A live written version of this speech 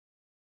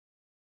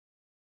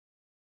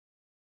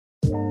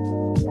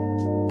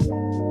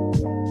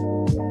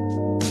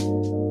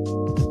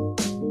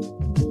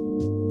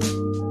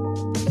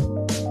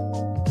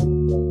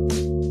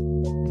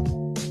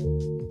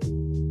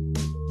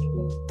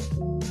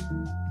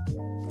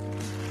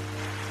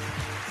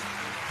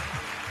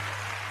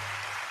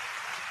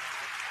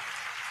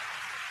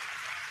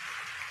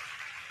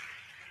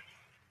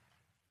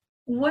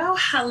Well,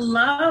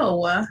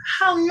 hello,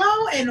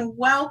 and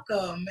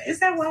welcome.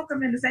 Is that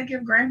welcome? And does that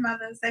give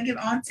grandmother? Does that give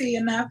auntie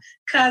enough?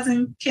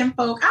 Cousin,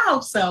 kinfolk? I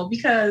hope so.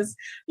 Because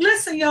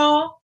listen,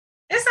 y'all,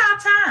 it's our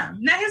time.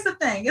 Now, here's the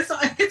thing: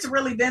 it's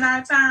really been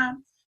our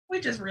time. We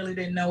just really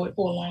didn't know it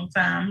for a long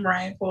time,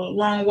 right? For a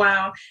long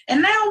while,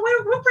 and now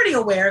we're pretty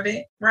aware of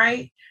it,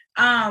 right?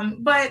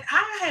 But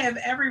I have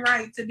every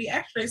right to be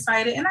extra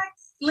excited. And I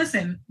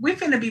listen, we're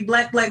finna be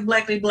black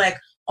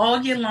all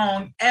year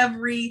long,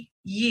 every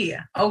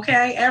year.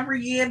 Okay,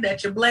 every year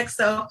that your black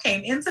self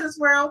came into this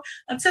world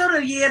until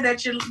the year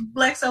that your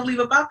black self leave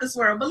about this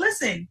world. But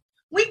listen,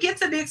 we get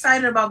to be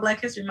excited about Black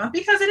History Month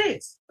because it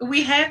is.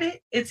 We have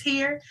it. It's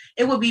here.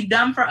 It would be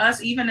dumb for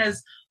us, even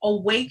as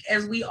awake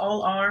as we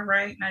all are,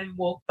 right? Not even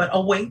woke, but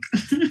awake,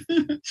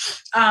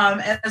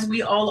 as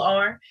we all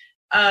are,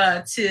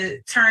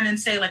 to turn and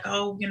say like,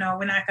 oh,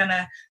 we're not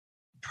gonna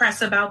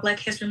press about Black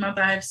History Month.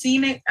 I have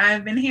seen it.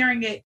 I've been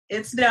hearing it.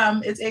 It's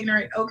dumb. It's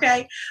ignorant.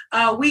 Okay.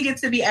 We get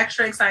to be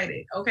extra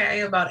excited. Okay.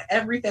 About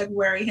every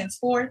February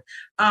henceforth.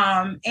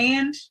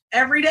 And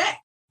every day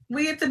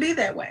we get to be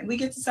that way. We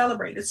get to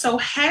celebrate it. So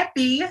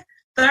happy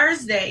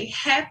Thursday.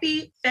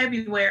 Happy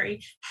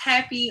February.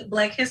 Happy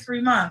Black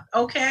History Month.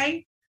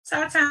 Okay. It's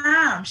our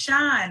time.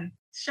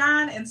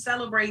 Shine and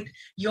celebrate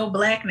your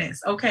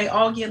blackness, okay,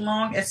 all year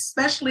long,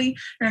 especially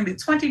during the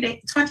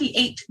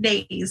 28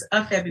 days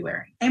of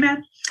February.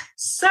 Amen.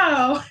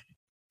 So,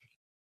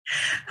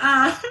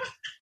 um,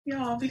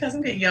 y'all, because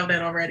I'm getting yelled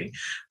at already,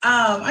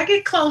 I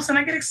get close and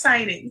I get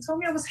excited. You told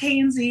me I was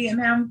handsy and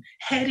now I'm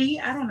heady.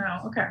 I don't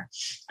know. Okay.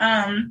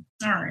 All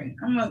right.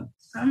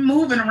 I'm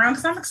moving around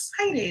because I'm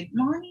excited,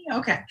 Monty.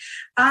 Okay.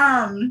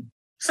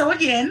 So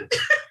again,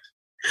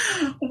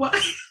 what?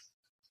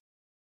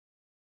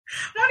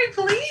 Monty,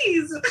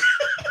 please.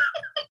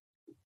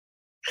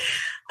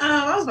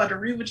 I was about to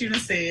read what you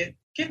just said.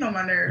 Getting on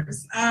my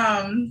nerves.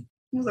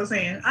 What was I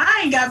saying?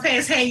 I ain't got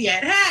past hey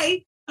yet.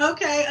 Hey.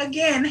 Okay.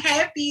 Again,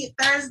 happy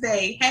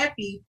Thursday.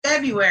 Happy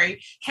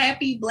February.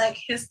 Happy Black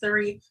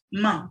History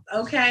Month.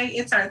 Okay.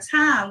 It's our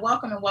time.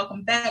 Welcome and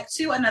welcome back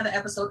to another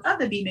episode of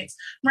the B-Mix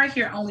right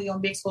here only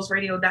on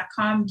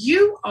BigExposedRadio.com.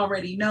 You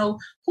already know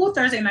who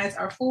Thursday nights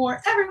are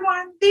for.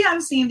 Everyone, the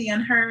unseen, the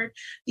unheard,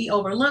 the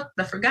overlooked,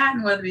 the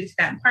forgotten, whether it be the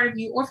forgotten part of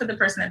you or for the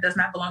person that does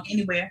not belong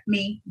anywhere.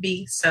 Me,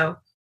 be so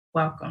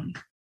welcome.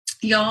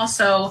 Y'all,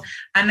 so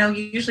I know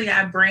usually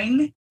I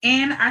bring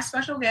in our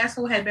special guest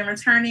who had been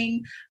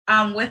returning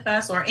with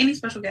us, or any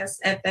special guests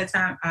at that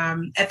time,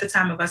 at the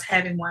time of us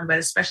having one, but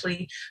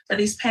especially for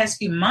these past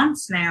few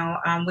months now,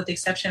 with the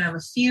exception of a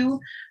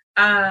few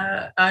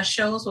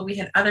shows where we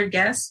had other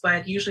guests,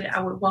 but usually I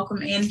would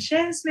welcome in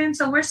Jasmine.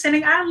 So we're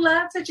sending our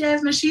love to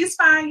Jasmine. She's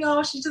fine,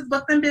 y'all. She's just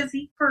booked and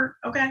busy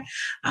okay.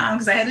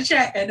 Because I had to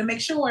check, I had to make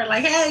sure,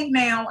 like, hey,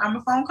 now I'm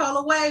a phone call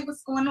away.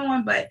 What's going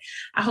on? But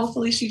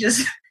hopefully she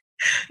just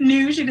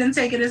knew, she didn't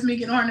take it as me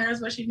getting on her nerves,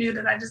 but she knew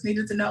that I just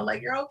needed to know,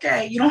 like, you're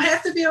okay. You don't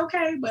have to be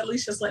okay, but at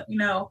least just let me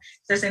know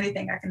if there's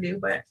anything I can do.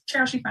 But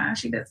Cheryl, she fine.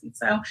 She busy.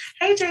 So,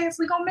 hey, Jazz,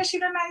 we gonna miss you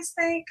tonight,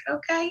 Steak.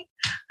 Okay.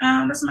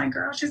 That's my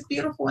girl. She's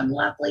beautiful and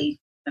lovely.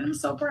 And I'm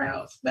so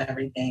proud of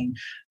everything.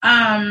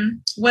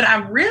 What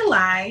I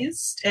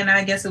realized, and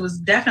I guess it was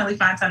definitely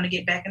fine time to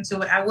get back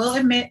into it. I will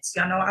admit,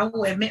 y'all know I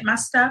will admit my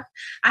stuff.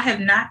 I have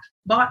not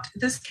bought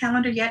this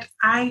calendar yet.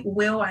 I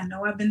will. I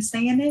know I've been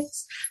saying it.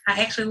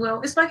 I actually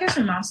will. It's Black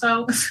History Month,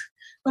 so it's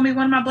gonna be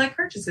one of my Black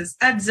purchases.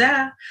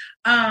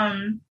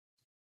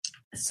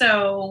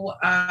 So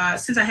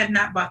since I have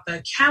not bought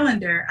the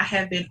calendar, I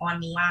have been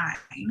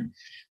online.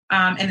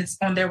 And it's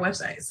on their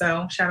website.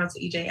 So shout out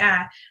to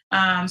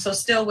EJI. So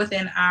still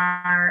within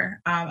our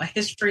a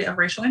history of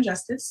racial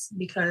injustice,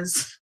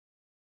 because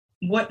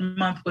what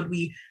month would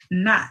we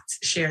not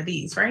share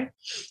these, right?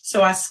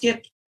 So I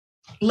skipped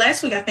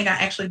last week. I think I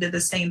actually did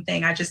the same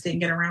thing. I just didn't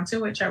get around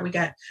to it. We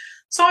got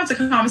so into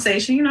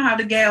conversation. You know how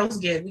the gals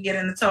get. We get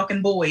into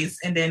talking boys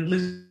and then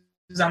lose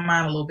our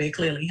mind a little bit,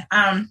 clearly.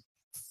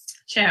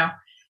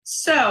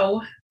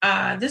 So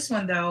this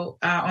one, though,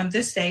 on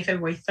this day,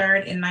 February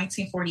 3rd in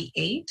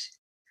 1948,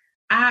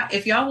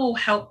 if y'all will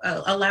help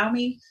allow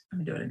me, let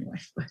me do it anyway.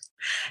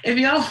 If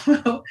y'all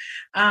will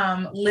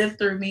live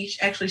through me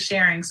actually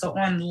sharing. So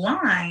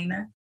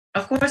online,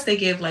 of course, they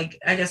give, like,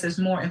 I guess there's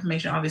more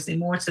information, obviously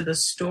more to the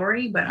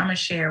story, but I'm going to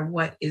share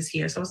what is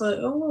here. So it's a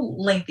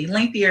little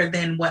lengthier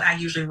than what I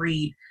usually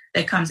read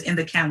that comes in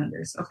the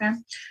calendars. Okay.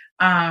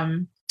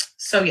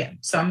 So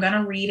I'm going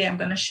to read it. I'm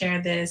going to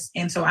share this.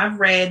 And so I've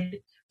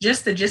read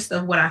just the gist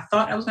of what I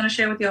thought I was going to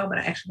share with y'all, but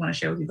I actually want to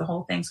share with you the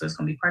whole thing. So it's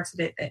going to be parts of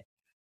it that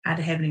I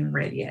haven't even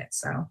read yet.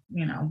 So,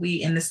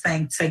 we in this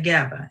thing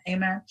together.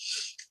 Amen.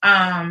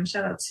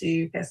 Shout out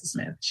to Pastor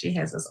Smith. She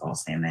has us all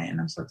saying that, and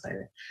I'm so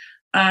excited.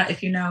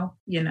 If you know,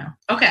 you know.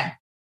 Okay.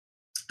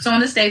 So on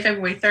this day,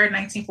 February 3rd,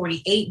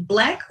 1948,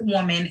 Black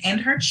woman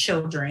and her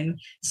children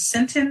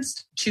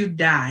sentenced to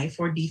die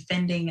for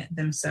defending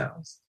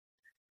themselves.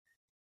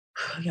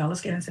 Y'all,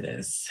 let's get into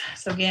this.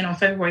 So again, on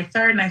February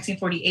 3rd,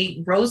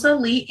 1948, Rosa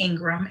Lee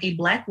Ingram, a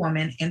Black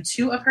woman, and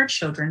two of her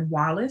children,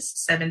 Wallace,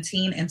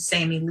 17, and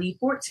Sammy Lee,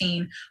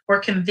 14, were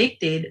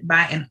convicted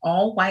by an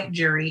all-white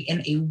jury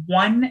in a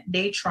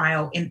one-day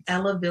trial in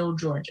Ellaville,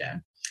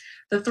 Georgia.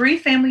 The three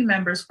family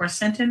members were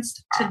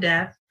sentenced to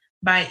death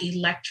by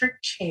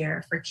electric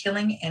chair for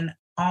killing an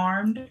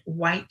armed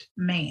white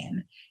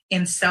man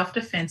in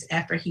self-defense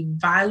after he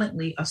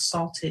violently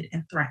assaulted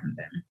and threatened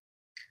them.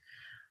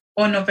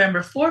 On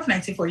November 4th,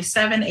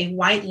 1947, a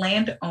white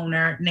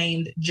landowner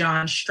named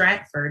John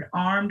Stratford,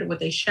 armed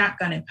with a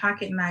shotgun and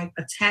pocket knife,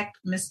 attacked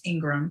Miss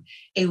Ingram,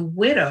 a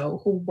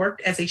widow who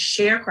worked as a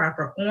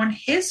sharecropper on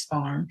his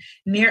farm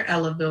near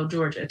Ellaville,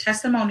 Georgia.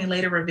 Testimony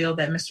later revealed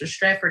that Mr.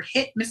 Stratford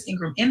hit Miss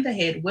Ingram in the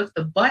head with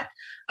the butt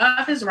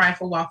of his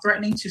rifle while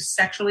threatening to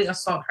sexually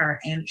assault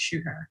her and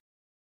shoot her.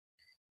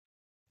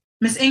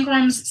 Miss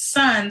Ingram's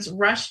sons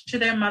rushed to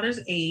their mother's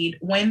aid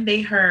when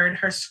they heard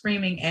her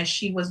screaming as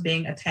she was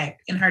being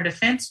attacked. In her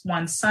defense,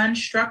 one son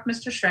struck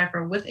Mr.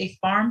 Stratford with a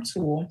farm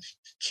tool,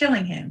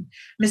 killing him.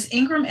 Miss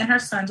Ingram and her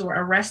sons were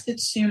arrested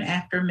soon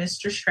after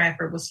Mr.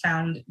 Stratford was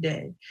found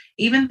dead.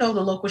 Even though the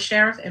local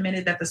sheriff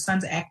admitted that the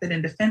sons acted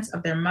in defense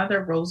of their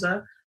mother,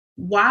 Rosa,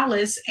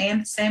 Wallace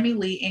and Sammy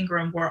Lee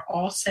Ingram were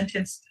all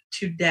sentenced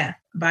to death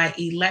by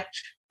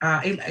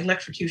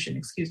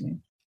electrocution,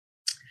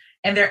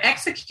 and their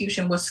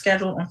execution was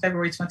scheduled on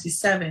February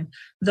 27.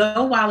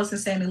 Though Wallace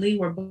and Sammy Lee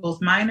were both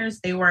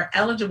minors, they were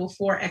eligible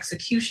for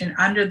execution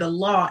under the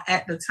law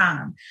at the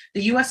time.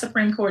 The U.S.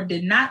 Supreme Court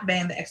did not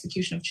ban the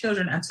execution of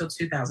children until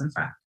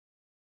 2005.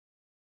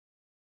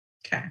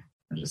 Okay, I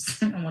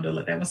wanted to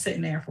let that one sit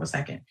in there for a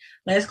second.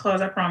 Last clause,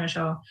 I promise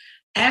y'all.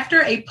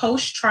 After a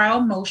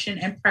post-trial motion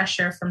and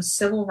pressure from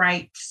civil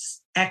rights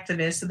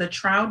activists, the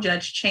trial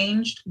judge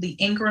changed the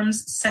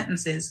Ingram's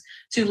sentences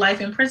to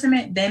life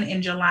imprisonment. Then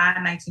in July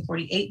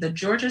 1948, the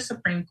Georgia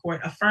Supreme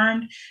Court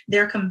affirmed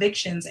their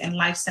convictions and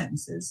life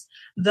sentences.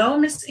 Though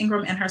Miss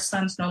Ingram and her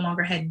sons no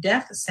longer had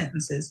death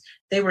sentences,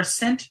 they were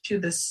sent to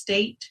the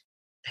state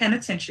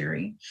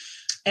penitentiary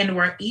and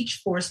were each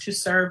forced to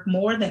serve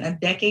more than a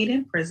decade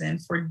in prison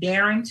for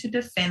daring to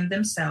defend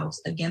themselves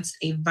against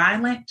a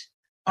violent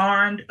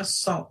armed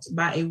assault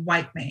by a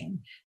white man.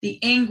 The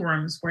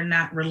Ingrams were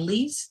not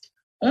released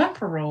on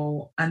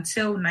parole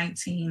until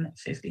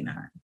 1959.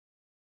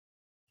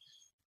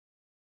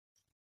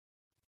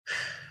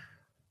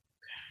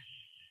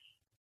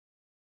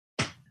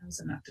 That was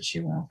enough to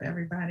chew on for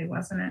everybody,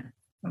 wasn't it?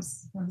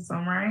 Was all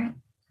right?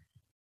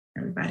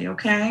 Everybody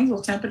okay?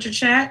 Little temperature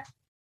check.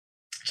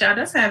 Child,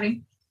 that's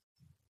heavy.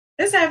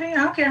 It's heavy.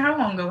 I don't care how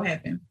long ago it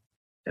happened,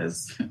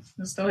 because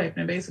it's still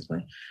happening,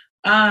 basically.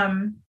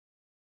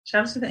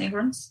 Shout out to the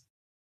Ingrams.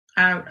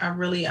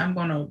 I'm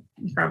going to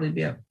probably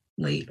be up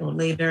late or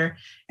later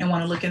and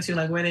want to look into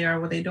like where they are,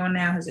 what they're doing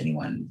now. Has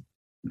anyone,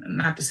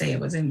 not to say it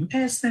was in the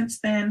past since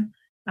then.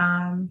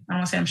 I don't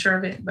want to say I'm sure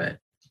of it, but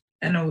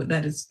I know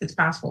that it's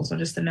possible. So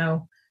just to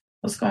know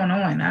what's going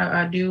on.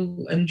 I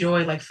do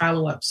enjoy like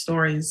follow-up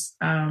stories.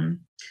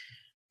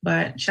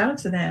 But shout out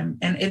to them.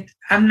 And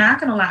I'm not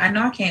going to lie. I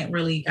know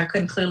I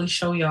couldn't clearly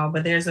show y'all,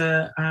 but there's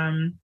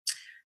an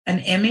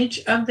image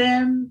of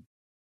them.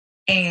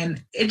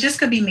 And it just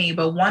could be me,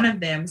 but one of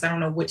them, because I don't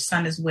know which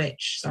son is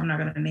which, so I'm not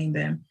going to name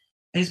them.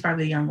 He's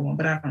probably the younger one,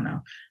 but I don't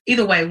know.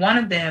 Either way, one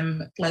of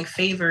them like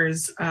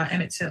favors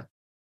Emmett Till.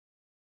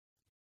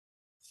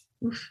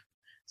 Oof.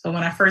 So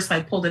when I first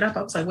like pulled it up,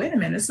 I was like, wait a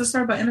minute, is this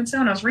story about Emmett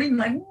Till? And I was reading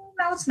like, no,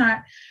 it's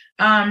not.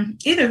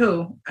 Either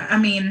who, I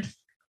mean,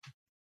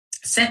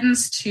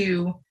 sentenced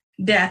to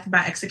death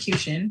by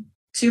execution,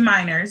 2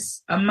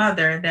 minors, a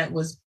mother that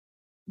was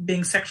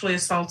being sexually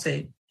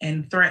assaulted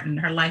and threatened,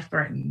 her life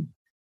threatened,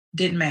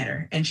 didn't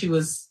matter. And she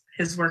was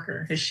his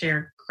worker, his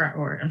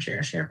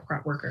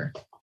sharecrop worker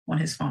on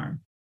his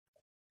farm,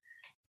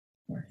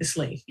 or his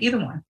slave, either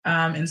one.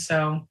 And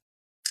so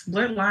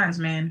blurred lines,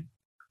 man,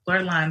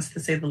 blurred lines to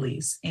say the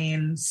least,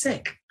 and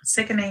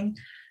sickening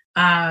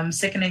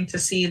to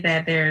see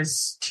that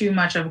there's too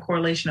much of a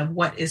correlation of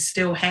what is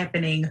still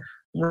happening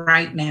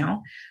right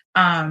now.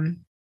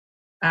 I'm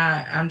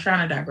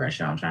trying to digress,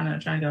 y'all. I'm trying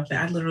to get off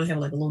that. I literally have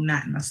like a little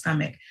knot in my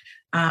stomach.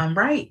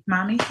 Right,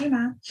 mommy, hey,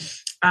 mom.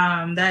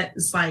 That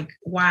is like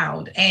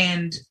wild.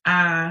 And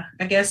I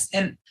guess,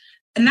 and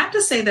not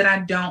to say that I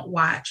don't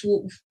watch.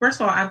 Well,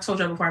 first of all, I've told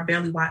you before, I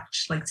barely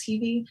watch like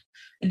TV,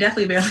 and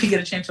definitely barely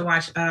get a chance to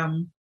watch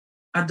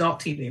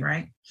adult TV,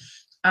 right?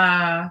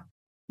 But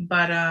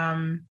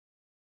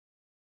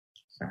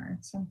sorry,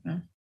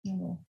 something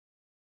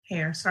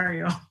hair.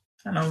 Sorry, y'all.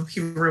 I know if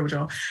you were with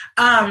y'all.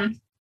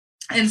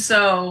 And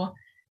so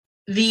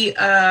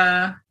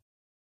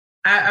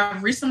I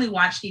recently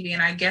watched TV,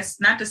 and I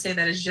guess not to say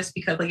that it's just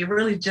because like it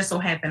really just so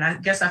happened. I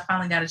guess I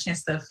finally got a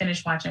chance to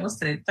finish watching. What's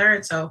today?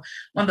 3rd, so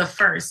on the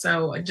 1st.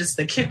 So just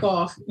to kick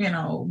off,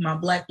 my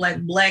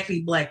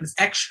blackness,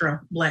 extra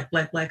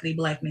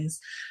blackness.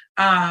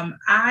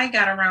 I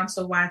got around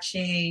to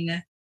watching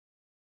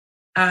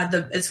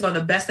it's called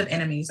The Best of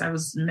Enemies. I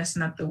was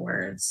messing up the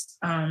words.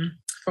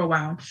 for a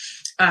while,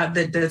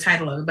 the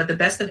title of it, but The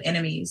Best of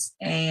Enemies,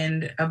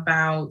 and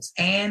about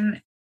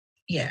Anne,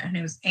 her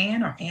name was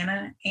Anne or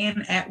Anna,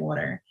 Anne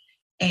Atwater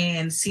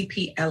and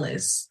C.P.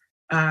 Ellis.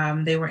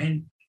 They were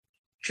in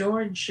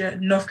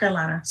North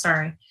Carolina,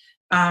 sorry.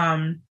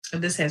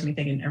 This has me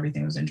thinking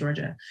everything was in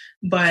Georgia,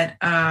 but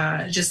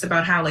just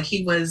about how like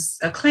he was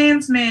a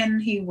Klansman,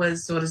 he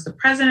was the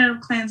president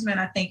of Klansmen,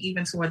 I think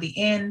even toward the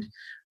end,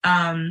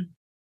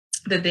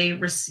 that they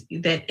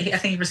received, that I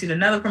think he received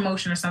another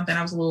promotion or something.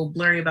 I was a little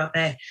blurry about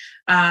that,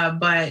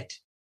 but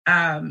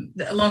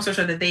long story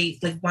short, that they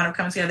like wound up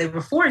coming together. They were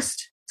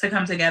forced to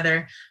come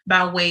together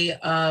by way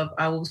of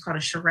what was called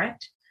a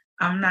charrette.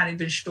 I'm not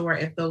even sure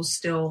if those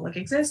still like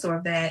exist or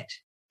if that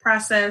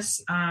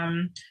process.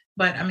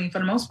 But I mean, for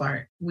the most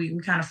part, we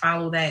kind of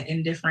follow that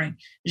in different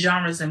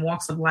genres and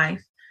walks of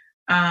life.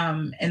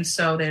 And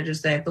so they're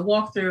just they have the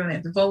walkthrough and they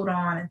have to vote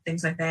on and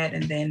things like that.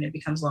 And then it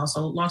becomes law.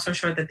 So long story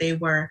short, that they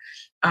were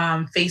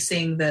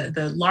facing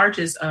the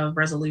largest of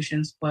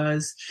resolutions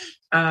was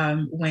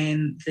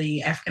when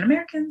the African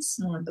Americans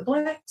or the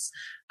Blacks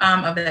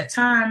of that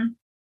time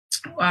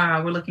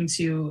were looking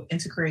to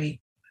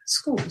integrate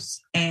schools.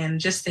 And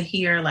just to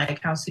hear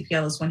like how C.P.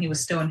 Ellis, when he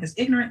was still in his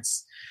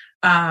ignorance,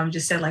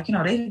 just said like,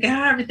 they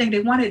got everything.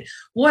 They wanted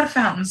water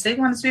fountains. They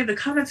wanted to be able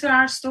to come into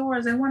our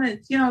stores. They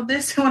wanted,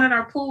 this, they wanted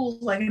our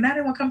pools. Like, and now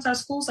they want to come to our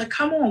schools. Like,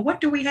 come on,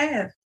 what do we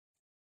have?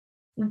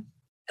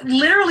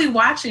 Literally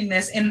watching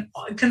this and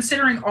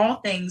considering all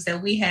things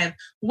that we have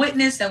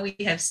witnessed, that we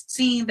have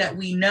seen, that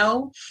we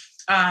know,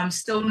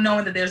 still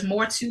knowing that there's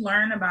more to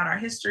learn about our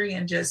history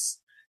and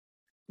just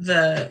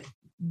the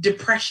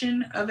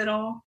depression of it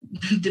all,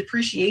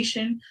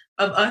 depreciation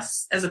of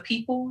us as a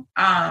people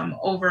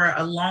over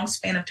a long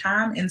span of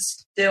time, and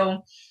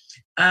still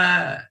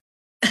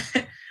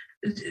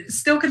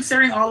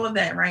considering all of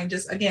that, right?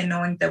 Just again,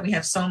 knowing that we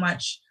have so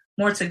much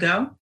more to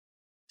go,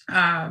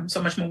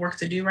 so much more work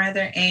to do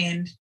rather,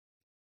 and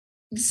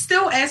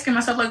still asking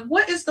myself, like,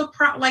 what is the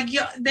problem? Like,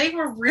 they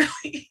were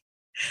really,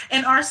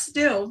 and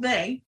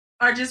they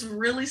are just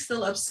really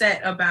still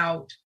upset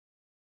about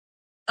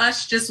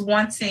us just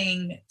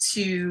wanting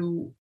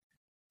to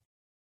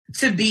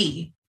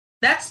be.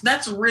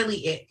 That's really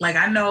it. Like,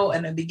 I know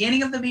in the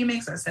beginning of the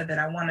B-Mix, I said that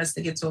I want us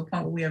to get to a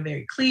point where we are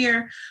very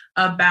clear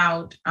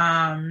about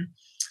there's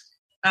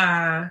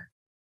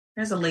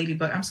a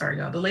ladybug. I'm sorry,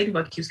 y'all. The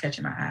ladybug keeps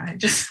catching my eye.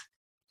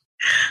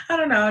 I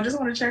don't know. I just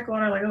want to check on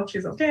her. Like, I hope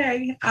she's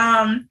okay.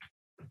 I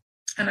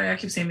know y'all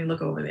keep seeing me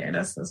look over there.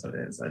 That's what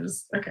it is.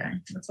 Okay.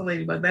 That's a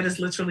ladybug. That is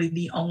literally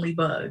the only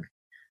bug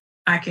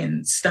I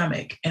can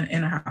stomach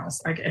in a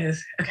house. I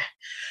guess. Okay.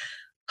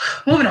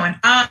 Moving on.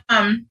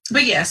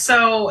 But yeah,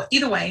 so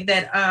either way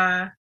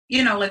that,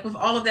 like with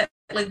all of that,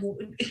 like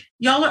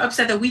y'all are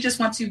upset that we just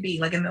want to be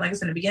like I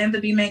said in the beginning of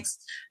the B-Mix,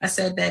 I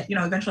said that,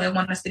 eventually I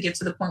want us to get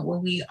to the point where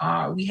we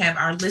have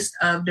our list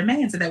of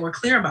demands and that we're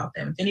clear about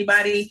them. If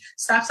anybody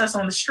stops us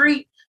on the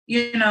street,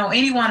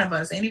 any one of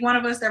us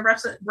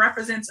that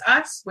represents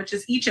us, which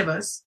is each of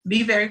us,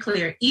 be very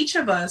clear. Each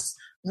of us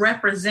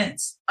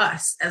represents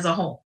us as a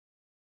whole.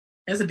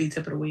 There's a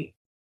B-tip of the week,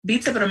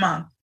 B-tip of the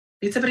month,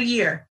 B-tip of the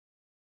year.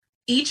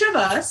 Each of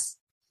us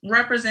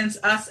represents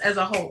us as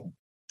a whole.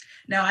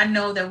 Now, I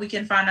know that we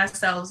can find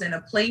ourselves in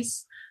a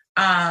place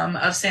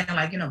of saying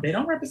like, they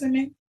don't represent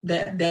me.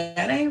 That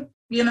ain't,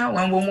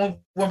 when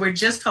we're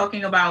just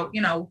talking about,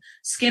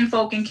 skin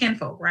folk and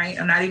kinfolk, right?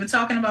 I'm not even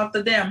talking about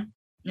the them,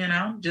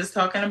 just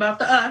talking about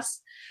the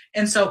us.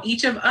 And so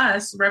each of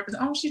us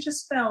represent, she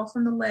just fell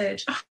from the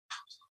ledge. Oh,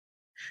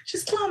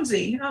 she's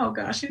clumsy. Oh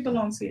gosh, she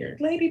belongs here.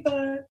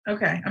 Ladybug.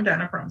 Okay, I'm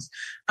done, I promise.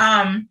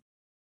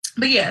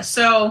 But yeah,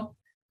 so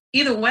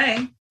either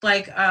way,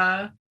 like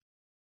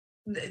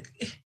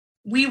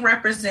we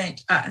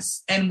represent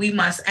us and we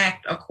must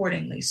act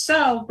accordingly.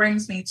 So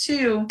brings me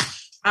to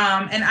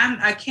and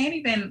I can't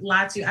even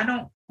lie to you, I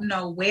don't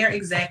know where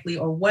exactly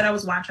or what I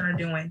was watching or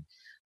doing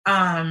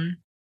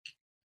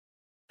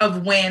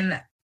of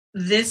when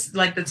this,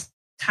 like the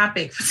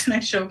topic for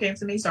tonight's show came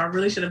to me. So I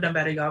really should have done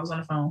better, y'all. I was on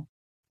the phone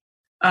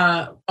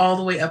all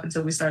the way up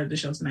until we started the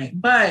show tonight.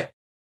 But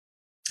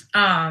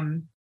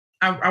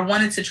I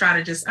wanted to try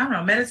to just, I don't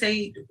know,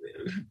 meditate,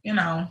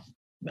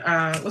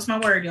 what's my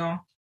word,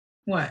 y'all?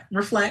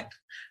 Reflect,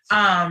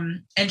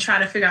 and try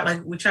to figure out,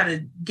 like, we try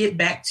to get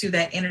back to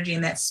that energy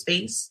and that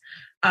space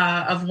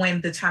of when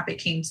the topic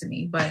came to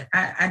me. But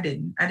I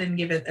didn't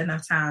give it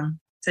enough time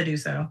to do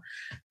so.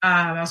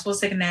 I was supposed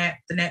to take a nap.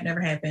 The nap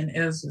never happened.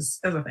 It was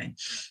a thing.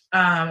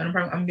 And I'm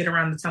gonna get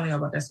around to telling you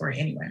about that story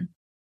anyway.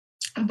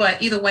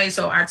 But either way,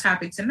 so our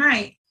topic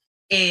tonight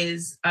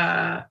is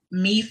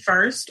me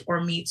first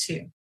or me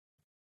too.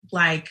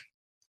 Like,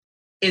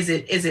 is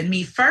it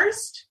me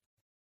first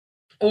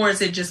or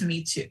is it just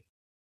me too?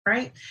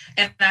 Right.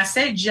 And I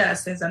said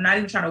just, as I'm not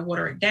even trying to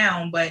water it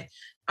down, but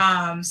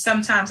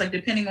sometimes, like,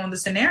 depending on the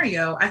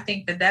scenario, I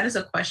think that is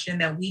a question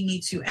that we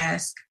need to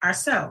ask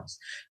ourselves,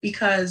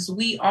 because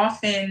we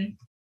feel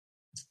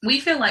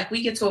like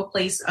we get to a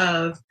place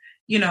of,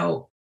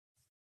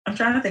 I'm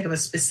trying to think of a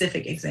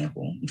specific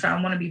example.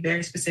 I want to be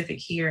very specific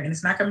here, and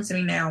it's not coming to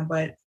me now,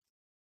 but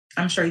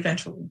I'm sure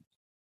eventually.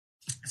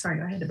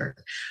 Sorry, I had to burp.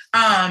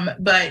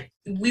 But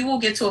we will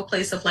get to a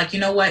place of like, you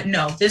know what?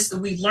 No,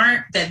 we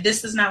learned that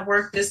this does not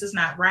work. This is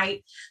not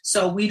right.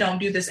 So we don't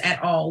do this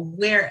at all.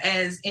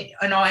 Whereas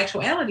in all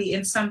actuality,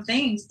 in some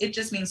things, it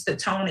just means to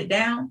tone it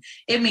down.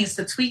 It means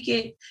to tweak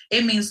it.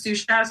 It means to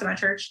shout out to my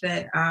church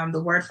that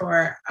the word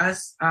for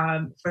us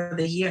for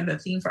the year and the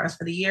theme for us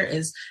for the year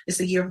is it's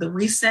the year of the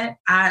reset.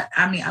 I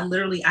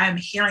am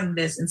hearing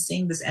this and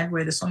seeing this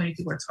everywhere. There's so many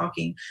people are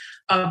talking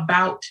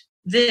about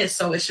this,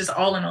 so it's just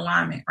all in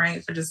alignment,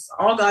 right? For just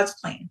all God's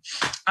plan.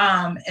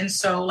 And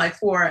so like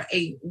for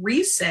a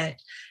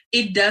reset,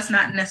 it does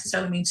not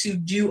necessarily mean to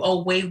do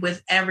away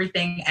with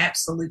everything.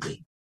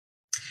 Absolutely.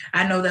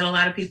 I know that a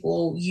lot of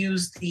people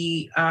use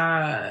the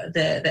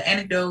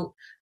anecdote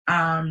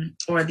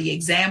or the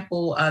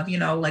example of,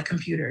 like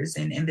computers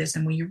and this,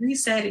 and when you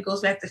reset, it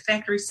goes back to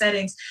factory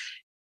settings.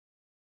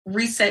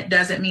 Reset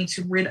doesn't mean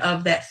to rid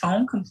of that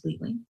phone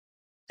completely.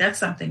 That's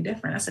something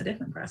different. That's a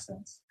different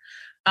process.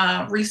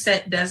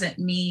 Reset doesn't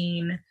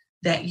mean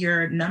that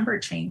your number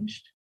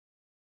changed,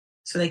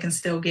 so they can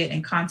still get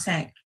in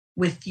contact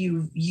with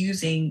you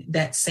using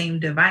that same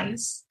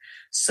device.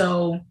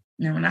 So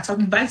we're not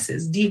talking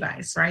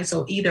device, right?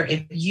 So either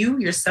if you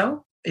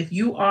yourself, if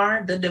you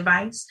are the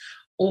device,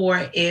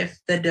 or if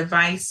the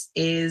device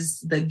is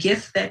the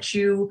gift that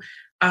you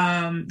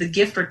the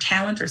gift or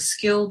talent or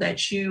skill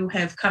that you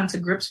have come to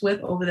grips with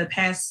over the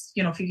past,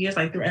 few years,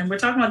 and we're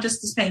talking about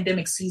just this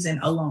pandemic season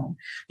alone,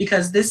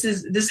 because this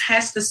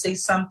has to say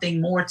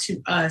something more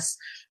to us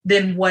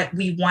than what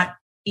we want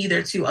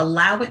either to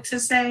allow it to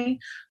say,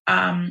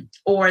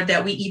 or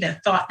that we even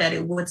thought that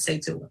it would say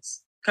to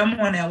us. Come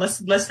on now, let's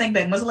think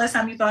back. When was the last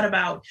time you thought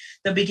about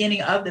the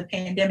beginning of the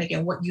pandemic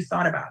and what you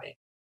thought about it?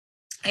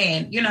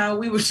 And,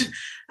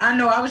 I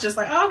know I was just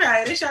like,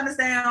 okay, they shut us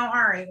down. All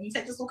right, let me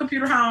take this little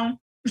computer home.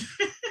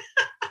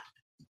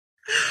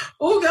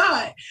 Oh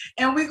God.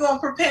 And we're going to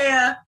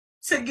prepare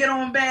to get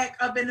on back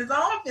up in his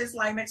office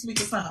like next week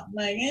or something.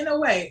 Like, ain't no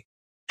way.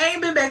 I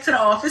ain't been back to the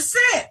office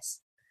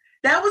since.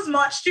 That was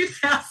March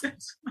 2020.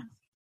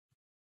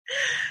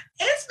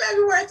 It's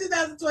February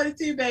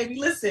 2022, baby.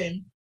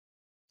 Listen.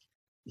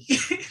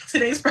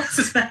 Today's price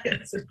is not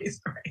yesterday's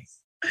price.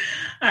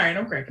 All right,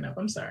 I'm cracking up.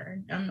 I'm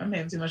sorry. I'm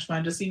having too much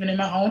fun just even in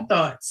my own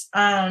thoughts.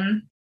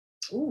 I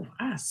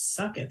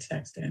suck at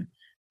texting.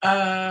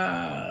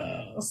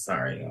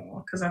 Sorry,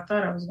 y'all, because I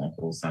thought I was gonna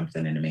pull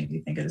something and it made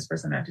me think of this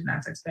person I did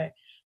not text back.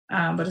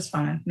 But it's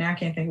fine. Now I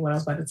can't think of what I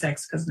was about to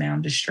text because now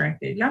I'm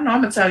distracted. Y'all know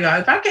I'm gonna tell y'all,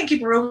 if I can't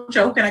keep a real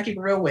joke, can I keep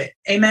it real wit?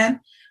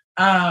 Amen.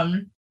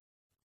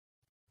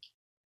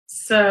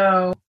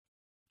 So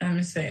let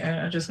me see.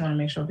 I just want to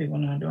make sure people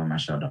know I'm doing my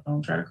show.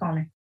 Don't try to call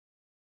me.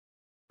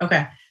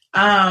 Okay.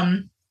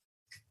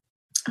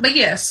 But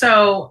yeah,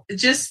 so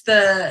just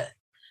the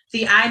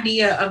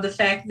idea of the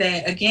fact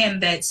that, again,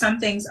 that some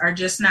things are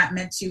just not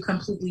meant to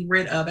completely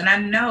rid of. And I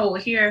know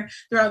here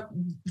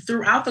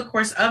throughout the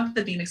course of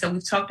the Phoenix that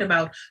we've talked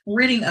about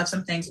ridding of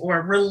some things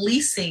or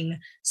releasing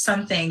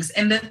some things.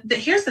 And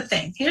here's the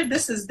thing.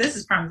 This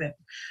is prime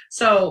example.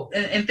 So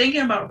in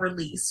thinking about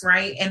release,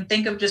 right? And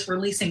think of just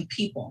releasing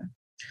people.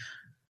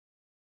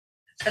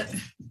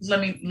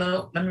 Let me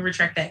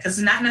retract that, because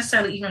it's not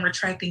necessarily even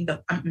retracting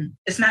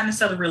it's not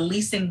necessarily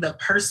releasing the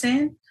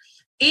person.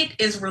 It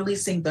is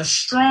releasing the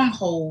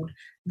stronghold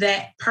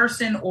that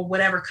person or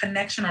whatever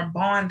connection or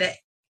bond that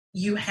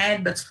you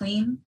had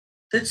between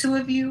the two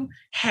of you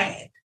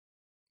had,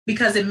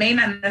 because it may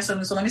not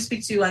necessarily. So let me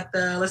speak to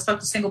let's talk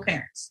to single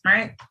parents,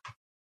 right?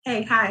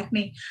 Hey, hi,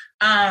 me.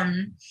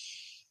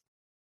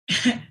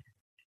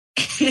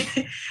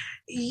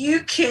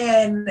 You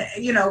can,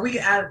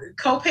 we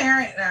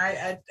co-parent.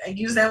 I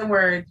use that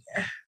word,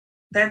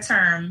 that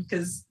term,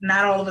 because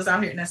not all of us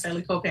out here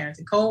necessarily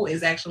co-parenting. Co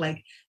is actually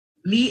like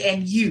me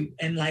and you,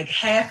 and like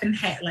half and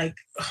half, like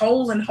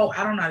whole and whole.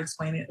 I don't know how to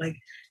explain it. Like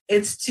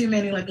it's too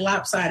many like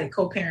lopsided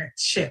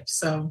co-parentships.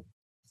 So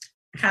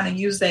I kind of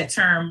use that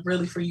term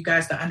really for you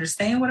guys to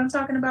understand what I'm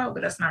talking about,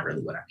 but that's not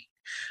really what I mean,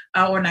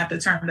 or not the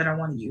term that I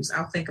want to use.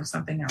 I'll think of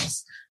something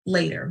else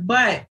later.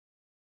 But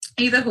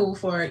either who,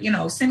 for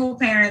single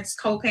parents,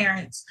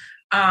 co-parents,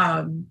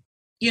 that's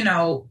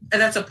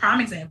a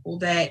prime example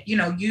that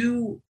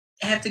you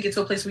have to get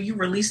to a place where you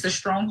release the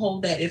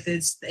stronghold that if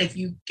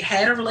you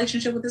had a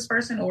relationship with this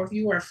person, or if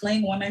you were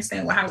fleeing one night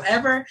stand,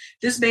 however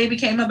this baby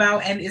came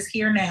about and is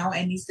here now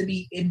and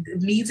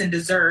needs and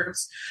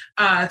deserves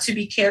to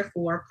be cared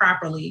for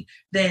properly,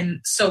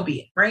 then so be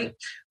it, right?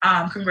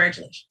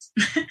 Congratulations.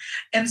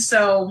 And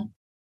so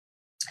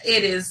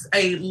it is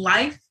a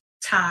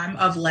lifetime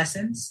of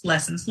lessons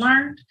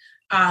learned,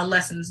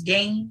 lessons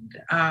gained,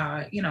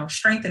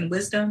 strength and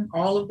wisdom,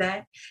 all of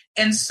that.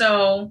 And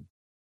so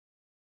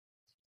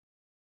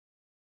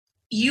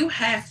you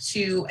have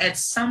to, at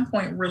some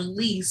point,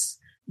 release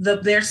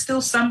there's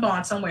still some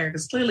bond somewhere,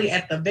 because clearly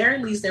at the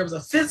very least there was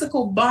a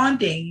physical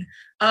bonding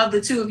of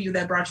the two of you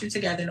that brought you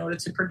together in order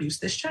to produce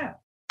this child.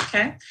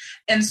 Okay.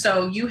 And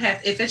so you have,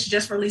 if it's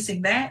just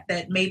releasing that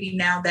maybe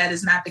now that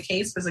is not the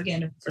case, because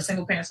again, for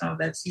single parents,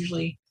 that's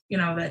usually,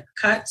 that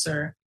cuts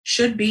or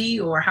should be,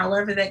 or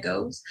however that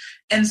goes.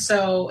 And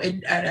so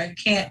I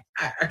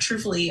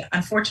truthfully,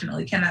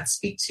 unfortunately, cannot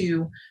speak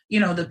to,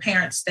 the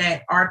parents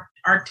that are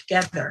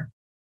together.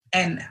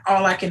 And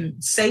all I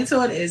can say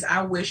to it is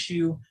I wish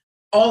you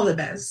all the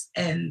best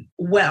and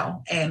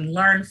well, and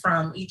learn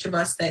from each of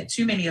us, that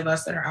too many of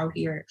us that are out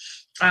here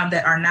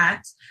that are not.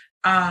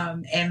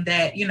 And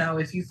that,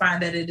 if you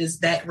find that it is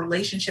that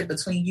relationship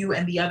between you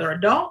and the other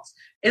adult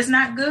is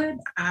not good,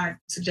 I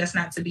suggest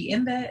not to be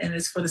in that. And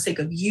it's for the sake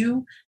of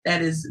you.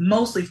 That is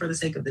mostly for the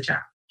sake of the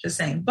child. Just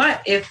saying.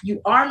 But if you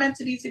are meant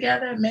to be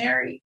together,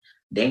 married,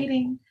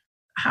 dating,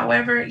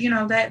 however,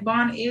 that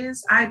bond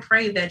is, I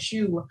pray that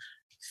you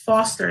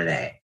foster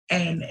that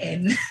and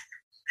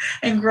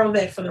and grow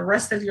that for the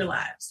rest of your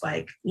lives.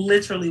 Like,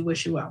 literally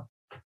wish you well.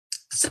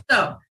 So,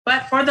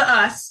 but for the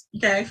us,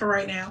 okay, for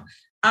right now,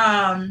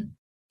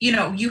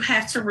 you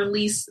have to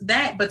release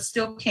that, but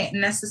still can't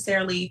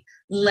necessarily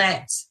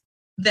let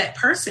that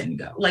person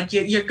go. Like,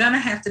 you're gonna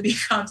have to be in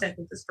contact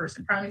with this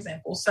person. Prime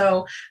example.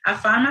 So I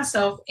find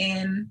myself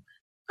in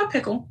a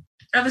pickle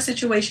of a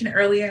situation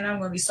earlier, and I'm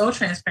going to be so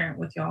transparent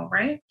with y'all,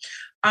 right?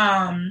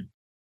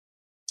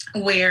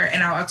 Where,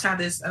 and I'll tie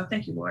this, oh,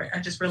 thank you, Lord. I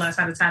just realized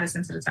how to tie this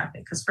into the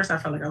topic, because first I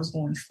felt like I was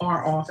going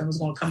far off and was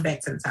going to come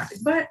back to the topic,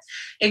 but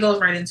it goes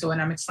right into it,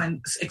 and I'm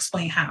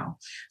explain how.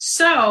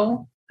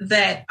 So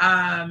that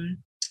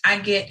I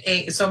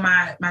get so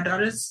my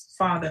daughter's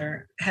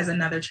father has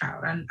another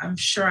child. I'm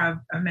sure I've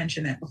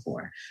mentioned that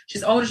before.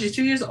 She's older. She's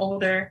 2 years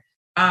older.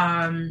 He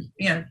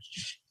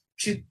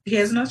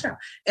has another child.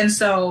 And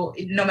so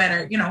no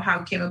matter,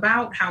 how it came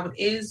about, how it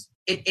is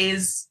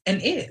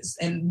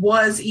and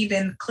was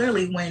even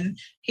clearly when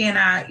he and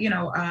I,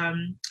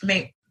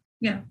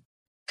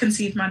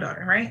 conceived my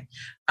daughter. Right.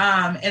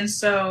 And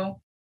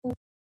so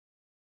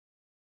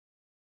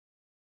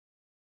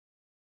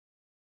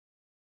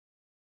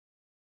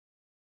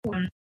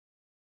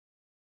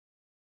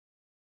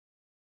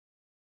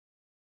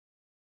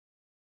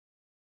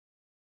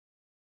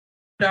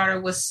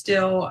daughter was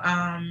still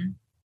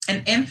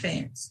an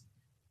infant,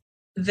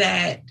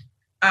 that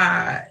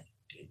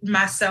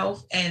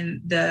myself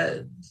and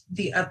the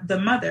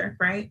mother,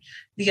 right,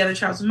 the other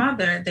child's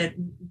mother, that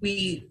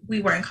we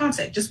were in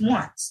contact just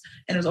once,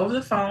 and it was over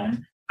the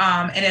phone.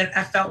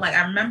 I felt like,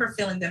 I remember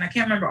feeling then, I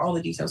can't remember all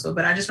the details,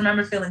 but I just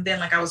remember feeling then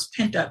like I was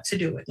pent up to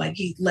do it. Like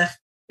he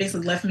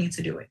basically left me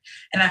to do it.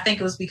 And I think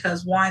it was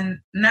because,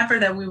 one, never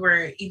that we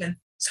were even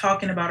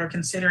talking about or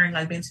considering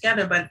like being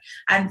together, but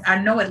I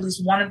know at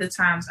least one of the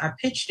times I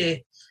pitched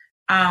it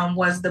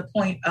was the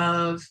point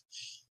of,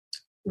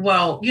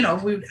 well,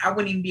 I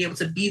wouldn't even be able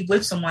to be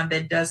with someone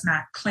that does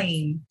not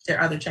claim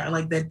their other child,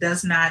 like that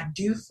does not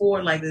do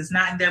for, like is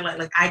not in their life.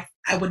 Like I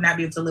would not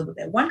be able to live with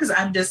that. One, because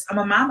I'm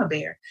a mama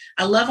bear.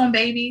 I love on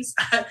babies.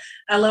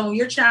 I love on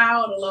your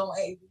child. I love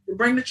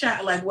bring the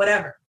child, like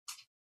whatever.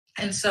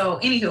 And so,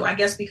 anywho, I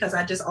guess because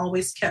I just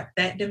always kept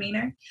that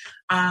demeanor,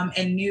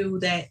 and knew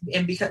that,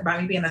 and because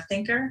by me being a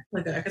thinker,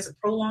 like I guess a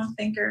prolonged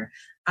thinker,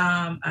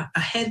 a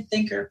head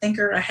thinker,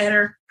 a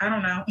header, I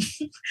don't know,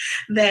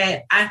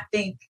 that I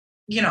think,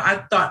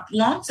 I thought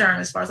long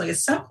term, as far as like at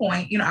some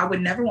point, I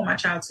would never want my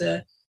child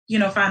to,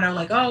 find out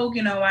like, oh,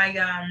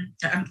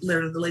 I'm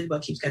literally, the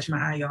ladybug keeps catching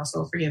my eye, y'all,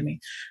 so forgive me,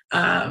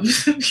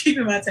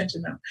 keeping my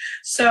attention though.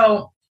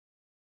 So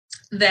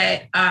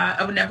that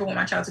I would never want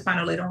my child to find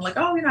out later on, like,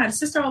 oh, I had a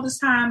sister all this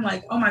time.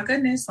 Like, oh my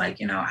goodness. Like,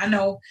 I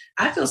know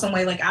I feel some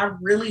way. Like, I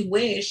really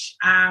wish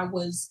I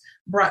was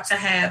brought to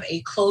have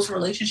a close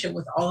relationship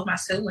with all of my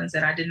siblings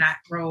that I did not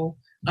grow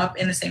up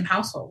in the same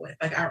household with.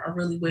 Like, I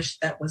really wish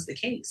that was the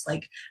case.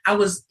 Like, I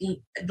was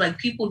like,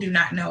 people do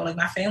not know, like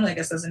my family, I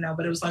guess, doesn't know,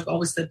 but it was like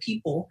always the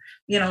people,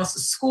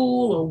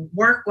 school or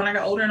work when I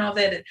got older and all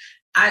that.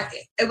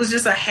 It was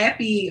just a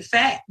happy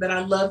fact that I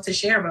love to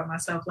share about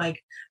myself.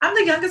 Like, I'm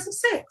the youngest of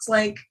 6.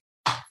 Like,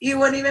 you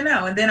wouldn't even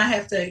know. And then I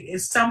have to, at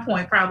some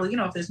point, probably,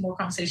 if there's more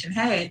conversation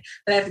had,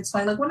 that I have to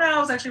explain, like, well, no, I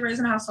was actually raised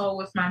in a household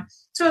with my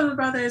 2 other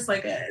brothers.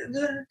 Like,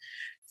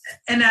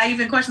 and I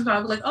even questioned, I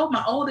was like, oh,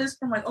 my oldest.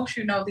 I'm like, oh,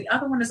 shoot, no, the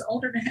other one is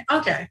older than him.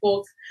 Okay,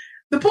 well,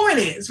 the point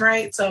is,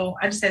 right? So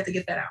I just had to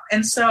get that out.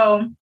 And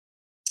so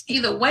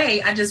either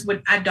way, I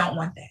don't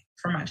want that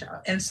for my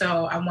child. And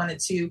so I wanted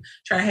to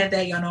try to have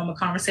that. Y'all know I'm a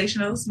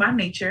conversationalist by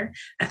nature.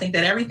 I think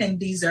that everything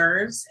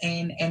deserves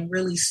and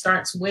really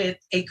starts with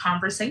a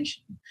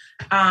conversation.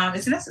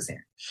 It's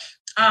necessary.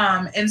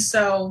 And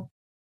so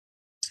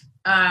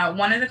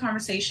wanted a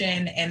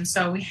conversation. And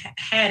so we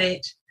had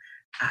it.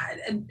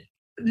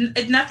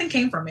 Nothing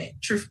came from it,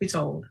 truth be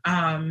told.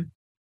 Nothing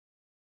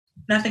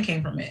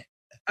came from it.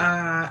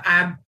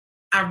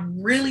 I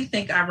really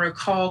think I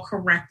recall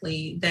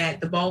correctly that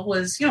the ball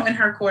was, in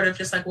her court of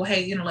just like, well,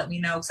 hey, let me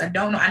know. Cause I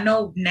don't know. I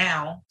know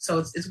now. So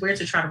it's weird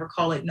to try to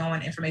recall it,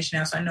 knowing information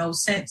now. So I know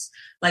since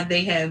like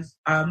they have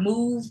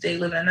moved, they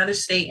live in another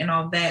state and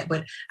all that,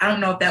 but I don't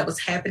know if that was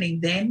happening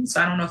then.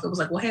 So I don't know if it was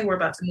like, well, hey, we're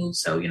about to move.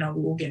 So,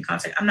 we'll get in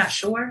contact. I'm not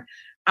sure.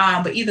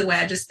 But either way,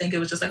 I just think it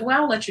was just like,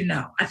 well, I'll let you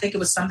know. I think it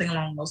was something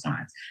along those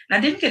lines. And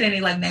I didn't get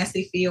any like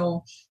nasty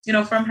feel,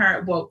 from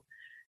her. Well,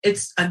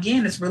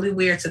 it's really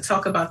weird to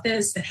talk about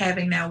this and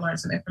having now learned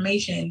some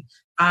information.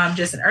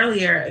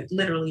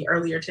 Literally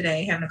earlier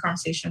today, having a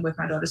conversation with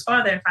my daughter's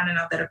father and finding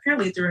out that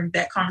apparently during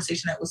that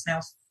conversation that was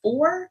now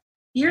 4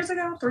 years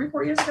ago,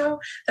 3-4 years ago,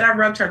 that I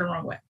rubbed her the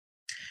wrong way.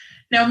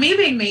 Now, me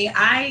being me,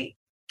 I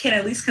can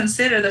at least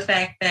consider the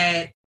fact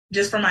that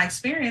just from my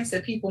experience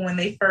that people, when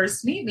they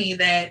first meet me,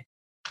 that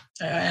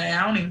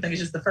I don't even think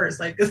it's just the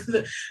first, like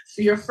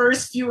your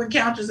first few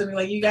encounters of me,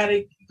 like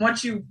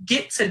once you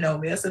get to know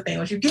me, that's the thing.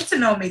 Once you get to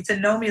know me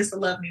is to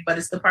love me, but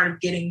it's the part of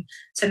getting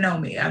to know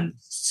me. I'm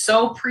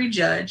so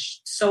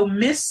prejudged, so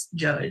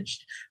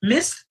misjudged,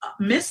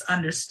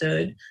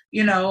 misunderstood,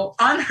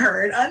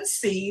 unheard,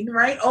 unseen,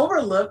 right?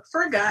 Overlooked,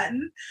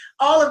 forgotten,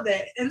 all of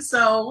that. And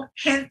so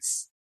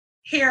hence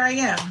here I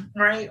am,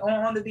 right?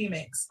 On the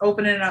B-Mix,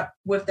 opening up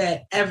with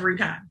that every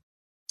time.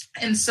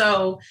 And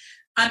so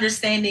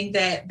understanding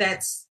that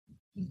that's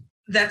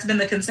been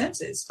the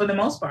consensus for the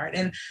most part.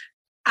 And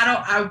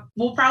I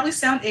will probably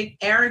sound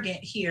arrogant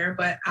here,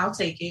 but I'll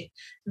take it,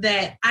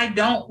 that I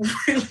don't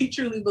really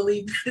truly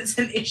believe that it's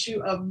an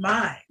issue of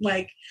mine.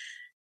 Like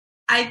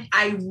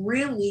I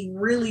really,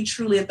 really,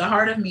 truly at the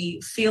heart of me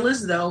feel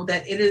as though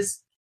that it is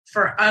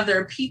for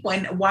other people.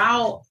 And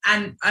while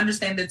I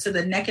understand that to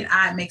the naked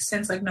eye, it makes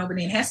sense, like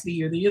nobody, it has to be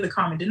you. You're the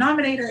common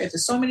denominator. If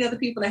there's so many other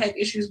people that have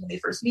issues when they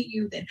first meet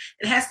you, then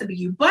it has to be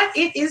you. But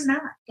it is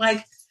not.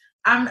 Like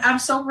I'm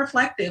so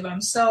reflective.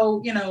 I'm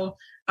so,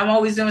 I'm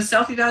always doing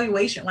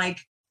self-evaluation. Like,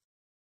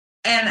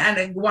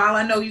 and while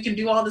I know you can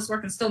do all this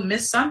work and still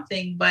miss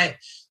something, but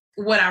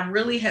what I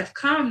really have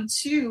come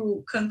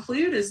to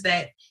conclude is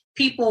that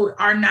people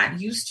are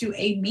not used to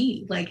a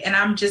me. Like, and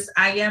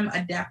I am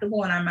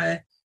adaptable, and I'm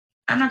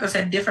not going to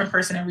say a different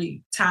person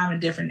every time in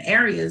different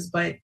areas,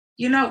 but,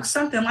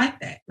 something like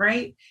that,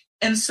 right?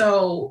 And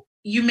so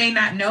you may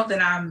not know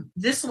that I'm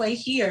this way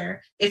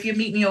here if you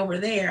meet me over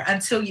there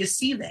until you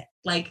see that.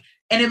 Like,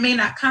 and it may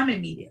not come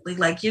immediately.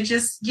 Like, you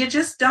just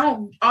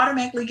don't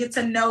automatically get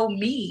to know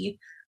me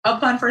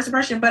upon first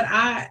impression, but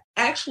I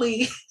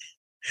actually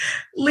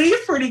leave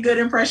pretty good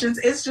impressions.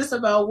 It's just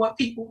about what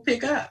people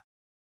pick up.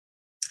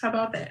 How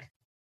about that?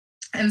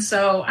 And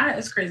so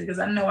it's crazy because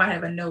I know I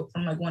have a note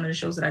from like one of the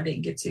shows that I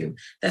didn't get to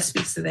that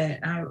speaks to that.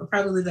 I'll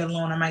probably leave that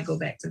alone. I might go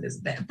back to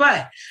visit that.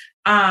 But,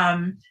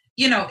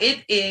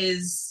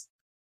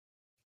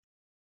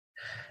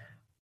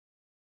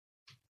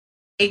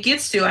 it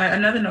gets to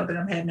another note that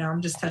I'm having now.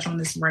 I'm just touching on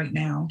this right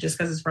now just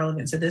because it's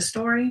relevant to this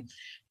story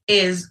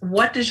is,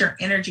 what does your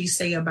energy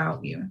say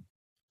about you,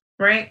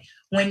 right?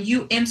 When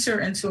you enter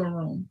into a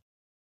room,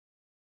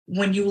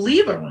 when you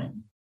leave a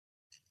room,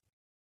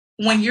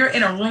 when you're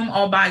in a room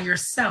all by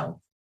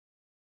yourself,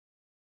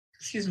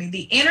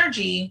 the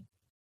energy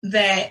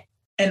that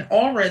an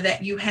aura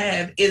that you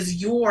have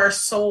is your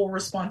sole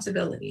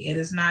responsibility. It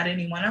is not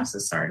anyone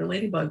else's. Sorry, the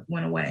ladybug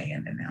went away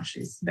and then now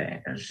she's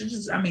back.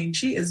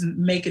 She is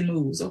making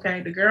moves.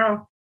 Okay, the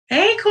girl.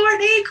 Hey,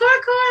 Courtney,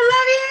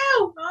 love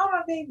you. Oh,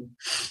 my baby.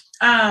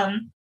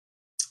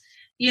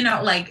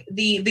 Like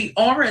the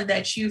aura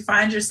that you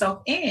find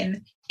yourself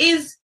in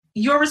is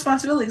your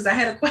responsibility. Because I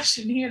had a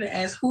question here to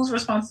ask, whose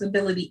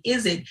responsibility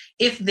is it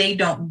if they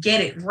don't get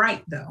it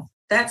right, though?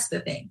 That's the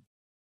thing,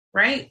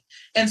 right?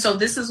 And so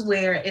this is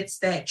where it's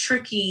that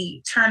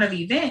tricky turn of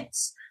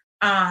events.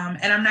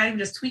 And I'm not even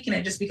just tweaking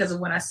it just because of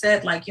what I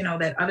said, like,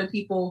 that other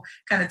people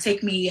kind of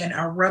take me and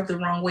are rubbed the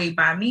wrong way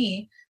by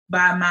me,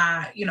 by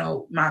my,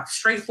 my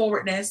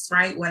straightforwardness,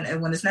 right? When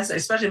it's necessary,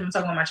 especially if I'm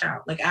talking about my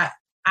child. Like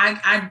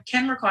I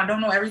can recall, I don't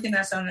know everything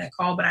that I said on that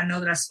call, but I know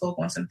that I spoke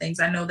on some things.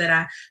 I know that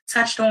I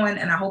touched on,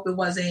 and I hope it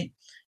wasn't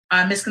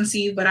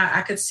misconceived, but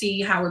I could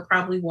see how it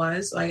probably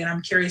was. Like, and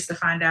I'm curious to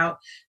find out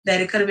that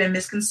it could have been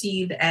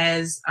misconceived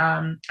as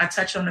I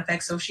touched on the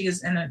fact. So she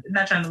is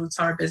not trying to lose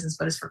our business,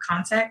 but it's for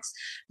context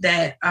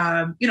that,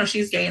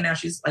 she's gay and now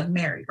she's like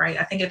married, right?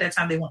 I think at that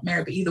time they weren't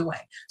married, but either way.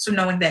 So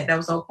knowing that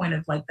was the whole point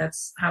of like,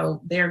 that's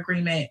how their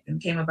agreement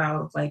came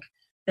about, of like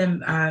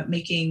them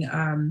making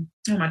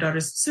my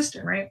daughter's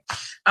sister, right?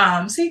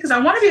 Because I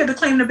want to be able to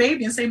claim the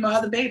baby and say my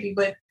other baby,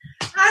 but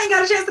I ain't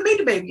got a chance to meet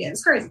the baby yet.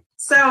 It's crazy.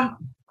 So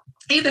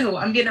either who,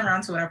 I'm getting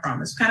around to it, I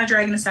promise. Kind of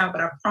dragging this out,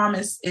 but I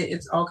promise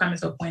it's all coming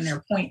to a point. There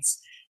are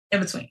points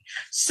in between.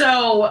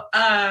 So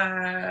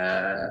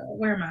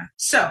where am I?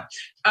 So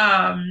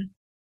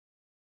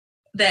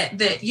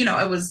that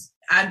it was,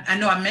 I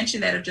know I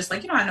mentioned that of just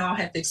like, I know I'll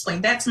have to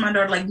explain that to my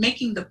daughter, like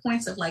making the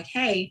points of like,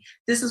 hey,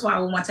 this is why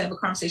we want to have a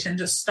conversation and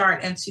just start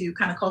and to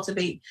kind of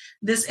cultivate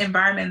this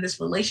environment, this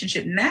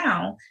relationship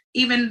now,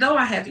 even though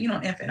I have,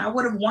 an infant. I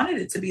would have wanted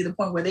it to be the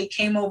point where they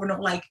came over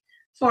and like,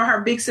 for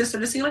her big sister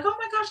to see like, oh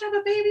my gosh, I have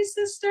a baby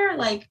sister.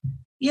 Like,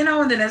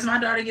 and then as my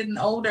daughter getting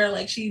older,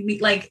 like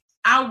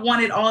I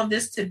wanted all of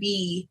this to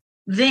be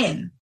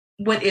then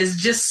what is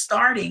just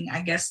starting,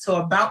 I guess, to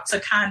about to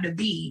kind of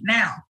be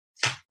now.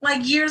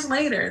 Like years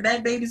later,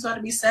 that baby's about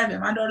to be 7.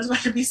 My daughter's about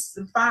to be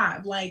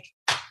 5. Like,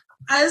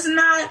 it's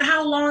not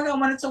how long I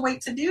wanted to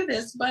wait to do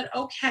this, but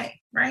okay,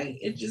 right?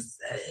 It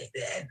just,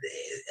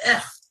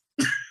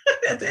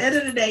 at the end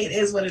of the day, it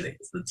is what it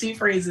is. The 2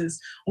 phrases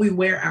we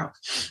wear out.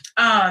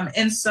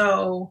 And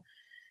so,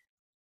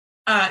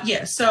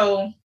 yeah,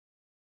 so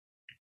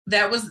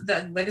that was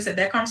like I said,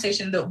 that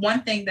conversation. The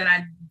one thing that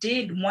I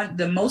did want,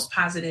 the most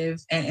positive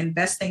and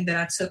best thing that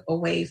I took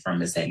away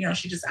from is that,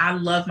 I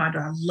love my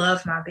daughter. I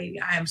love my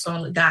baby. I am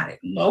so got it.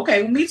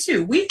 Okay. Well, me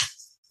too. We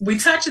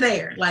touched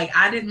there. Like,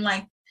 I didn't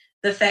like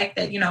the fact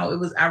that,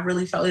 I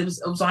really felt it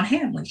was on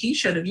him. Like, he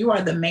should have, you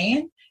are the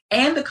man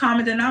and the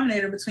common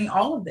denominator between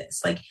all of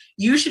this. Like,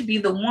 you should be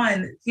the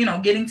one,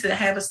 getting to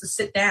have us to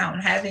sit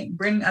down,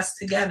 bring us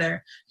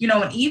together,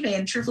 and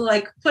even truthfully,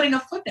 like, putting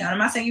a foot down. I'm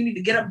not saying you need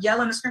to get up,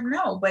 yelling and screaming,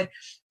 no, but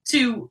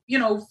to,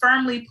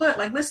 firmly put,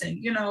 like,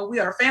 listen, we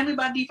are a family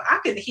by default. I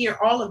could hear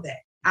all of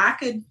that.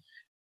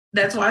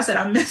 That's why I said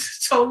I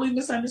totally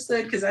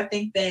misunderstood, because I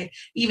think that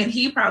even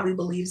he probably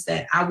believes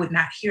that I would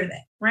not hear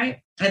that, right?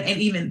 And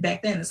even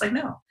back then, it's like,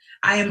 no,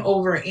 I am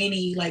over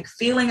any, like,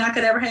 feeling I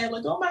could ever have,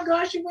 like, oh my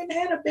gosh, you went and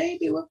had a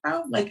baby.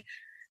 Like,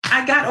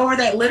 I got over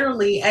that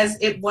literally as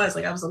it was.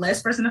 Like, I was the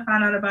last person to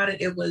find out about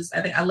it. It was,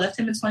 I think I left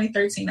him in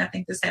 2013. I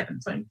think this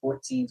happened in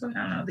 2014. I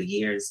don't know the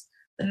years,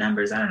 the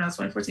numbers. I don't know,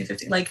 2014,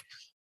 15. Like,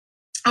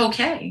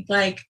 okay,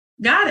 like,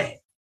 got it.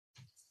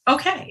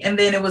 Okay. And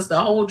then it was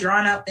the whole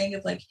drawn out thing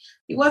of, like,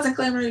 he wasn't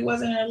claiming, he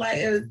wasn't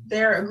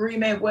their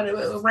agreement,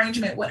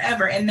 arrangement,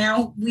 whatever. And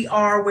now we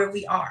are where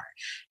we are.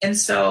 And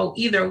so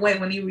either way,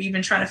 when you were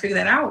even trying to figure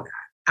that out,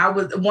 I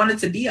wanted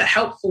to be a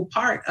helpful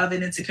part of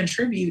it and to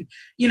contribute,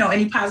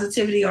 any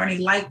positivity or any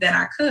light that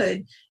I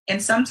could. And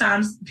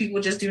sometimes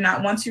people just do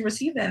not want to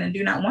receive that and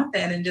do not want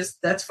that. And just,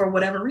 that's for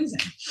whatever reason.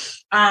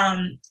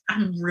 I'm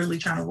really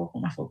trying to work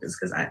on my focus,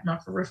 because my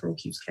peripheral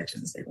keeps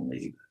catching the stable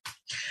lady.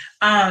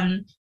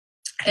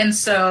 And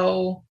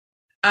so,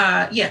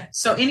 yeah.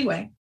 So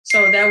anyway,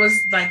 so that was,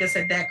 like I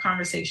said, that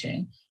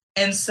conversation.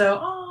 And so,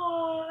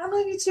 oh, I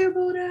love you too,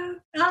 Buddha.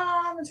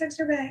 Oh, I'm gonna text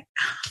her back.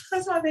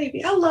 That's my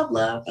baby. I love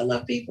love. I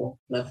love people.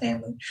 Love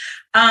family.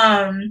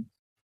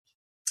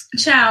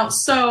 Child.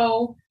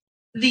 So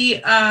the,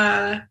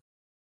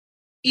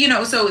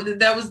 so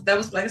that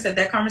was, like I said,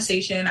 that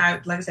conversation.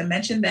 Like I said,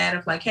 mentioned that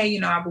of, like, hey,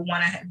 I would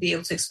want to be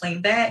able to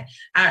explain that.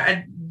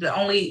 The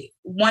only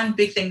one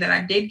big thing that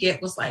I did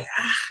get was like,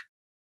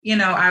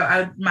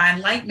 my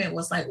enlightenment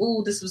was like,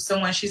 oh, this was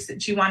someone, she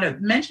said, she wanted to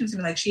mention to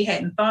me, like, she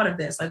hadn't thought of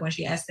this, like, when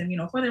she asked him,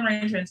 for the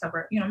arrangements of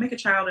her, make a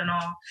child and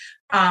all,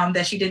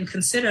 that she didn't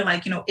consider,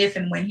 like, if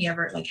and when he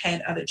ever, like,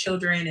 had other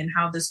children and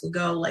how this would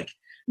go. Like,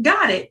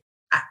 got it.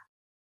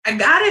 I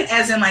got it,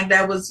 as in, like,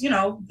 that was,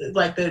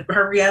 like,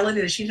 her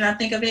reality, that she did not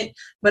think of it,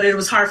 but it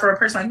was hard for a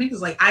person like me,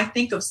 because, like, I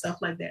think of stuff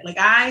like that. Like,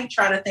 I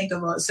try to think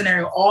of a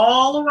scenario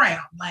all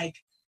around. Like,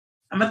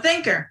 I'm a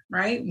thinker,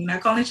 right? We're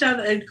not calling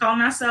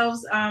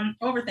ourselves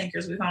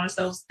overthinkers. We call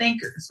ourselves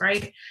thinkers,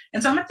 right?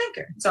 And so I'm a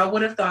thinker. So I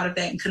would have thought of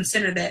that and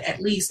considered that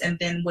at least, and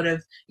then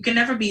you can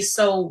never be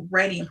so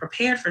ready and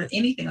prepared for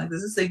anything like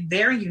this. This is a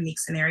very unique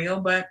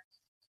scenario, but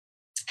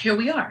here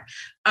we are.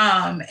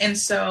 And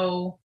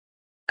so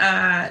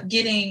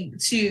getting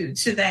to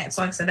that.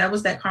 So like I said, that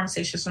was that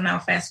conversation. So now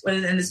fast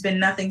forward, and it's been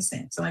nothing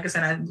since. So like I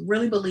said, I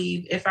really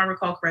believe, if I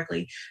recall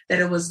correctly, that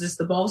it was just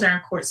the balls are in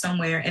court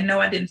somewhere. And no,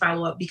 I didn't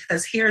follow up,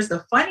 because here's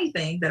the funny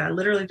thing that I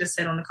literally just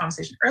said on the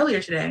conversation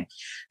earlier today,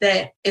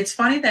 that it's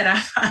funny that I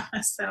find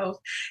myself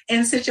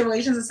in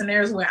situations and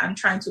scenarios where I'm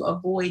trying to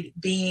avoid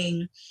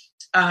being,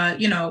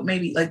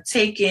 maybe like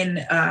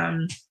taken,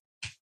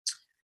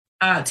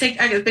 I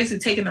guess basically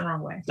taken the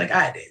wrong way. Like,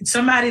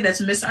 somebody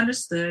that's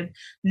misunderstood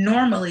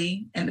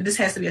normally, and this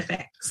has to be a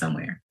fact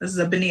somewhere. This is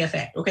a Benia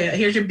fact. Okay,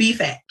 here's your B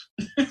fact.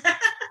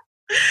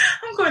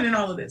 I'm going in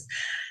all of this.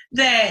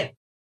 That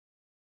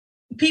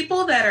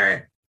people that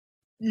are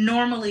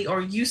normally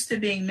or used to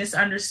being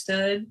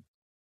misunderstood,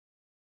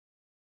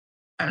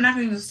 I'm not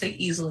going to say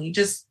easily,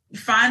 just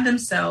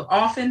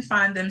often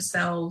find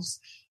themselves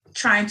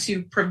trying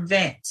to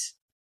prevent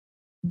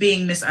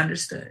being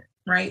misunderstood.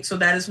 Right. So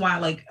that is why,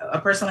 like,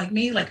 a person like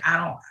me, like,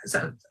 I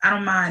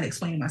don't mind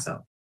explaining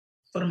myself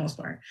for the most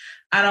part.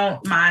 I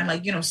don't mind,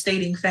 like,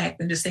 stating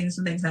fact and just saying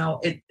some things. Now,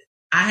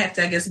 I have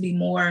to, I guess, be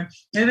more,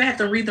 maybe I have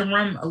to read the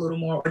room a little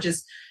more, or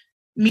just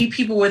meet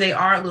people where they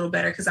are a little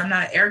better, because I'm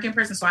not an arrogant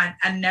person. So I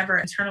never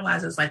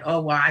internalize it's like,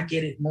 oh, well, I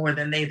get it more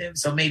than they do,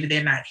 so maybe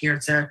they're not here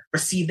to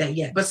receive that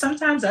yet. But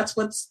sometimes that's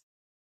what's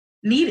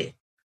needed.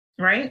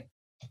 Right.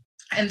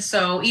 And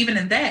so even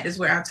in that is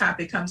where our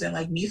topic comes in,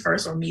 like, me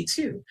first or me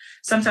too.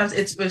 Sometimes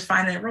it's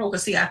finding that role.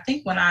 Because see, I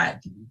think when I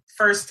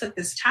first took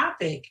this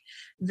topic,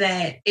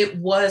 that it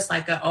was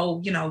like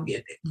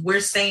we're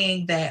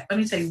saying that, let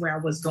me tell you where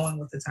I was going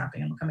with the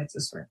topic. I'm gonna come into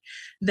this way.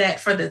 That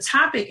for the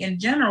topic in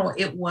general,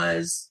 it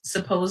was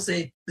supposed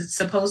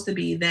to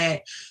be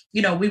that,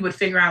 we would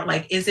figure out,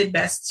 like, is it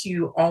best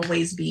to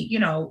always be,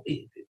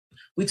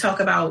 we talk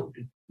about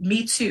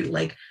me too.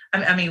 Like,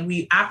 I mean,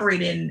 we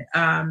operate in,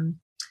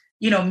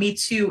 Me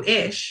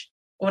Too-ish,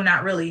 or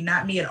not really,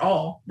 not me at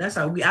all. That's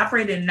how we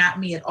operate in not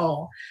me at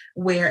all.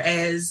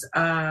 Whereas,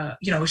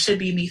 it should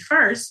be me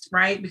first,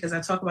 right? Because I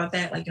talk about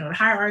that, like, the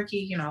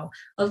hierarchy,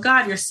 of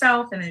God,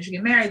 yourself. And as you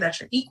get married, that's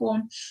your equal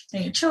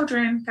and your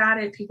children.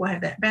 Got it. People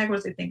have that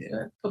backwards. They think,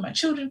 put my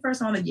children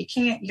first on that. You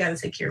can't. You got to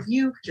take care of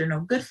you because you're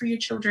no good for your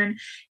children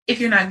if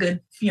you're not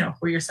good,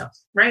 for yourself,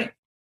 right?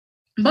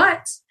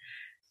 But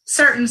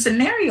certain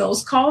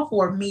scenarios call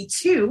for me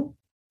too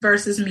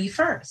versus me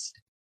first.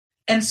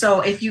 And so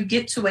if you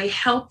get to a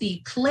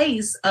healthy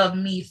place of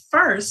me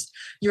first,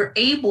 you're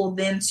able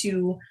then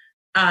to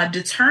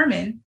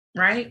determine,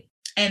 right?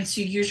 And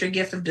to use your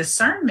gift of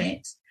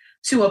discernment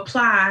to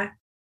apply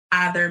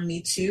either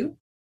me too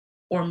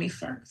or me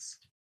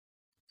first.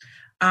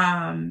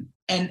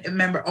 And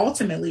remember,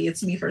 ultimately,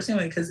 it's me first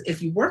anyway, because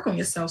if you work on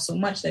yourself so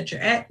much that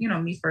you're at,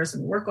 me first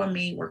and work on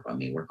me,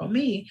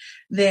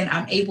 then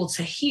I'm able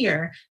to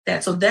hear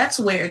that. So that's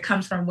where it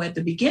comes from at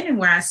the beginning,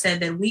 where I said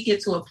that we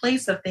get to a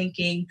place of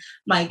thinking,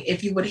 like,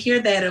 if you would hear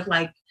that of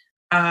like,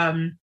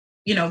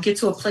 get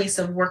to a place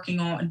of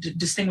working on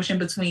distinguishing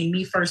between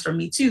me first or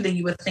me too, then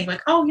you would think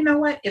like, oh, you know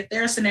what? If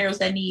there are scenarios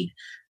that need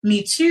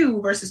me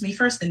too versus me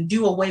first, then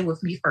do away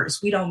with me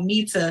first. We don't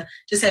need to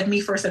just have me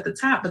first at the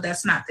top, but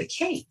that's not the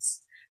case.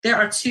 There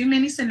are too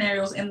many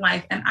scenarios in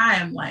life, and I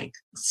am like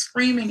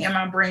screaming in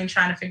my brain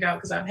trying to figure out,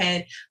 because I've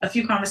had a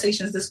few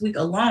conversations this week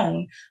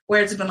alone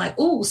where it's been like,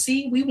 oh,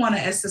 see, we want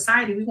to, as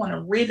society, we want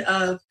to rid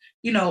of,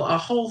 a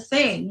whole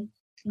thing,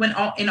 when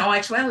in all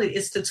actuality,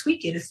 it's to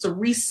tweak it. It's to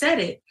reset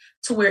it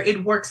to where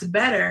it works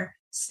better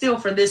still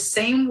for this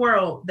same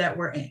world that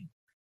we're in.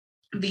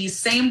 These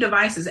same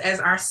devices as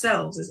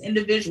ourselves, as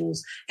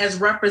individuals, as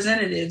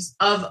representatives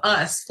of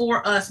us,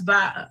 for us,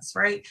 by us,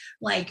 right?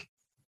 Like,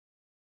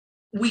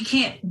 we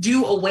can't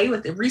do away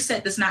with it.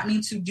 Reset does not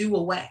mean to do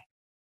away.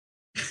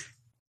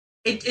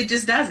 It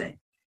just doesn't.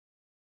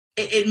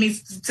 It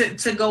means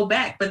to go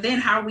back. But then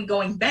how are we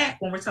going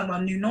back when we're talking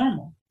about new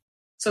normal?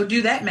 So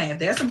do that math.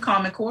 There's some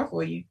Common Core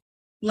for you.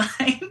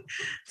 Like,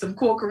 some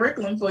core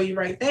curriculum for you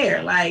right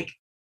there. Like,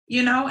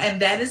 and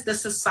that is the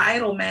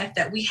societal math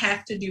that we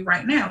have to do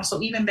right now.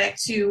 So even back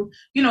to,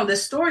 the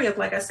story of,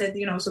 like I said,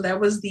 so that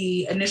was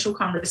the initial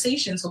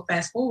conversation. So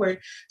fast forward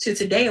to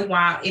today and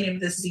why any of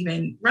this is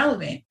even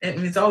relevant. I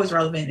mean, it's always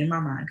relevant in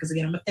my mind because,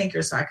 again, I'm a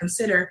thinker. So I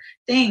consider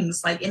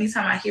things like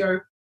anytime I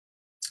hear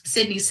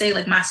Sydney say,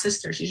 like, my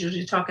sister, she's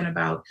usually talking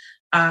about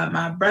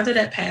my brother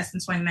that passed in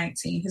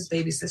 2019, his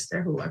baby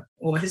sister, who I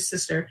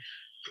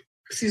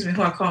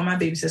call my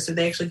baby sister.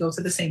 They actually go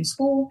to the same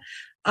school,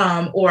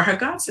 or her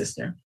god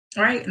sister.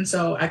 Right. And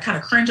so I kind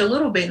of cringe a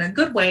little bit in a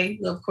good way,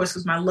 of course,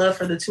 because my love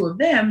for the two of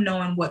them,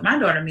 knowing what my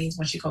daughter means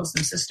when she calls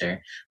them sister,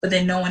 but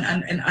then knowing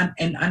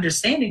and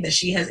understanding that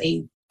she has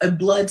a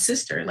blood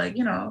sister. Like,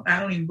 I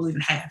don't even believe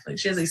in half. Like,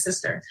 she has a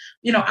sister,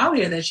 out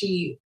here that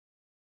she,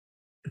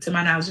 to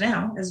my knowledge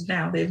now,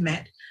 they've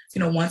met,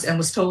 once, and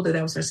was told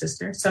that was her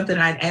sister. Something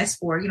I'd asked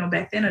for,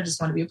 back then. I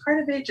just want to be a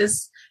part of it.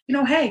 Just,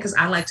 hey, because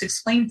I like to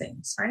explain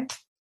things. Right.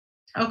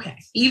 Okay.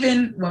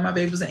 Even when my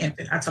baby was an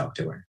infant, I talked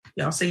to her.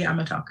 Y'all see, I'm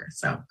a talker.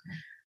 So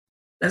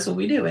that's what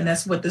we do. And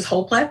that's what this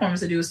whole platform is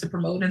to do, is to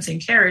promote and to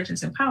encourage and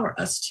to empower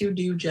us to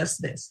do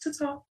just this, to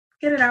talk,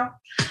 get it out.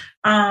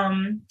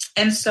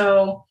 And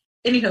so,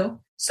 anywho,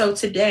 so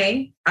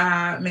today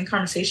I'm in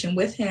conversation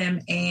with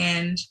him,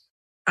 and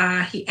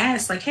he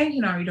asked, like, hey,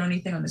 are you doing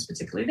anything on this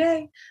particular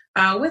day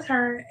with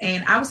her?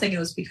 And I was thinking it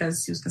was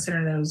because he was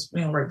considering that it was,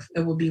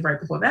 it would be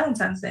right before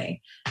Valentine's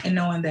Day, and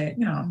knowing that,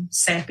 I'm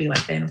sappy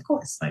like that. And of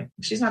course, like,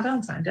 she's not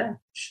Valentine, duh.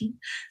 So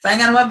I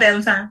ain't got no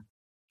Valentine.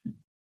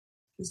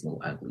 These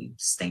little ugly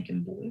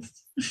stinking boys.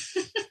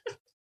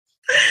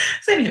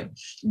 So anyway,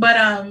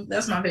 but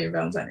that's my favorite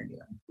Valentine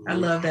anyway. I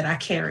love that I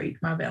carried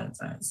my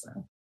Valentine.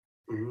 So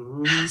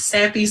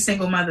sappy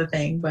single mother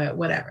thing, but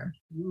whatever.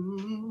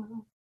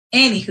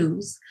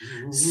 Anywho's,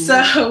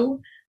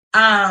 so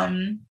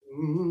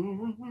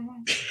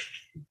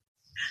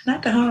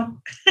not the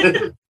hum.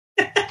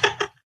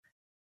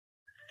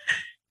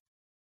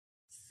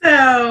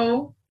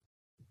 So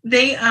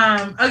they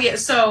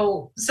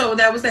so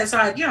that was that. So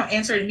I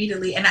answered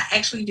immediately, and I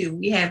actually do.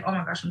 We have, oh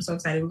my gosh, I'm so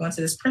excited. We're going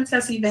to this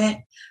princess event.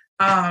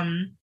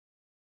 And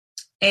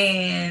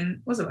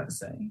what was I about to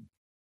say?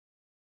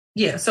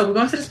 Yeah, so we're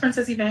going to this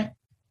princess event.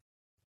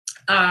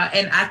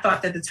 And I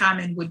thought that the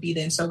timing would be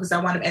then. So, because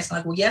I wound up asking,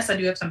 like, well, yes, I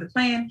do have something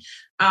planned.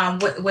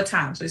 What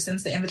time? So he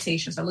sends the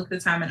invitation. So I look at the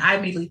time, and I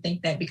immediately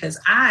think that because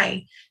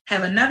I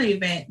have another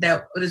event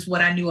that is what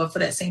I knew of for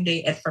that same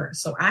day at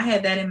first. So I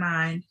had that in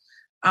mind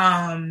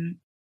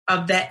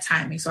of that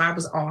timing. So I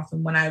was off,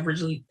 and when I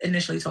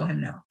initially told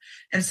him no.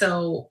 And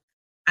so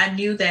I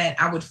knew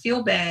that I would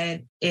feel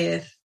bad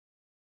if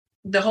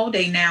the whole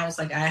day now is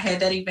like, I had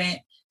that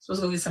event,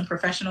 supposed to go get some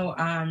professional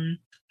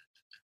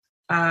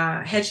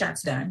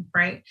headshots done,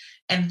 right?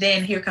 And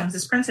then here comes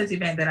this princess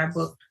event that I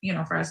booked,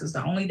 for us is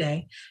the only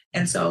day.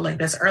 And so, like,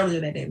 that's earlier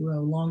that day. We were a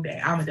long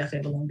day. I'm definitely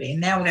have a long day. And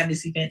now we got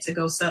this event to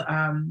go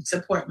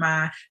support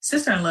my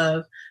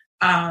sister-in-law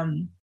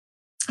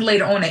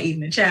later on that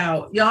evening,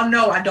 child, y'all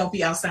know I don't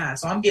be outside.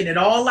 So I'm getting it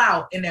all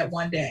out in that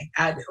one day.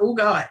 Oh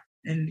God.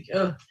 And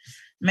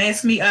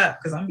mask me up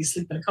because I'm gonna be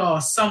sleeping in the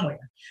car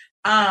somewhere.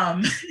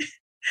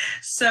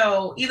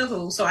 So either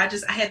who, so I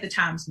had the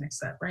times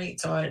mixed up, right?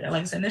 So like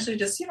I said, initially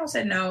just,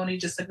 said no. And he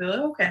just said,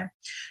 okay.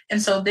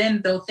 And so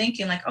then though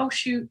thinking like, oh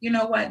shoot, you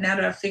know what? Now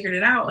that I've figured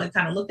it out, like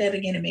kind of looked at it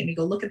again, it made me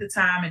go look at the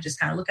time and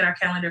just kind of look at our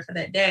calendar for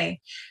that day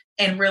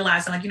and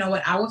realizing like, you know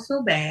what? I would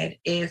feel bad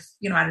if,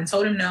 I didn't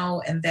told him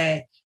no. And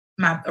that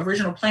my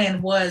original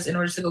plan was in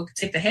order to go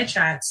take the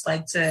headshots,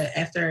 like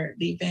after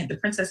the event, the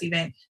princess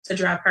event, to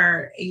drop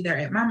her either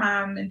at my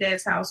mom and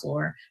dad's house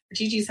or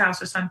Gigi's house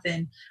or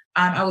something.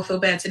 I would feel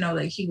bad to know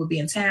that he would be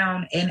in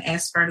town and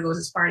ask for her to go to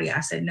this party. I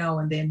said no.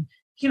 And then,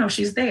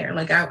 she's there.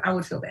 Like I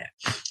would feel bad.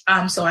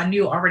 So I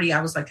knew already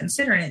I was like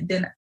considering it.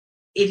 Then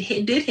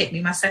it did hit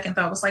me. My second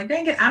thought was like,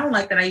 dang it, I don't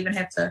like that I even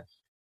have to,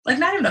 like,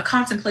 not even a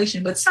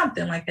contemplation, but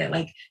something like that.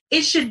 Like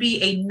it should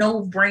be a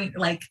no-brainer.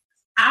 Like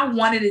I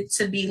wanted it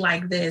to be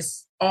like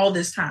this all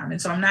this time.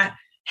 And so I'm not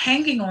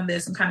hanging on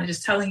this. I'm kind of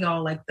just telling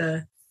y'all like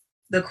the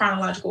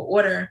chronological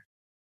order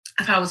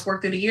of how it's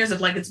worked through the years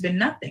of like, it's been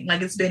nothing.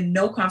 Like it's been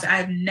no contact.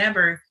 I've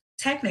never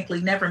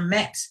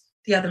met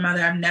the other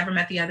mother. I've never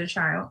met the other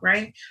child.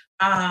 Right.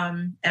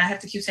 And I have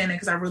to keep saying that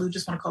because I really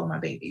just want to call her my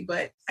baby,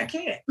 but I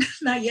can't,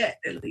 not yet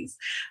at least.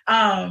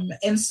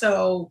 And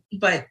so,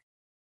 but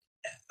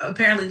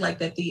apparently like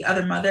that the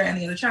other mother and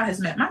the other child has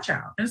met my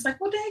child. And it's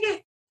like, well, dang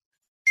it.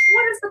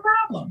 What is the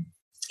problem?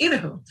 Either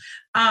who.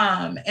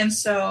 And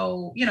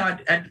so,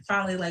 I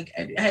finally like,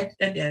 I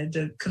had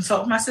to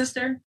consult with my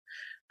sister.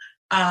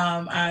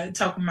 I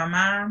talked with my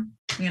mom,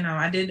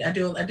 I did a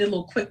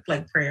little quick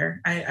like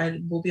prayer. I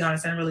will be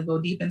honest, I didn't really go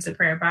deep into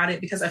prayer about it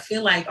because I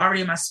feel like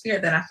already in my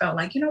spirit that I felt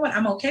like, you know what,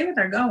 I'm okay with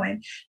her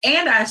going.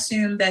 And I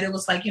assumed that it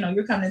was like,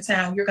 you're coming to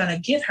town, you're going to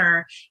get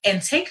her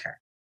and take her.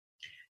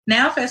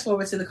 Now, fast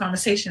forward to the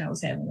conversation I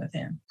was having with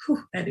him.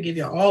 Whew, I had to give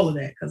you all of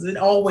that because it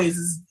always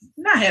is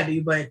not heavy,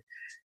 but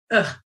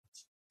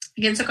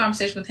get into a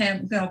conversation with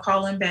him,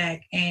 call him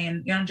back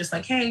and, just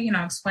like, hey,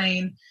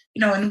 explain,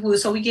 and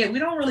so we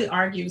don't really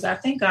argue. I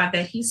thank God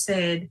that he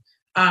said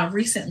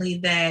recently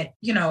that,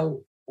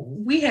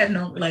 we have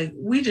no, like,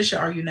 we just should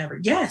argue never.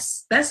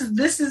 Yes,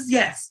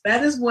 yes,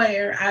 that is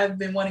where I've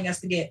been wanting us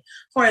to get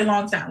for a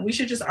long time. We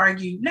should just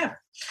argue never.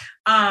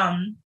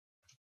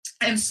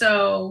 And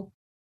so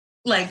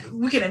like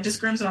we can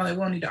disagreements and all that, we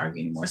won't need to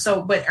argue anymore.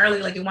 So, but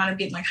early, like it wound up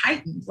getting like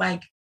heightened,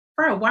 like,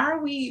 bro, why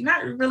are we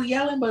not really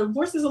yelling, but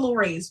voice is a little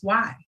raised?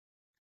 Why?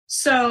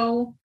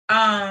 So,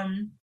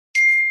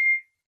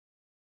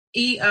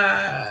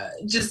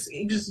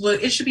 just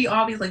look, it should be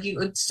obvious. Like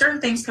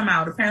certain things come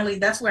out. Apparently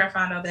that's where I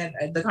found out that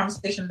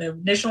the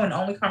initial and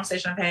only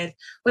conversation I've had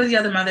with the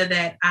other mother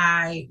that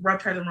I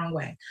rubbed her the wrong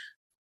way.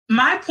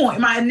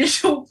 My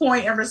initial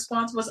point and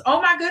response was,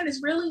 oh my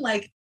goodness, really?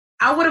 Like,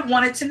 I would have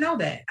wanted to know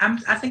that.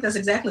 I think that's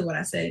exactly what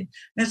I said. And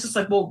it's just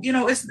like, well,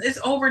 it's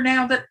over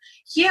now. But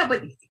yeah,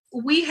 but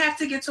we have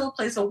to get to a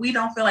place where we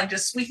don't feel like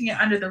just sweeping it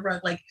under the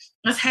rug. Like,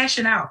 let's hash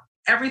it out.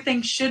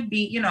 Everything should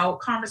be,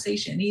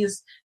 conversation. He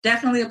is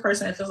definitely a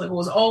person that feels like it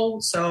was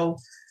old. So,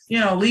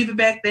 leave it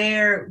back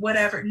there,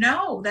 whatever.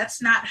 No,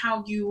 that's not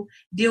how you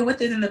deal with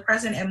it in the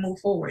present and move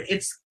forward.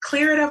 It's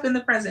clear it up in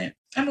the present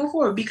and move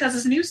forward because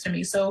it's news to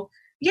me. So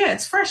yeah,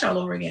 it's fresh all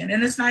over again.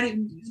 And it's not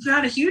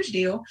a huge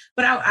deal,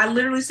 but I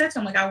literally said to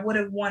him, like, I would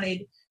have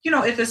wanted,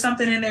 if there's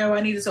something in there where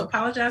I needed to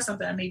apologize,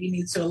 something I maybe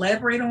need to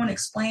elaborate on,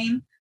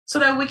 explain so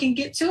that we can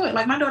get to it.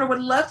 Like my daughter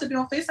would love to be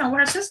on FaceTime with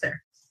her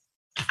sister.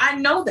 I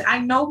know that. I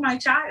know my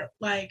child.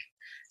 Like,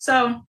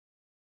 so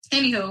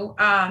anywho,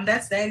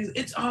 that's that.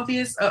 It's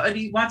obvious.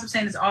 He winds up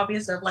saying it's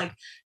obvious of like,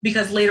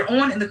 because later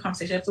on in the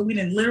conversation, after we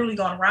didn't literally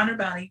gone around and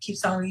around, he keeps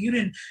telling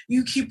me,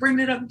 you keep bringing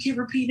it up, you keep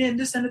repeating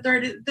this and the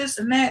third, this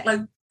and that. Like,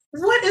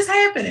 what is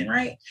happening,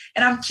 right?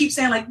 And I keep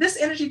saying like, this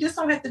energy just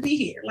don't have to be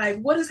here. Like,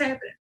 what is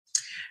happening?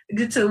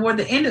 Get toward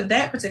the end of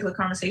that particular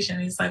conversation,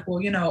 and it's like, well,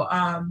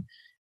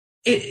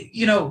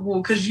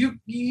 because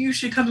you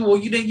should come to, well,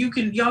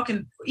 y'all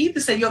can either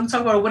say y'all can talk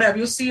about it or whatever.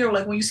 You'll see her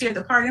like when you see her at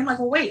the party. I'm like,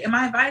 well, wait, am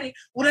I invited?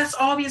 Well, that's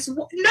obvious.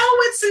 No,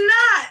 it's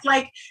not.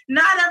 Like,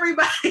 not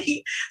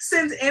everybody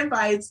sends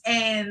invites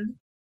and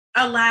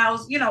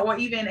allows, or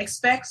even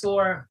expects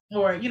or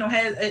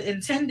has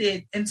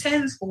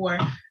intends for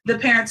the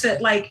parent to,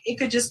 like, it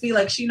could just be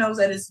like she knows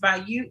that it's by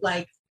you,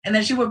 like, and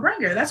then she would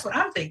bring her. That's what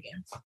I'm thinking.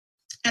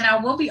 And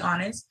I will be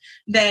honest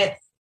that,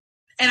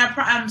 and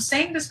I'm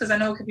saying this because I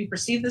know it could be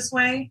perceived this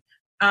way.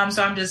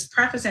 So I'm just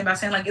prefacing by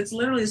saying, like, it's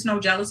no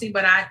jealousy,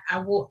 but I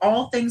will,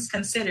 all things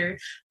considered,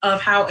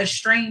 of how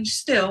estranged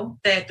still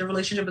that the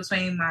relationship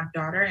between my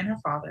daughter and her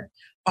father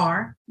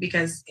are,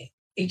 because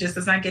he just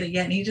does not get it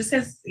yet. And he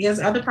has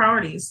other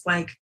priorities,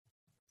 like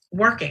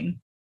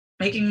working,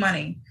 making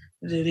money.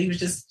 He was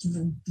just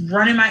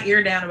running my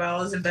ear down about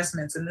all his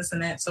investments and this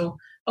and that. So,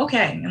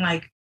 okay. And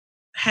like,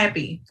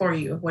 happy for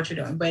you of what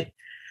you're doing. But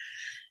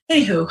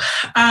anywho,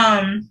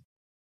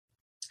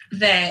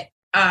 that,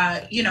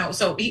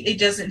 so he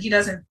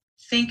doesn't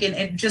think,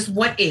 and just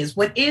what is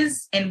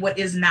and what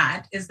is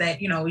not, is that,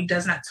 he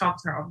does not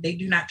talk to her. They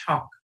do not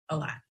talk a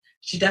lot.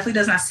 She definitely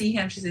does not see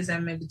him. She sees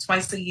him maybe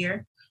twice a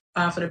year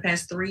for the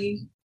past 4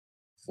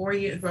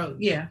 years. Well,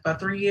 yeah,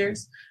 about 3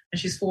 years. And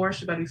she's 4,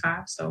 she's about to be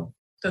 5. So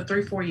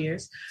 3-4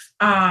 years.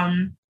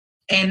 And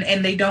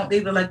they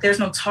like, there's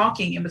no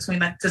talking in between,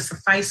 like, to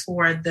suffice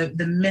for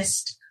the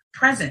missed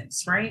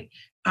presence, right?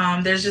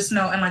 There's just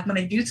no, and like when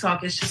they do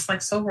talk, it's just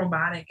like so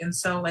robotic. And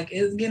so like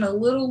it's getting a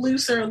little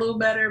looser, a little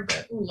better,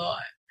 but oh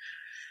Lord.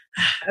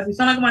 I feel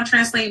like I want to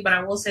translate, but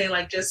I will say,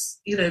 like, just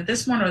either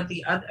this one or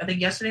the other, I think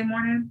yesterday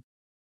morning,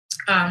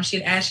 she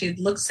had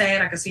looked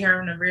sad. I could see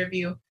her in the rear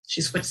view.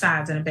 She switched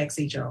sides in the back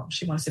seat, y'all.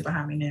 She wants to sit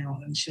behind me now,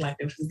 and she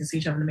liked if we can see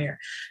each other in the mirror.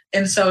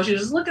 And so she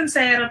was looking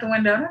sad out the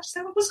window, and I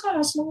said, well, "What's going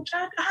on, Smooch?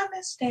 I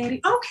miss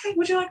Daddy. Okay,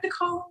 would you like to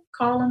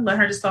call him? Let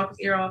her just talk his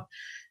ear off."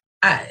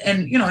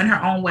 And in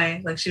her own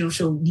way, like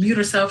she'll mute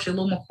herself. She's a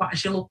little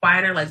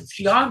quieter. Like if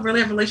y'all really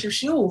have a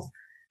relationship,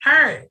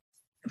 her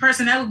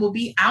personality will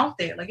be out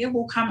there. Like it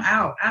will come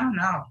out. I don't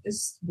know.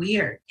 It's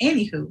weird.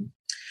 Anywho,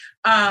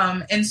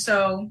 and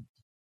so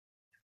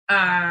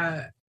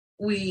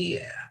we,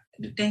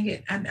 dang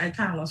it, I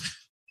kind of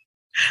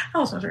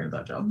lost my train of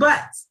thought, y'all.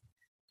 But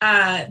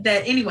that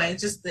anyway,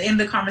 just in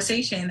the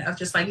conversation of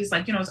just like, he's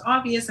like, it's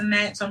obvious and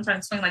that. So I'm trying to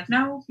explain, like,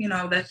 no,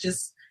 that's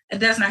just, it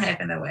does not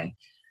happen that way.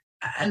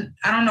 And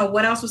I don't know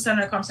what else was said in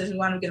that conversation. We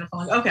wanted to get on the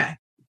phone, like, okay,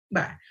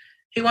 bye.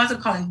 He winds up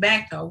calling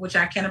back, though, which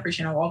I can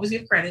appreciate. I will always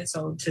give credit.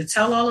 So to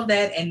tell all of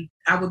that, and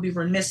I would be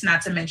remiss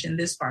not to mention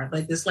this part,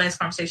 like this last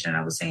conversation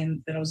I was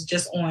saying that I was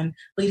just on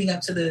leading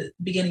up to the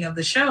beginning of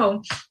the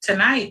show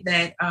tonight,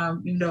 that,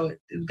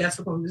 it got to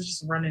the point where it was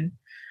just running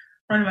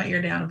my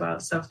ear down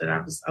about stuff that I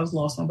was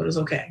lost on, but it was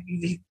okay.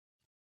 It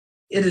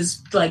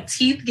is like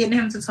teeth getting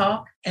him to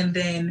talk. And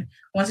then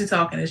once he's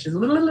talking, it's just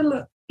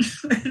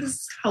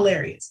it's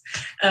hilarious,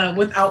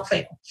 without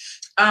fail.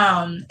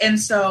 And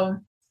so,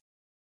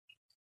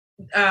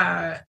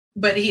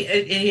 but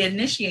he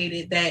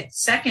initiated that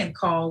second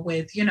call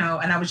with, and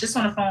I was just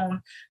on the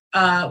phone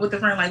with a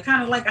friend, like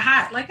kind of like a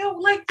hot, like, oh,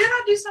 like, did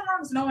I do something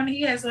wrong? No, and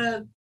he has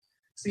so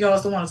y'all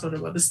was the one sort of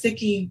about the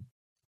sticky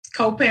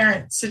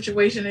co-parent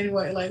situation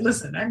anyway. Like,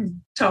 listen, I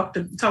can talk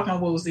my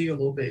woes to you a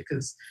little bit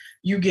because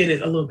you get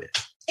it a little bit.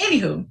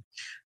 Anywho,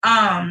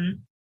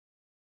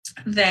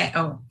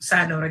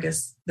 side note, I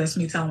guess that's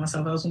me telling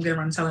myself I was gonna get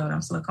around and telling him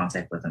I'm still in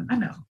contact with him. I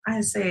know. I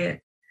had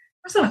said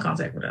I'm still in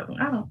contact with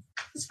him.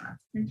 It's fine.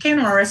 He came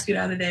to my rescue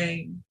the other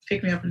day,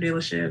 picked me up from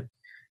dealership,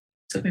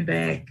 took me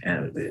back,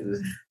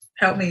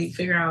 helped me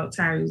figure out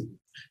tire.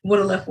 Would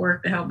have left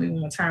work to help me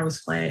when my tire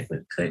was flat, but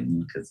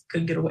couldn't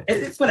get away.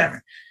 It's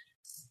whatever.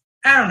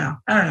 I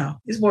don't know.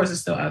 These boys are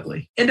still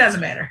ugly. It doesn't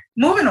matter.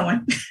 Moving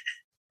on.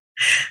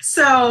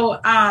 So,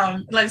 like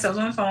I said, I was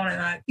on the phone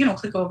and I,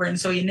 click over. And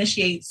so he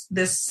initiates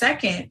this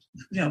second,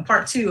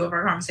 part 2 of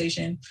our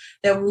conversation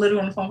that we're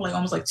literally on the phone for like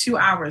almost like 2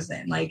 hours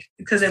then, like,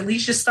 because at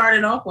least just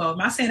started off well. I'm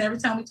not saying every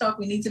time we talk,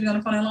 we need to be on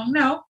the phone that long.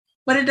 No,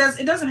 but it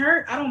doesn't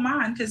hurt. I don't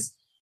mind, because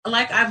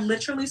like I've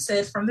literally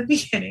said from the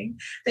beginning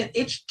that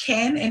it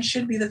can and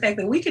should be the fact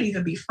that we could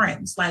even be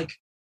friends. Like,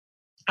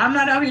 I'm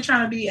not out here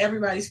trying to be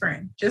everybody's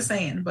friend, just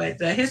saying, but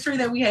the history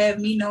that we have,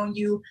 me knowing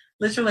you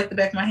literally like the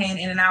back of my hand,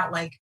 in and out,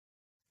 like,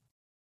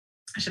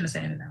 I shouldn't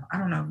have said it now. I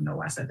don't even know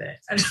why I said that.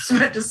 I just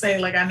meant to say,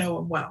 like, I know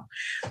him well,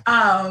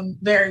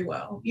 very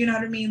well. You know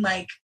what I mean?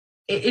 Like,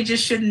 it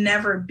just should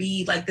never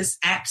be like this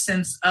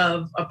absence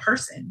of a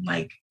person.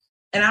 Like,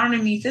 and I don't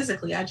even mean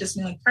physically. I just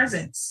mean like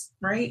presence,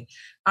 right?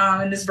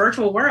 In this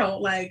virtual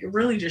world, like, it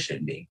really just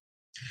shouldn't be.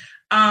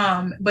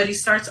 But he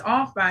starts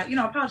off by,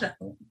 apologize.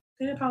 Did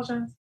he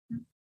apologize?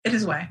 In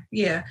his way,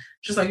 yeah.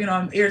 Just like,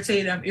 I'm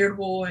irritated, I'm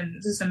irritable,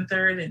 and this and the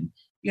third, and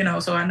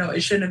so I know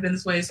it shouldn't have been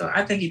this way. So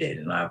I think he did,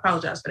 and I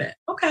apologize for that.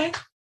 Okay.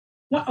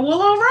 Well,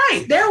 all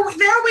right. There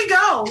we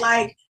go.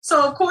 Like,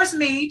 so of course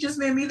me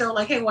though,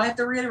 like, hey, well, I have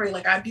to reiterate,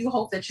 like, I do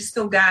hope that you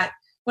still got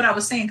what I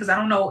was saying, because I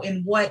don't know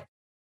in what,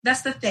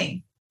 that's the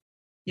thing,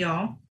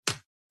 y'all.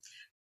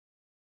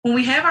 When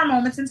we have our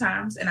moments and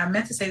times, and I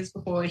meant to say this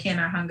before he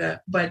and I hung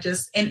up, but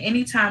just in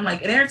any time,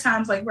 like, there are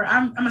times like where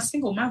I'm a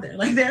single mother.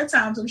 Like, there are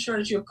times I'm sure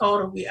that you have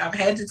called, or I've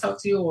had to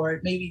talk to you, or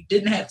maybe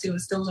didn't have to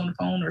and still was on the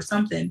phone or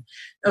something,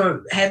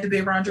 or had to be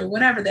around you or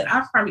whatever, that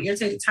I've probably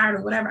irritated, tired,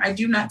 or whatever. I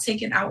do not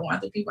take it out on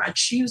other people. I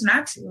choose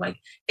not to. Like,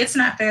 it's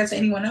not fair to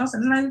anyone else,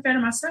 and it's not even fair to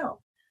myself,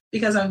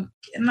 because I'm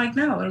like,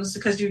 no, it was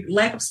because you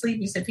lack of sleep.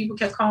 You said people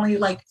kept calling you.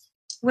 Like,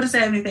 what does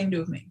that have anything to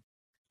do with me?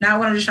 Now,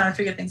 when I'm just trying to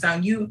figure things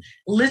out, you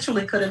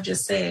literally could have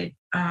just said,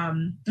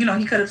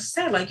 he could have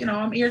said, like,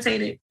 I'm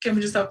irritated. Can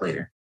we just talk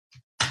later?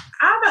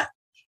 I'm an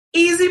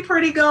easy,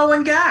 pretty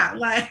going guy.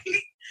 Like,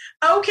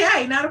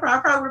 okay, not a problem.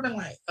 I probably would have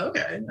been like,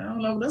 okay, I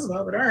don't know what that's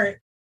about, but all right,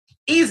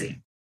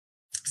 easy.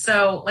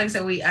 So, like I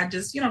said, I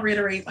just,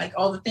 reiterate like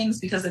all the things,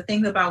 because the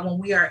thing about when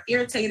we are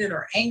irritated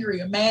or angry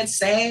or mad,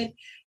 sad,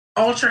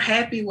 ultra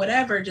happy,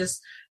 whatever,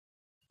 just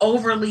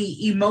overly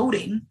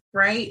emoting,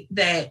 right?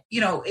 That,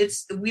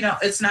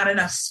 it's not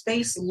enough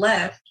space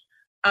left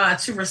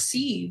to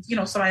receive,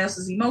 somebody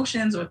else's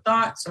emotions or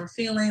thoughts or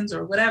feelings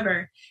or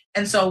whatever.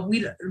 And so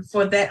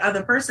for that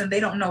other person, they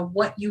don't know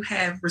what you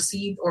have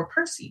received or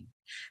perceived.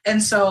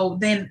 And so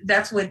then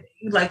that's what,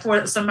 like,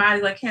 for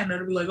somebody like him,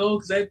 that'll be like, oh,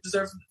 because they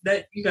deserve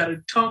that, you got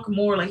to talk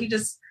more. Like,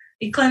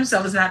 he claims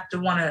himself as not to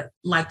want to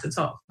like to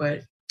talk,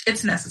 but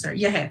it's necessary.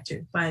 You have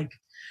to, like,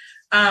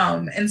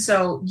 and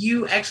so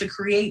you actually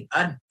create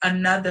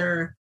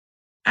another,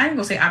 I ain't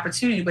gonna say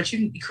opportunity, but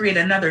you create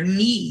another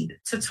need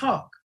to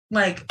talk,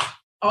 like,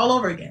 all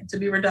over again, to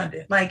be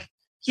redundant. Like,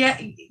 yeah,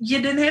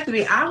 you didn't have to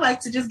be. I like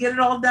to just get it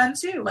all done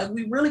too. Like,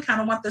 we really kind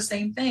of want the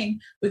same thing.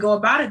 We go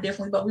about it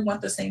differently, but we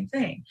want the same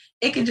thing.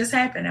 It can just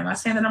happen. Am I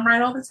saying that I'm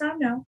right all the time?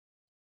 No.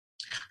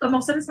 But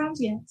most of the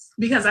times, yes,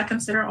 because I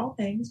consider all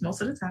things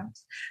most of the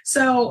times.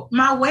 So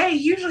my way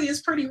usually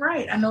is pretty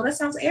right. I know that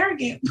sounds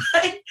arrogant,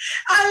 but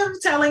I am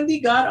telling the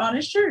God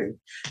honest truth.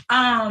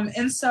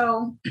 And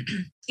so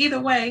either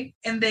way,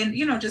 and then,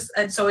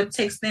 so it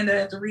takes then to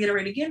have to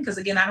reiterate again, because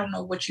again, I don't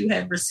know what you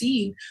have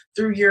received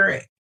through your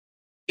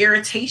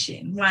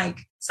irritation. Like,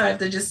 so I have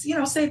to just,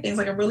 say things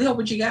like, I really hope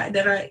what you got,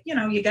 that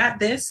you got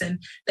this,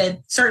 and that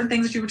certain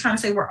things that you were trying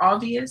to say were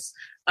obvious,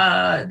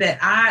 that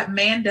I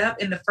manned up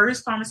in the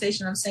first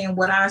conversation of saying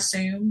what I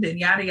assumed, and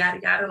yada, yada,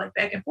 yada, like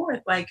back and forth,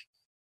 like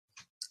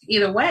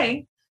either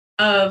way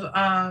of,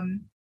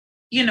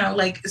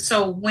 like,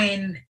 so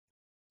when,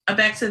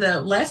 back to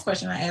the last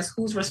question I asked,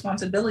 whose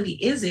responsibility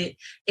is it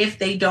if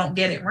they don't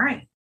get it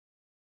right?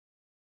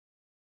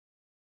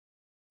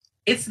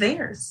 It's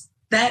theirs.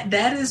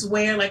 That is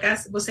where, like I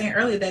was saying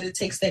earlier, that it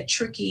takes that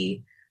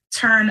tricky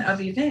turn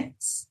of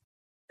events.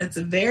 It's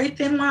a very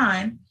thin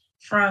line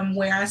from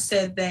where I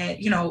said that,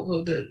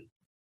 the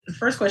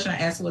first question I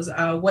asked was,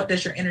 what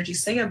does your energy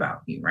say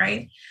about you,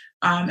 right?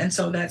 And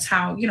so that's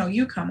how,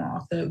 you come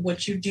off.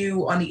 What you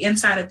do on the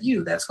inside of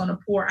you, that's going to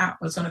pour out,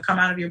 what's going to come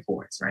out of your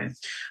pores, right?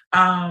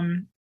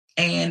 And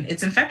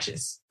it's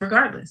infectious,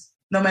 regardless.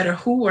 No matter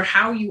who or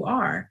how you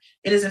are,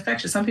 it is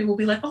infectious. Some people will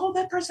be like, oh,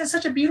 that person has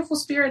such a beautiful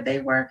spirit. They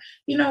were,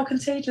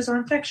 contagious or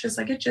infectious.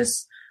 Like, it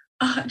just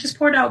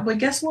poured out. But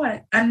guess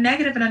what? A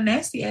negative and a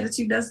nasty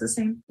attitude does the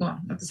same. Well,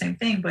 not the same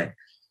thing, but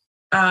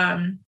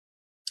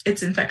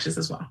it's infectious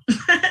as well.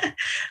 I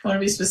want to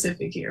be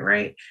specific here,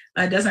 right?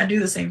 It does not do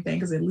the same thing,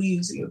 because it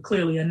leaves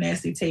clearly a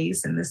nasty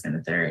taste and this and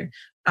the third.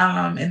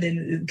 And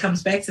then it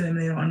comes back to them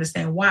and they don't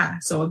understand why.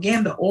 So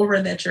again, the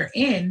aura that you're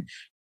in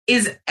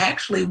is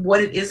actually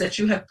what it is that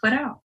you have put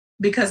out,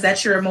 because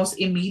that's your most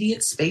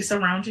immediate space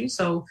around you.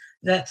 So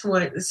that's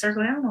what is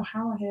circling. I don't know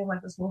how I had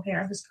like this little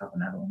hair. I just cut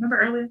another one. Remember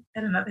earlier I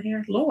had another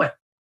hair? Lord.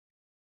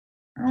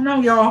 I don't know,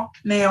 y'all,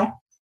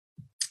 now.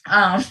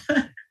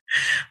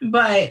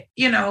 But,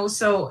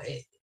 so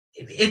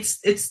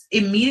it's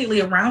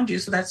immediately around you.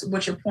 So that's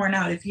what you're pouring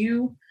out. If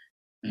you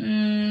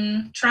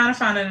trying to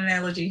find an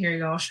analogy here,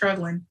 y'all,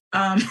 struggling.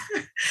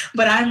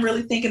 But I'm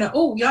really thinking of,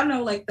 y'all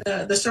know, like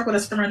the circle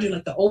that's around you,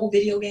 like the old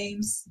video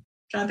games. I'm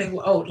trying to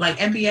think, like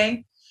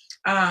NBA.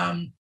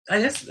 I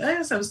guess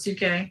that was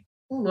 2K.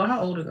 Oh, Lord,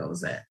 how old ago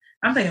was that?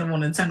 I'm thinking of on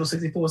Nintendo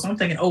 64, so I'm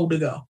thinking old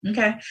ago.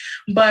 Okay.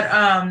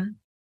 But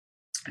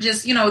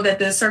just, that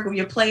the circle,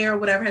 your player or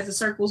whatever has the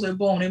circles or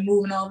boom, and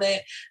move and all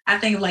that. I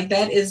think like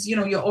that is,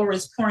 your aura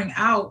is pouring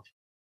out,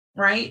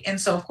 right? And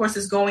so of course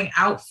it's going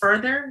out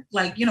further,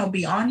 like,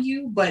 beyond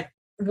you, but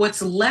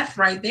what's left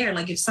right there,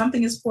 like if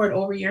something is poured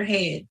over your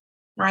head,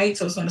 right?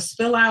 So it's going to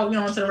spill out,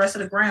 into the rest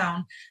of the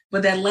ground,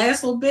 but that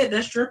last little bit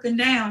that's dripping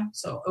down,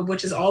 so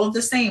which is all of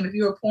the same. If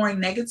you are pouring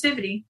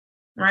negativity,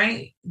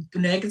 right?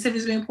 Negativity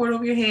is being poured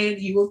over your head.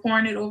 You were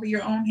pouring it over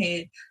your own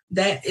head.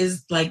 That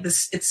is like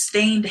this, it's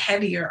stained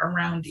heavier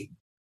around you.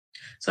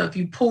 So if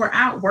you pour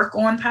out, work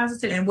on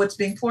positive, and what's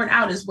being poured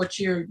out is what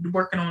you're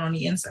working on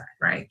the inside,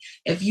 right?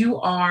 If you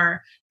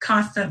are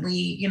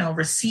constantly,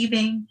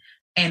 receiving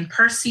and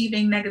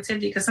perceiving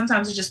negativity, because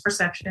sometimes it's just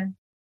perception.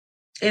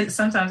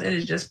 Sometimes it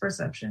is just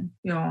perception,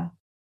 y'all.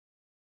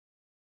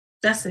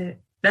 That's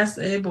it.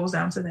 It boils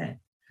down to that.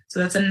 So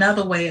that's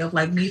another way of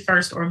like me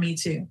first or me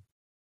too.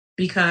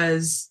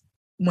 Because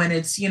when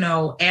it's,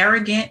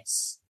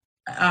 arrogance,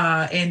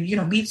 and,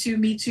 me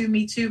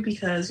too,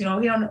 because,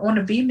 on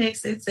the B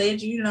mix, it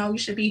said, you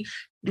should be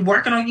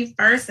working on you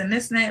first and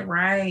this and that.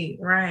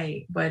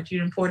 Right. But you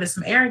didn't pour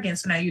some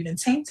arrogance. So now you done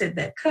tainted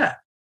that cup.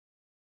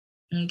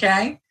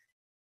 Okay.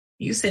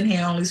 You sitting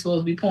here only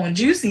supposed to be pouring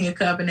juice in your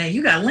cup, and then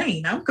you got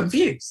lean. I'm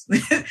confused.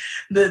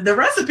 the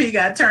recipe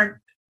got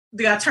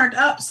turned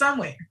up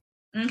somewhere.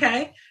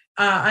 Okay.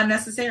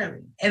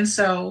 Unnecessarily. And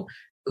so,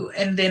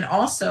 and then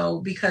also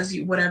because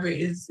whatever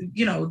is,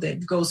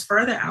 that goes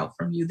further out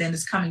from you, then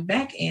it's coming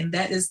back in.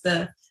 That is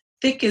the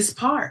thickest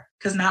part,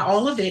 because not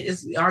all of it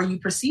are you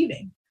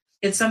perceiving.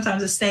 It's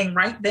sometimes it's staying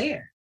right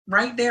there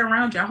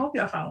around you. I hope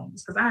y'all following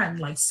this, because I'm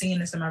like seeing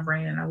this in my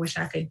brain, and I wish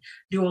I could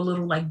do a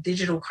little like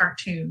digital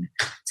cartoon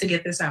to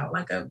get this out,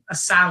 like a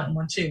silent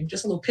one too,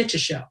 just a little picture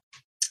show.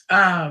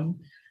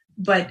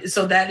 But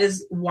so that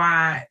is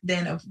why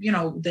then,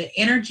 the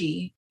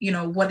energy,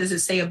 what does it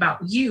say about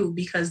you?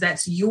 Because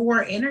that's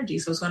your energy.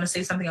 So it's going to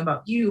say something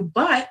about you.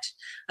 But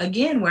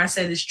again, where I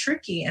said it's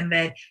tricky, and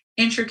that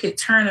intricate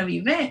turn of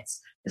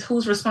events is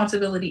whose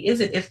responsibility is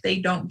it if they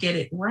don't get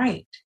it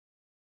right?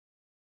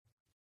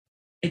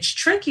 It's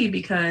tricky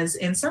because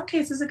in some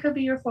cases it could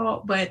be your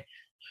fault, but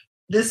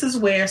this is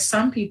where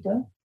some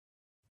people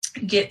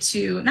get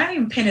to not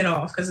even pin it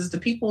off, because it's the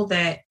people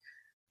that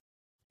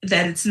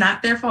it's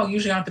not their fault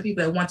usually aren't the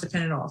people that want to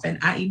pin it off, and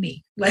i.e.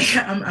 me. Like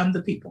I'm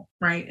the people,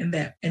 right? In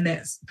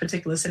that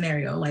particular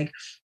scenario, like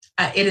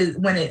it is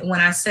when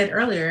I said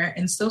earlier,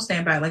 and still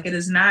stand by, like it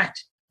is not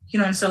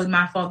necessarily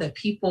my fault that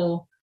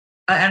people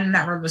and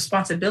not my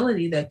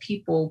responsibility that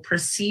people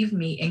perceive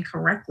me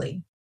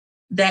incorrectly.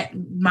 That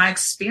my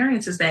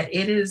experience is that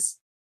it has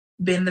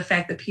been the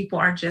fact that people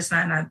are just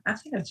not, and I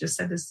think I just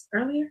said this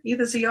earlier,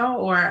 either to y'all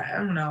or I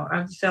don't know.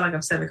 I feel like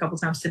I've said it a couple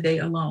of times today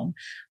alone,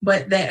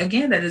 but that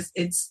again,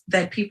 it's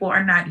that people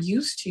are not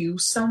used to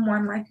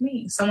someone like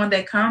me, someone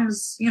that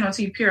comes,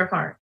 to you pure of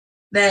heart,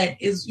 that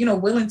is,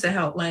 willing to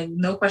help, like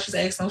no questions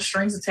asked, no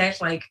strings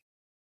attached. Like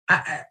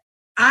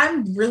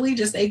I'm really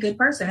just a good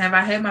person. Have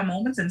I had my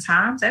moments and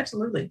times?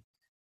 Absolutely.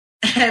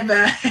 Have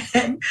I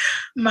had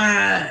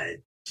my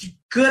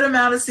good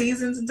amount of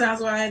seasons and times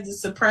where I had to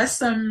suppress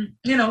some,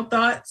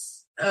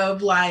 thoughts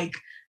of like,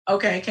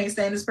 okay, I can't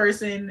stand this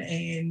person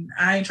and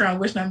I ain't trying to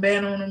wish nothing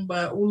bad on them,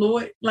 but oh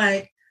Lord,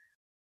 like,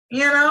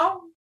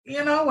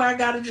 where I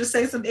gotta just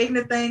say some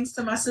ignorant things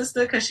to my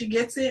sister because she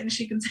gets it and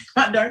she can take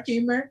my dark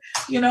humor,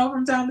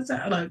 from time to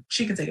time. Like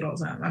she can take it all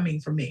the time. I mean,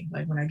 for me,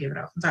 like when I give it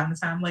out from time to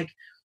time, like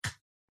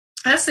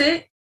that's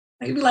it.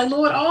 You'd be like,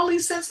 Lord, all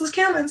these senseless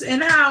killings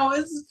and how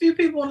it's a few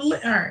people in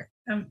the all right.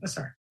 I'm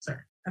sorry.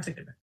 I take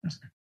it back. I'm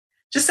sorry.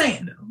 Just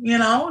saying,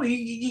 though,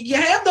 you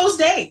have those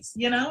days,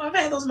 I've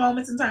had those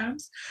moments and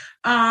times.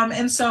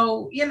 And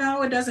so,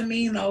 it doesn't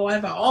mean, though,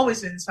 I've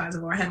always been this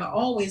positive, or I haven't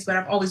always, but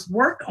I've always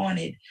worked on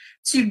it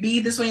to be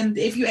this way. And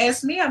if you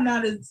ask me, I'm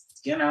not as,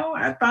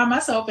 I find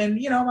myself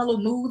in, my little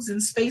moods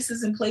and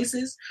spaces and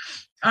places,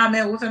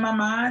 and within my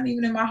mind,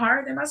 even in my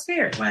heart and my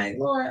spirit, like,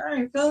 Lord, I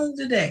ain't feeling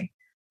today.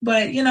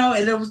 But,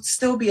 it'll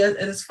still be,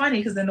 it's funny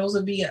because then those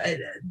would be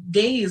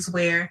days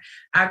where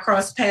I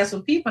cross paths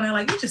with people and they're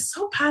like, you're just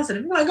so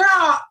positive. You're like,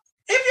 girl,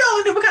 if you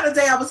only knew what kind of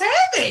day I was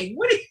having,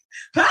 what are you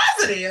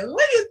positive?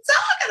 What are you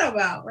talking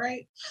about?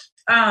 Right.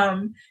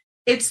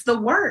 It's the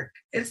work.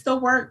 It's the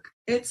work.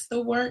 It's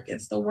the work.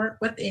 It's the work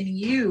within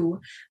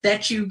you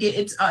that you get.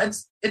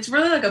 It's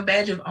really like a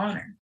badge of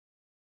honor.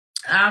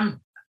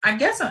 I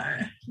guess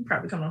I'm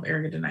probably coming off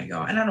arrogant tonight,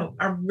 y'all. And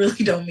I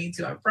really don't mean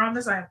to. I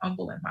promise I'm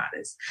humble and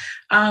modest.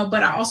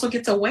 But I also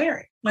get to wear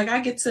it. Like I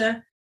get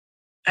to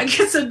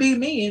be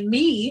me, and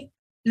me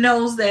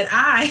knows that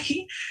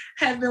I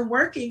have been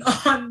working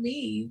on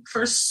me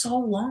for so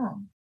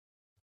long.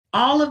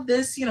 All of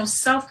this,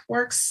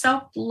 self-work,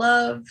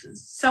 self-love,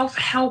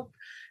 self-help,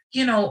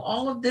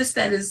 all of this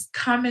that is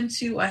coming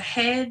to a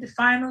head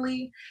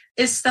finally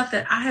is stuff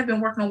that I have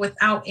been working on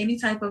without any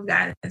type of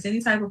guidance,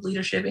 any type of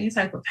leadership, any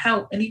type of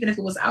help. And even if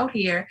it was out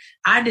here,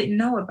 I didn't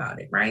know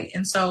about it, right?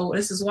 And so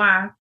this is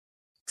why,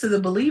 to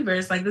the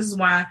believers, like this is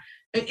why,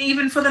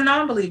 even for the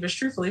non-believers,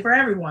 truthfully, for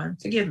everyone,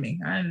 forgive me,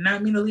 I did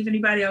not mean to leave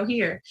anybody out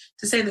here,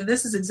 to say that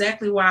this is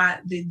exactly why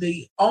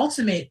the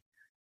ultimate,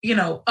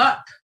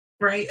 up,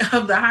 right,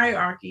 of the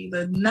hierarchy,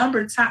 the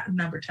number top, I'm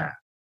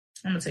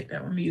going to take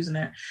that one. I'm using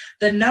that.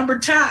 The number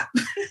top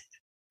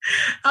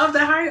of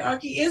the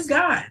hierarchy is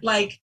God.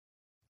 Like,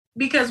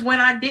 because when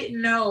I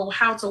didn't know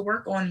how to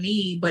work on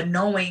me, but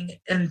knowing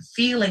and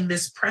feeling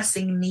this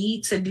pressing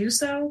need to do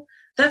so,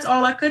 that's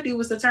all I could do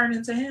was to turn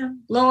into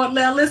him. Lord,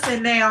 now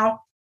listen now.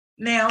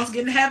 Now it's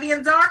getting heavy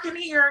and dark in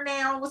here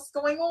now. What's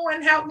going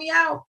on? Help me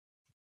out.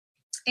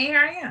 And here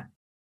I am.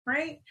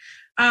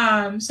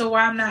 Right? So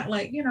I'm not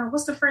like,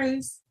 what's the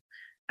phrase?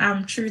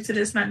 I'm true to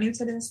this, not new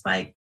to this.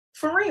 Like,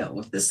 for real,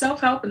 with the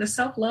self-help and the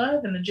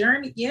self-love and the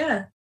journey,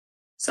 yeah.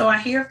 So I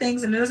hear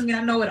things, and it doesn't mean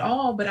I know it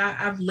all, but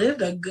I've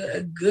lived a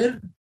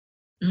good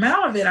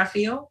amount of it, I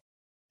feel,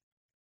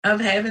 of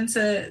having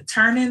to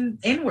turn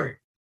inward.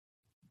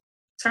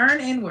 Turn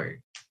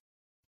inward.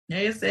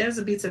 There's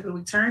a bit of it.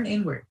 We turn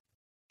inward.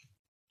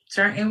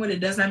 Turn inward.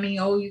 It does not mean,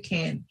 you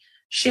can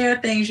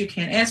share things, you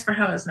can't ask for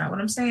help. That's not what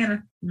I'm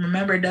saying.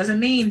 Remember, it doesn't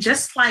mean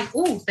just like,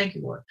 thank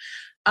you, Lord.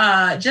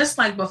 Just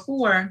like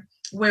before,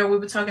 where we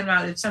were talking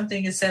about if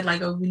something is said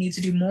like, we need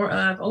to do more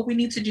of, we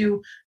need to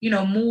do,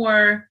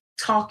 more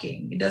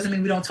talking. It doesn't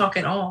mean we don't talk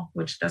at all,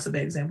 which that's a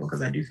bad example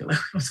because I do feel like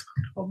we don't talk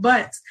at all.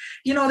 But,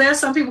 there's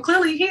some people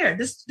clearly here,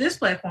 this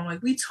platform,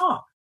 like we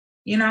talk,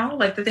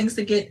 like the things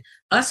to get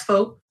us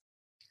folk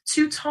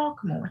to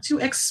talk more, to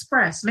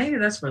express. Maybe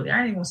that's really,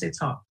 I ain't gonna say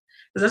talk,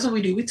 because that's what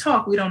we do. We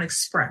talk, we don't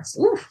express.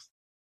 Oof.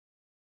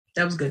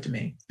 That was good to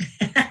me.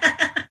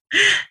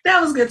 That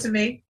was good to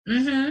me.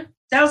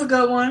 That was a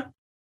good one.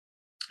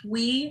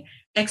 We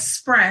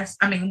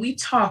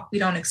talk, we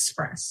don't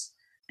express.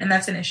 And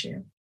that's an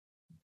issue.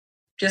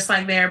 Just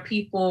like there are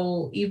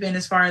people, even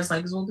as far as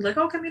like, we'll be like,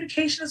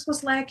 communication is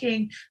what's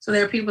lacking. So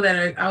there are people that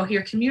are out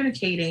here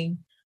communicating,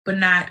 but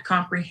not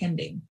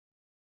comprehending.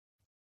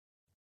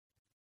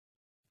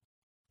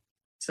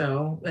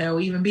 So there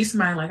will even be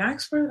somebody like, I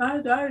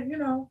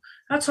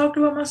talked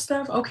about my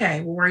stuff.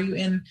 Okay, well, were you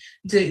in,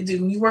 do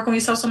you work on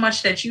yourself so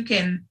much that you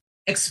can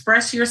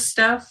express your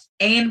stuff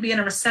and be in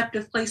a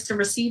receptive place to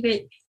receive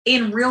it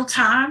in real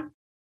time?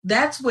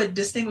 That's what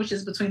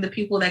distinguishes between the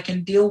people that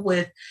can deal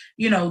with,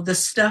 the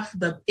stuff,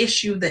 the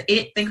issue,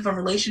 think of a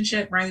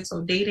relationship, right?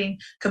 So dating,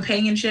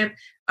 companionship,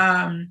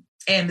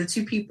 and the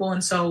two people.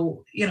 And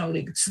so,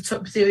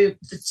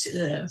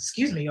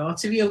 excuse me, y'all,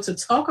 to be able to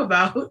talk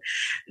about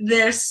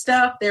their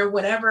stuff, their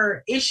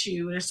whatever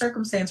issue, their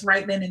circumstance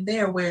right then and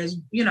there. Whereas,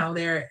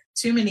 there are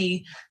too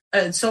many,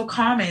 it's so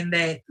common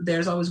that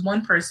there's always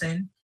one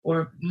person,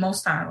 or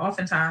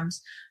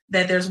oftentimes,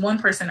 that there's one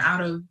person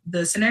out of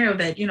the scenario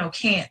that,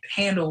 can't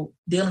handle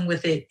dealing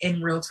with it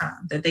in real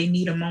time, that they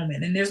need a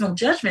moment. And there's no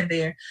judgment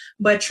there.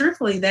 But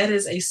truthfully, that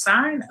is a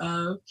sign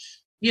of,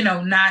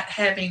 not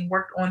having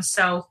worked on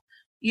self,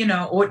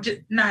 or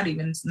just not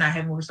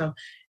having worked on self,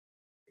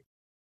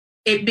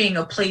 it being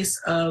a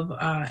place of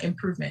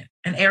improvement,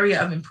 an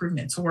area of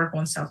improvement to work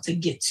on self, to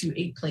get to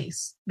a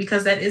place,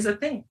 because that is a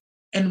thing.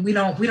 And we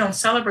don't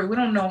celebrate. We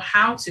don't know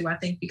how to, I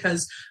think,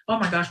 because, oh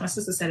my gosh, my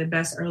sister said it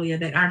best earlier,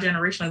 that our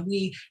generation, like,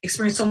 we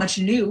experience so much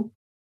is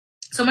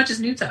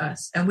new to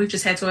us, and we've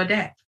just had to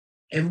adapt.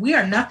 If we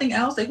are nothing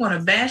else, they want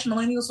to bash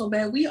millennials so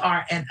bad. We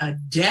are an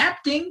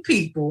adapting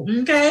people.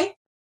 Okay.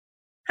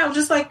 How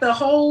just like the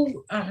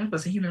whole,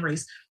 what's the human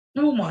race?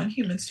 Number one,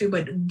 humans too,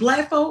 but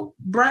black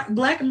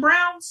and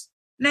browns,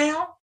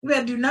 now we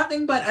got to do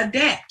nothing but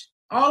adapt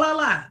all our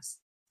lives.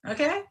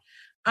 Okay.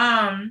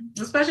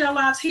 Especially our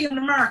lives here in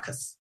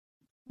Americas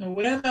or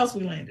whatever else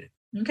we landed.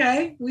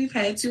 Okay. We've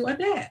had to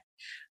adapt.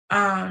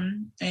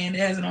 And it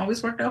hasn't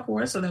always worked out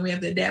for us. So then we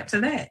have to adapt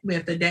to that. We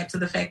have to adapt to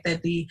the fact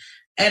that the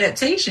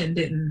adaptation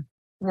didn't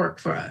work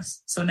for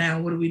us. So now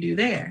what do we do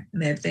there?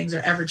 And that things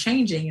are ever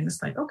changing. And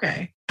it's like,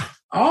 okay,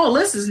 all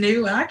this is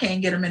new and I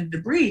can't get them in to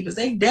breathe because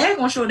they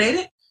daggone sure they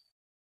did.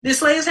 Did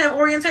slaves have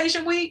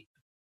orientation week?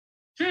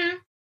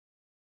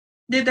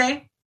 Did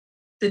they?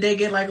 Did they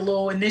get like a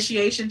little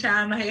initiation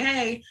time? Like,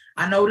 hey,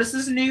 I know this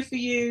is new for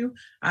you.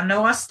 I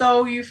know I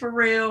stole you for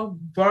real.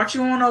 Brought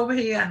you on over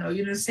here. I know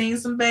you done seen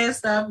some bad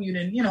stuff. You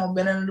done,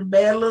 been in a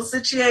bad little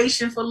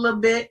situation for a little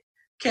bit.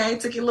 Okay,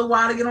 took you a little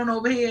while to get on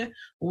over here.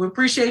 We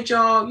appreciate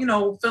y'all,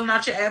 filling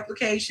out your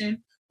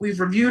application. We've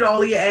reviewed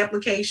all of your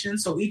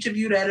applications. So each of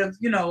you that have,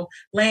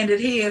 landed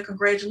here,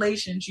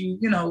 congratulations, you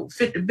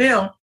fit the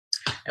bill.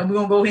 And we're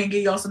going to go ahead and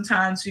give y'all some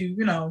time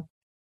to,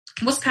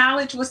 what's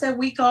college? What's that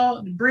week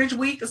called? Bridge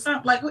week or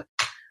something? Like, what?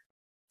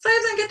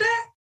 Slaves didn't get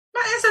that.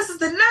 My ancestors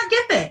did not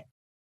get that.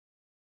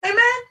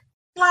 Amen?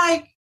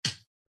 Like,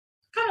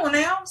 come on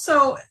now.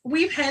 So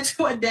we've had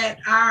to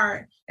adapt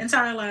our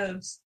entire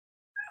lives,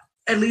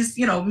 at least,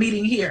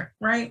 meeting here,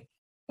 right?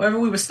 Wherever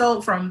we were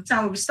stolen from, the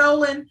time we were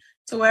stolen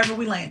to wherever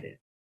we landed.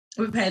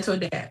 We've had to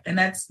adapt. And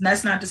that's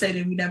not to say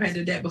that we never had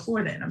to adapt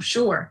before then, I'm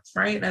sure,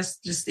 right? That's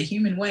just the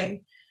human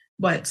way.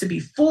 But to be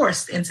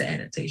forced into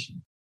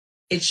adaptation,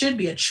 it should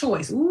be a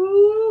choice.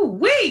 Ooh,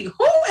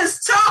 who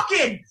is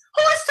talking?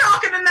 Who is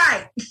talking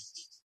tonight?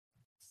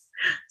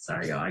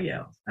 Sorry, y'all.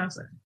 Yeah, I'm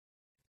sorry.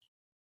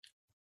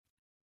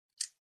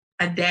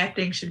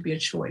 Adapting should be a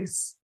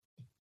choice,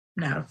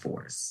 not a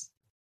force.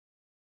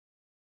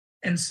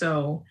 And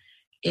so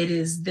it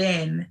is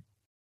then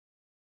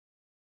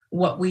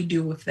what we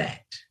do with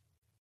that.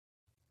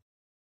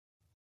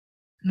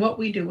 What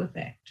we do with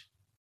that.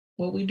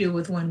 What we do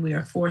with when we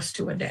are forced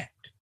to adapt.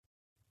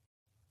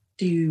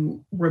 Do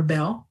you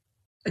rebel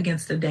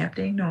against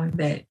adapting, knowing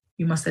that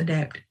you must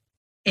adapt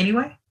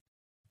anyway?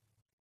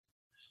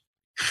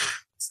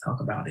 Let's talk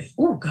about it.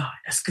 Oh, God,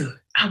 that's good.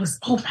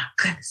 Oh, my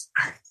goodness.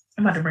 All right,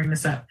 I'm about to bring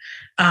this up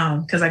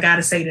because I got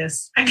to say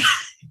this.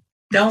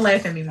 Don't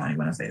laugh at me, Monty,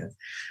 when I say this.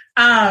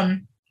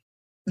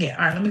 Yeah,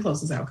 all right, let me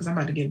close this out because I'm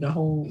about to give the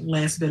whole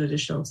last bit of the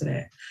show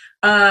to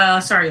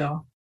that. Sorry,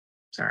 y'all.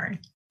 Sorry.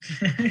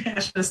 I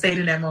should have stayed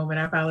in that moment.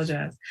 I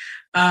apologize.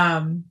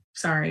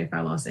 Sorry if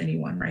I lost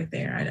anyone right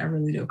there. I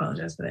really do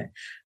apologize for that.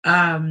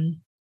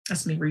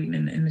 That's me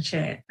reading in the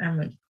chat. I'm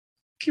gonna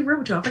keep real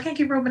with y'all. If I can't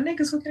keep real with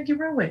niggas, what can I keep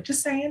real with?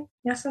 Just saying.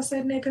 Yes, I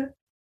said nigga.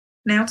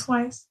 Now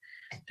twice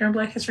during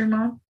Black History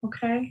Month.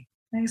 Okay.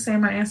 I ain't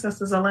saying my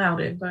ancestors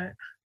allowed it, but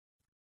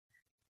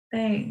they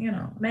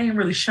ain't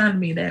really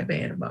shunned me that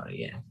bad about it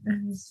yet.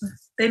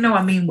 They know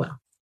I mean well.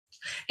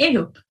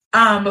 Anywho,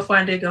 before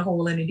I dig a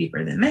hole any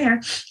deeper than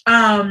there,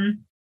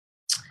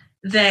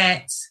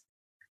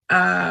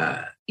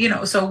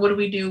 so what do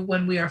we do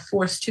when we are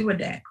forced to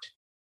adapt?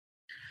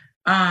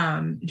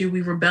 Do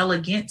we rebel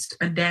against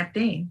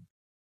adapting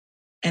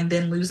and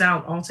then lose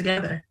out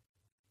altogether?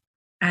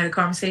 I had a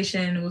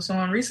conversation with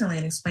someone recently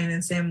and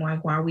explaining to him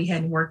why we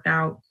hadn't worked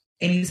out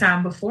any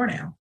time before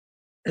now.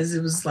 As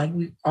it was like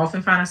we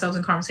often find ourselves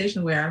in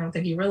conversations where I don't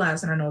think he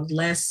realized, and I know the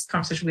last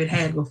conversation we had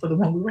had before the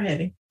one we were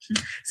having.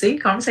 See,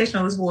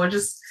 conversationalists boy,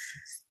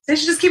 they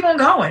should just keep on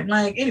going.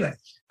 Like, anyway,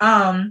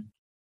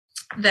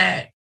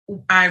 that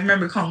I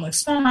remember calling like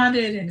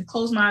small-minded and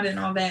closed-minded and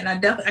all that, and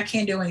I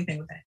can't do anything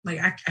with that. Like,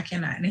 I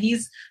cannot. And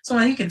he's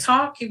someone he can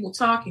talk. He will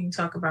talk. He can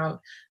talk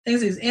about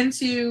things he's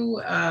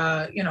into,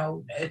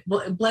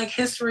 Black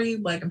history,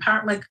 Black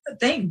empowerment,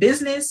 like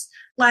business,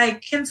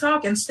 like can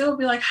talk and still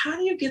be like, how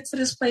do you get to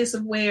this place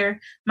of where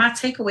my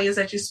takeaway is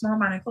that you're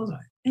small-minded and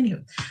close-minded?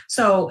 Anyway,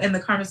 so in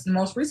the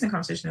most recent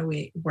conversation that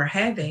we were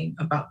having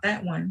about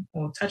that one,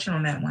 or touching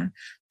on that one,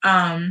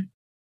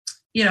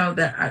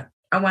 that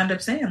I wound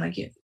up saying, like,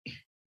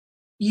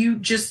 you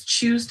just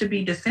choose to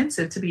be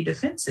defensive.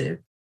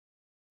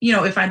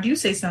 If I do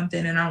say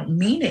something and I don't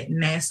mean it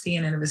nasty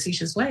and in a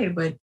facetious way,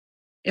 but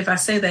if I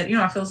say that,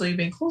 I feel as though you're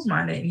being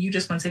closed-minded and you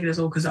just want to take it as,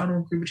 because I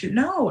don't agree with you.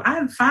 No,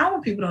 I'm fine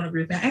when people don't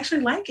agree with me. I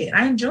actually like it.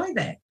 I enjoy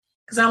that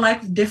because I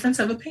like the difference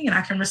of opinion.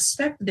 I can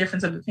respect the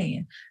difference of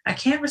opinion. I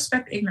can't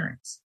respect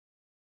ignorance.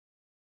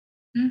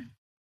 I'm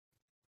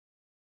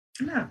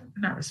not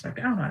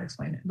respecting. I don't know how to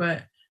explain it,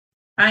 but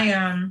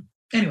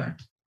anyway.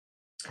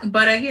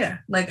 But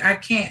I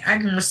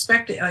can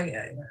respect it, like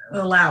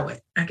allow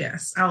it, I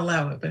guess. I'll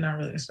allow it, but not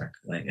really respect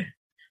it. Like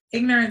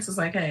ignorance is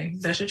like, hey,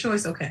 that's your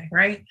choice, okay,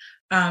 right?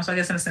 So I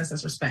guess in a sense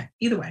that's respect.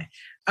 Either way.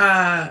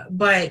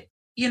 But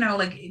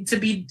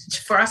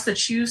for us to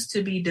choose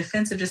to be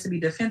defensive just to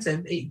be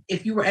defensive,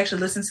 if you were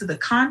actually listening to the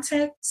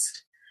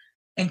context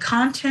and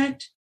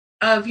content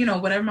of,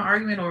 whatever my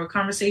argument or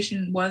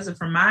conversation was,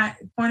 from my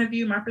point of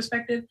view, my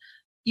perspective,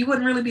 you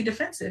wouldn't really be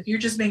defensive. You're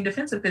just being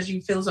defensive because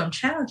you feel as though I'm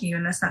challenging you,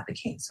 and that's not the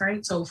case,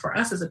 right? So for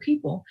us as a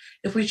people,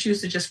 if we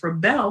choose to just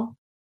rebel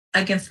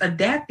against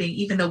adapting,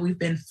 even though we've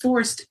been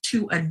forced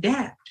to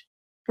adapt,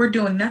 we're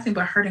doing nothing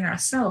but hurting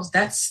ourselves.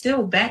 That's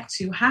still back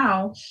to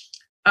how,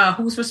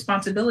 whose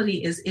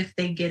responsibility is if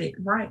they get it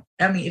right.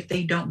 I mean, if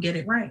they don't get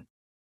it right.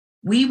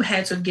 We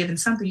had to have given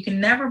something. You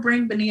can never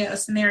bring Benia a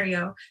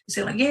scenario and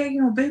say like, yeah,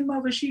 baby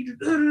mother, she just,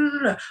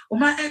 or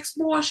my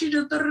ex-boy, she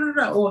just,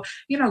 or,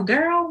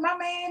 girl, my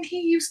man,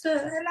 he used to,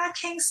 and I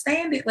can't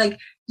stand it. Like,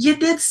 you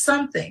did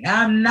something.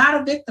 I'm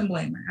not a victim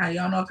blamer.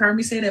 Y'all know I've heard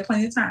me say that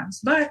plenty of times,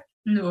 but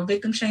a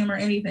victim shame or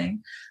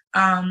anything.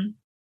 And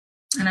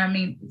I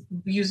mean,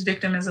 use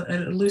victim as a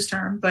loose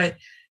term, but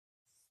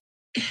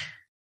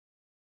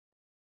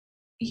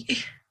you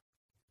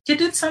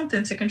did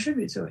something to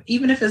contribute to it,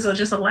 even if it's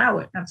just allow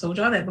it. I've told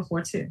y'all that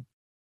before too.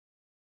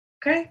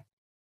 Okay.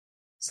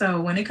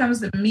 So when it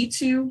comes to me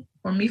too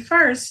or me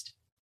first,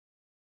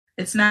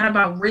 it's not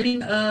about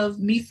ridding of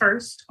me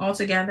first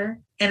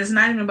altogether. And it's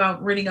not even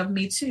about ridding of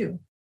me too.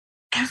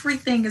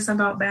 Everything is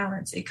about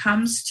balance. It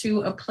comes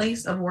to a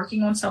place of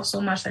working on self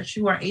so much that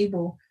you are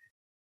able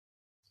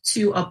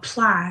to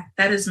apply.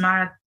 That is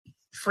my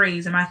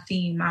phrase and my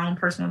theme, my own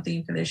personal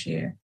theme for this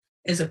year,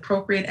 is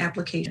appropriate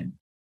application.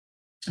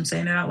 I'm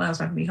saying it out loud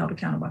so I can be held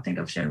accountable. I think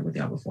I've shared it with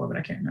y'all before, but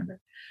I can't remember.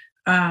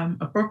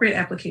 Appropriate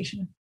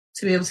application,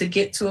 to be able to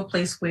get to a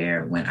place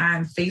where when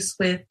I'm faced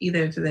with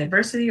either the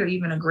adversity or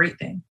even a great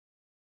thing,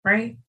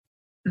 right,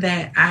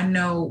 that I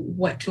know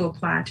what to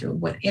apply to,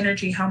 what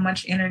energy, how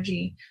much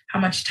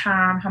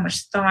time, how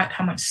much thought,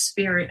 how much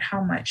spirit,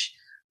 how much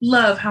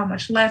love, how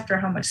much laughter,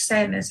 how much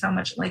sadness, how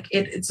much, like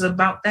it's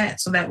about that.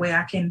 So that way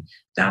I can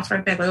bounce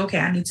right back. Like, okay,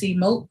 I need to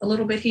emote a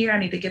little bit here. I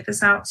need to get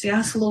this out. See,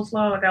 that's a little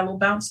flow. I got a little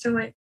bounce to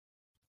it.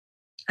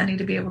 I need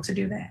to be able to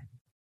do that.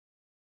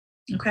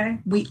 Okay.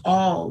 We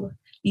all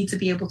need to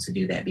be able to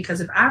do that, because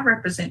if I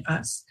represent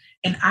us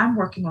and I'm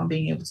working on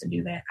being able to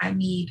do that, I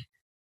need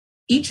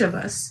each of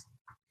us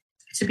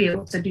to be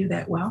able to do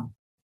that well,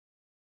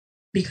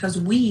 because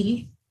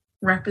we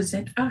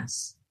represent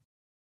us.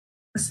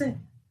 That's it.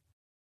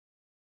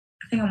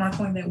 I think I want to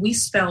point that we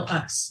spell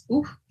us.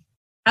 Ooh,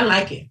 I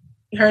like it.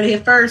 You heard it here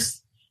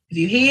first. If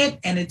you hear it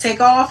and it take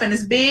off and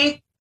it's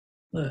big,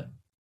 look.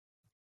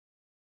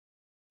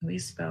 We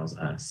spells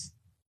us.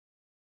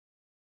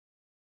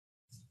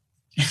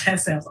 That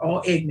sounds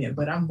all ignorant,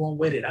 but I'm going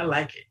with it. I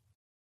like it.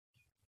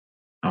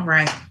 All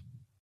right.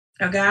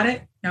 Y'all got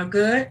it? Y'all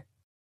good?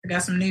 I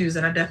got some news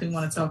that I definitely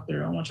want to talk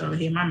through. I want y'all to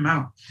hear my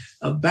mouth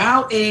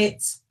about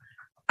it.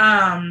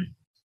 All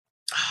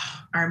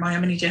right, Molly,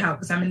 I'm going to need your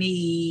help, because I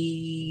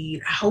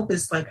hope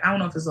it's like, I don't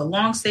know if it's a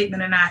long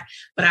statement or not,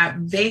 but I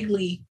think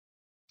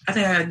I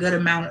got a good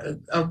amount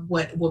of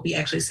what Whoopi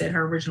actually said,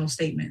 her original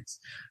statements.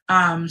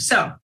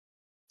 So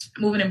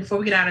moving in before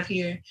we get out of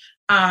here,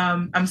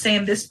 I'm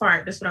saying this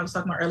part. That's what I was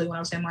talking about earlier when I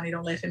was saying, Monty,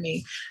 don't laugh at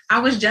me. I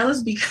was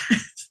jealous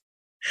because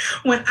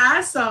when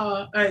I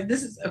saw,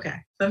 this is, okay,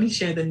 let me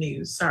share the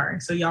news.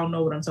 Sorry. So y'all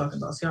know what I'm talking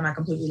about. So y'all not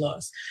completely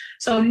lost.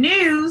 So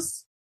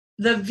news,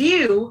 The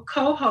View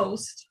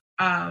co-host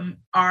are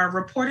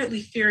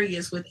reportedly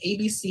furious with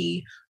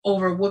ABC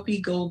over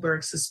Whoopi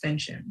Goldberg's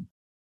suspension.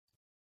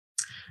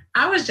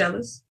 I was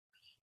jealous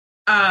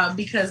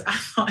because I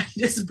thought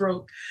this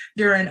broke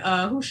during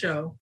whose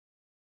show?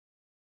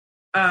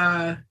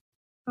 Oh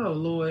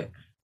Lord,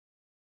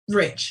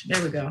 Rich.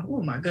 There we go.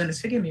 Oh my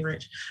goodness, forgive me,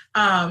 Rich.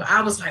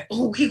 I was like,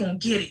 oh, he gonna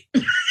get it.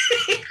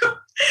 he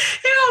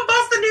gonna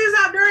bust the news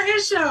out during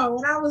his show,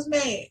 and I was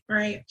mad,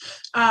 right?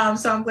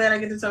 So I'm glad I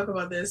get to talk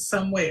about this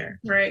somewhere,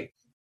 right?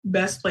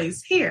 Best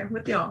place here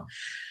with y'all.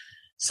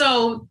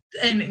 So,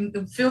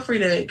 and feel free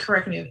to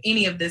correct me if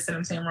any of this that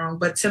I'm saying wrong,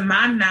 but to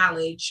my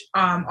knowledge,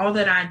 all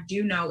that I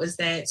do know is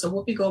that, so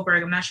Whoopi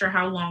Goldberg, I'm not sure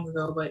how long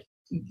ago, but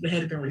it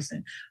had been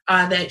recent,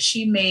 that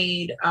she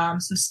made some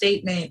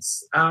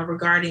statements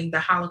regarding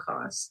the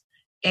Holocaust.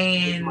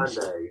 And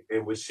Monday,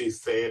 and what she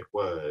said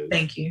was,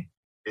 thank you,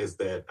 is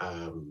that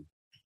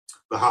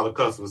the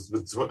Holocaust was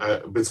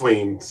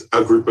between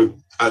a group of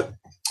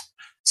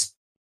it's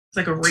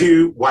like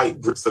two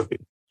white groups of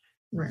people.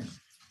 Right.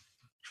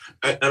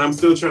 And I'm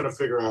still trying to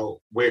figure out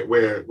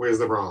where's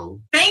the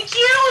wrong. Thank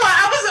you.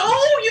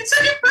 You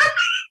took it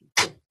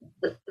from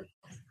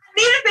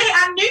me.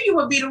 I knew you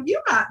would be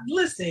the.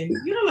 Listen,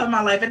 you don't love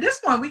my life. At this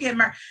point, we get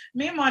married.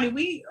 Me and Marty,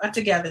 we are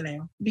together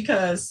now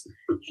because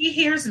he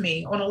hears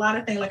me on a lot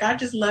of things. Like, I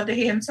just love to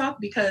hear him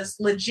talk because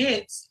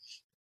legit,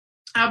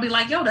 I'll be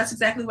like, yo, that's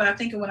exactly what I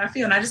think and what I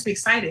feel. And I just be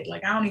excited.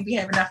 Like, I don't even be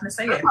having nothing to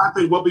say yet. I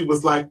think Whoopi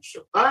was like,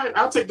 all right,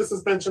 I'll take the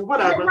suspension,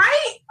 whatever.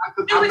 Right?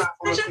 I'm not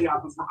going to say I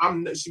was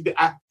wrong.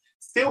 I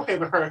still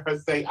haven't heard her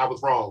say I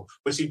was wrong.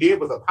 What she did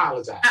was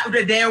apologize.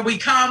 There we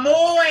come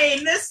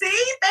on.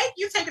 See? Thank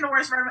you taking the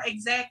words from her.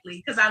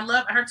 Exactly. Because I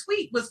love her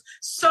tweet was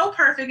so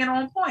perfect and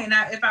on point.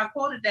 And if I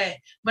quoted that,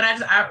 but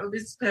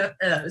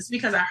it's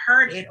because I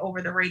heard it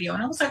over the radio.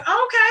 And I was like,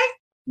 oh, okay.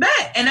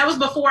 Bet. And that was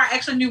before I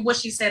actually knew what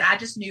she said. I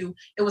just knew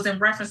it was in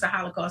reference to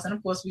Holocaust. And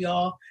of course, we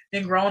all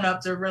been grown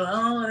up to realize,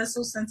 oh, that's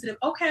so sensitive.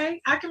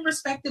 Okay, I can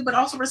respect it, but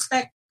also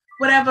respect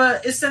whatever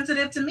is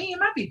sensitive to me and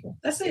my people.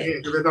 That's it. Yeah,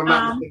 because I'm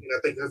not mistaken. I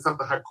think that's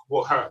something her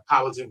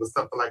apology was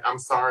something like, I'm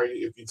sorry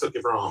if you took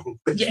it wrong.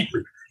 Yeah.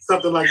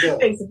 Something like that.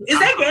 Is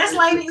that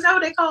gaslighting? Is that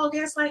what they call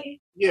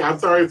gaslighting? Yeah, I'm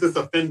sorry if this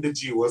offended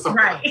you or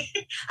something. Right.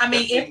 I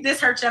mean, if this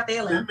hurts your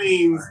feelings. That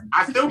means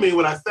I still mean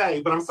what I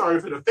say, but I'm sorry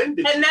if it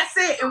offended you. And that's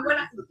it. And when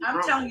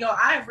I'm telling y'all,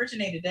 I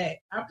originated that.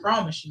 I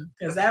promise you.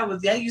 Because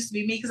that used to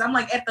be me. Because I'm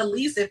like, at the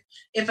least,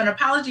 if an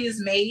apology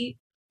is made,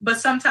 but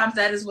sometimes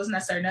that is what's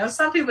necessary. Now,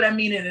 some people that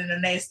mean it in a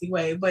nasty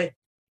way, but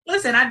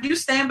listen, I do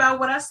stand by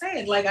what I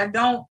said. Like, I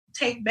don't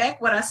take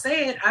back what I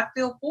said. I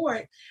feel for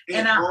it.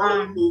 And all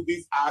the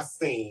movies I've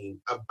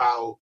seen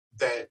about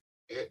that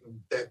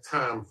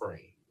time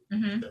frame,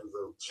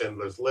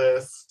 Schindler's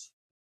List,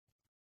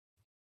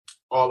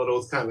 all of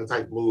those kind of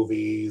type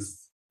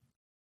movies,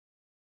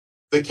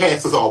 the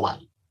cast is all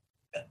white.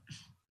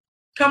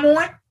 Come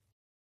on.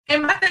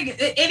 And my thing,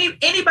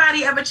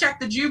 anybody ever checked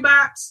the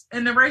jukebox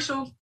and the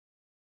racial?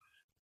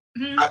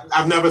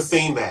 I've never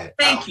seen that.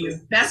 Thank you.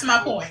 That's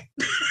my point.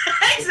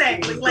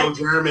 Exactly. So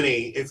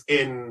Germany is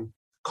in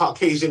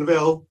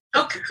Caucasianville.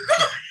 Okay.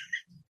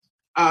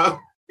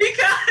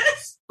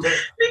 Because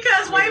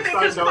wait a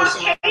minute,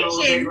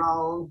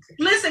 Caucasian.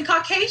 Listen,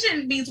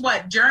 Caucasian means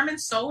what? German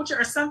soldier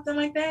or something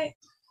like that.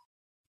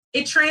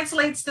 It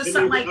translates to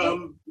something like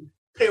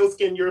pale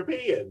skin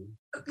European.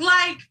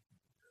 Like,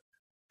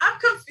 I'm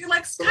confused.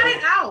 Like,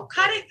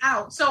 cut it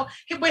out. So,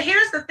 but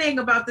here's the thing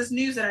about this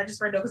news that I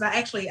just read, though, because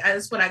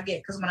that's what I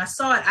get. Because when I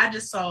saw it, I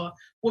just saw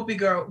Whoopi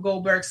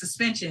Goldberg's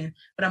suspension.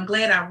 But I'm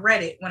glad I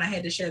read it when I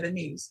had to share the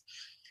news.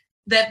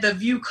 That the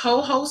View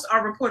co-hosts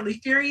are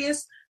reportedly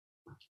furious.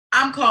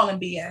 I'm calling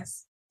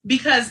BS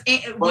because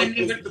when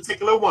the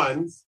particular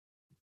ones.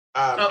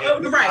 Right,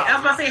 I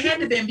was about to say it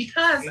had to be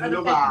because of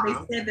the fact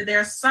that they said that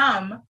there are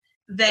some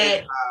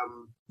that.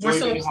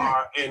 Joy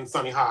Behar and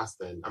Sunny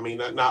Hostin. I mean,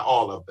 not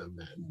all of them,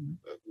 then,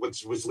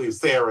 which leaves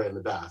Sarah in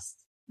the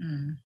dust.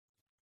 I'm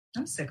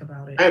sick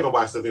about it. I haven't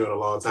watched the View in a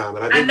long time,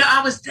 but I know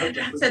I said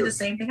the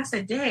same thing. I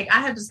said, "Dag!"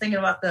 I was thinking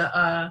about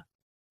the.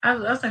 I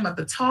was thinking about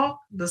the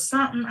talk, the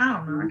something. I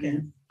don't know. I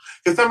can't.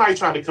 Because somebody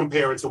tried to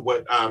compare it to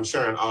what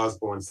Sharon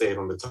Osbourne said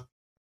on the talk.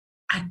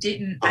 I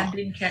didn't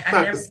catch.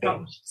 I never saw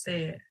what she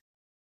said.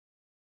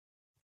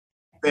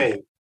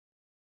 Thing.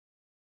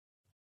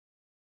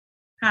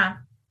 Huh?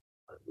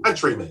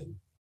 Countrymen.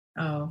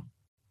 Oh.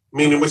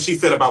 Meaning what she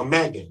said about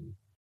Meghan.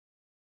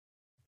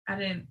 I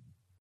didn't.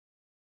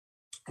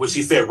 What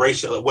she said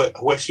racial,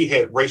 what she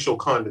had racial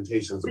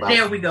connotations about.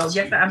 There we go.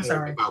 Yes, I'm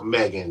sorry. About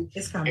Meghan.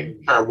 It's coming.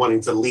 And her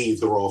wanting to leave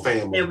the royal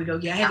family. There we go.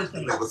 Yeah, I had to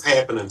think. That was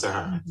happening to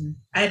her. Mm-hmm.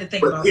 I had to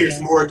think but about Piers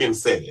Morgan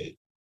said it.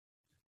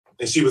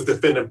 And she was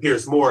defending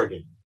Piers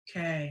Morgan.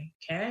 Okay.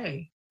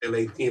 And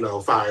they,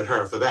 fired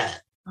her for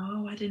that.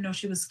 Oh, I didn't know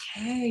she was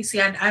Kay. See,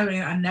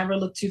 I never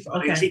looked too far.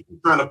 Okay. She's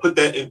trying to put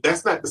that in.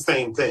 That's not the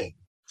same thing.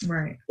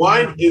 Right.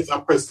 One is a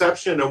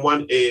perception and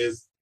one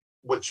is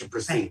what you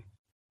perceive. Right.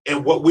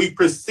 And what we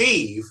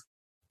perceive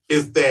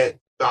is that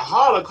the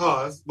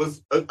Holocaust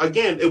was,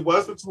 again, it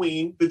was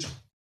between the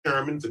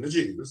Germans and the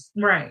Jews.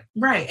 Right.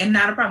 And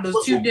not a problem.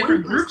 Those two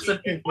different groups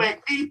of people.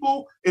 Black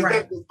people, is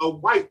that a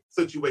white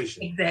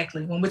situation.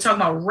 Exactly. When we're talking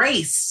about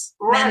race.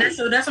 Right. Man, that's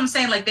what I'm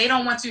saying. Like, they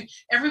don't want to,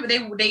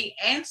 they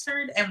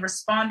answered and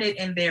responded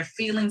in their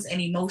feelings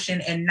and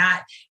emotion and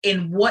not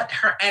in what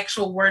her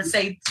actual words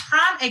say.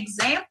 Prime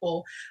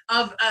example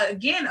of,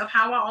 again, of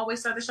how I always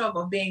start the show,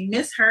 of being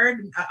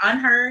misheard,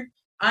 unheard,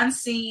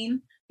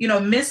 unseen,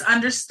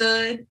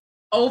 misunderstood,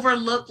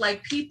 overlooked.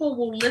 Like, people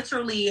will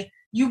literally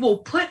you will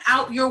put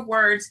out your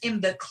words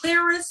in the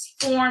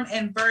clearest form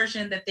and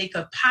version that they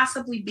could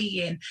possibly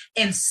be in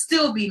and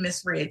still be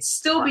misread,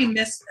 still be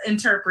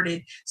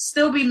misinterpreted,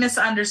 still be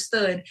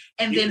misunderstood.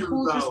 And then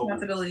whose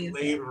responsibility is that?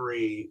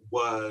 Slavery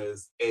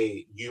was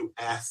a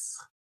U.S.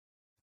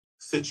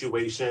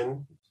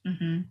 situation.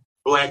 Mm-hmm.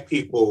 Black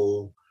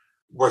people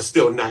were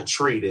still not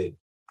treated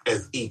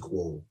as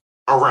equal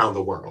around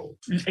the world.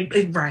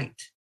 Right.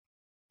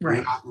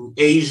 Not in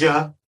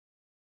Asia.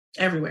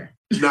 Everywhere.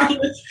 Not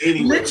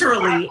anywhere.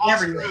 Literally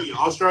everywhere.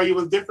 Australia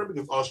was different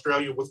because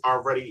Australia was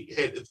already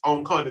had its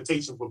own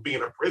connotations with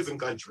being a prison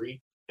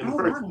country in the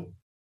first place.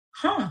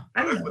 Huh.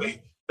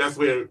 That's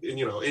where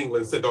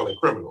England sent all their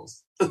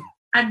criminals.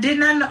 I did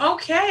not know.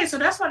 Okay, so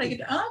that's why they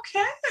get.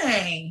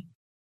 Okay,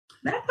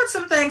 that put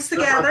some things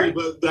together.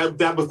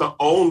 That was the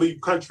only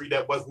country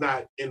that was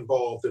not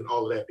involved in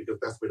all of that because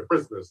that's where the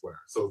prisoners were.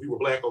 So if you were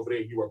black over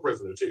there, you were a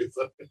prisoner too.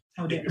 So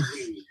and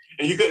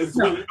you couldn't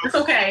swim. No, it's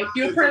okay. If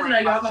you're a prisoner,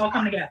 y'all all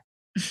come together.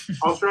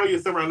 Australia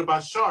is surrounded by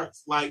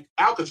sharks like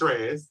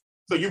Alcatraz,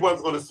 so you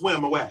wasn't going to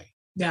swim away.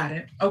 Got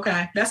it.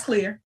 Okay, that's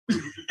clear.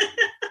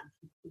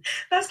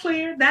 That's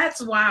clear.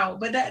 That's wow.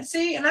 But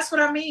and that's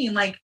what I mean.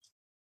 Like,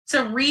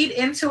 to read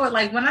into it,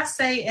 like when I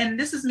say, and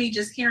this is me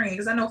just hearing it,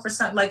 because I know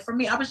for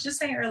me, I was just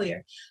saying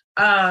earlier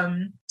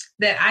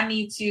that I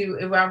need to,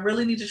 if I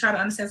really need to try to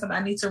understand something,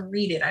 I need to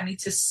read it. I need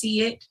to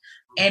see it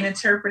and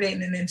interpret it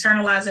and then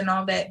internalize it and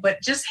all that.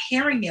 But just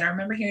hearing it, I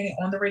remember hearing it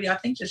on the radio, I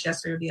think just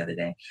yesterday or the other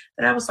day,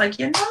 that I was like,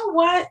 you know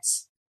what?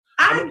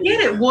 I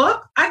get it,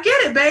 Whoop. I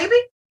get it, baby.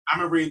 I'm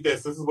going to read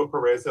this. This is what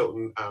Perez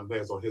Hilton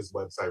has on his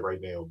website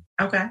right now.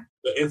 Okay.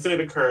 The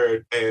incident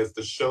occurred as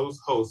the show's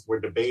hosts were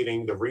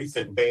debating the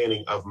recent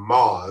banning of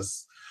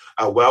Moz,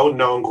 a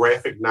well-known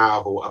graphic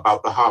novel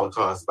about the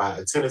Holocaust by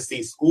a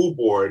Tennessee school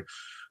board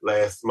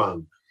last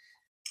month.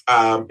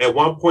 At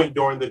one point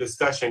during the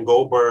discussion,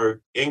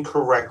 Goldberg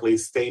incorrectly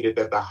stated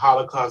that the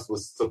Holocaust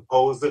was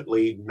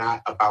supposedly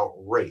not about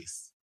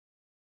race,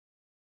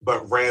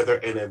 but rather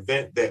an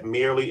event that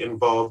merely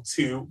involved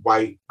two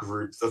white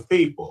groups of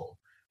people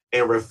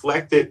and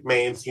reflected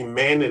man's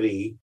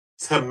humanity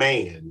to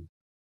man.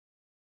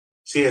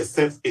 She has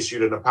since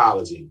issued an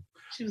apology.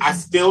 I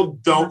still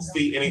don't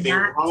see anything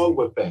wrong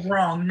with that.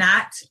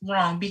 Not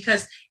wrong,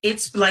 because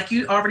it's like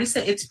you already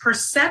said, it's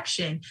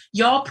perception.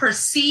 Y'all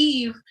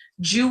perceive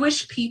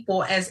Jewish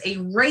people as a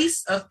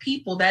race of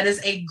people that is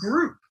a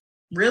group,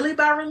 really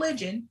by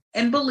religion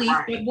and belief,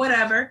 but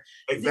whatever.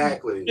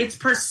 Exactly. It's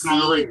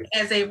perceived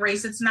as a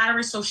race. It's not a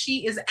race. So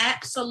she is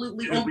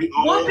absolutely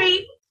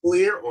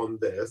clear on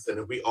this, and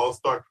if we all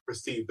start to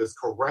perceive this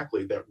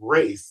correctly, that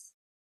race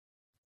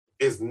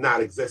is not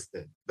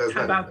existent.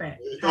 How about that?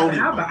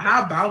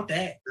 How about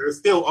that? There's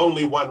still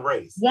only one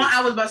race.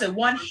 I was about to say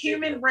one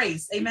human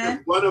race.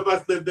 Amen. One of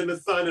us lived in the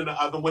sun and the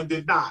other one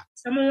did not.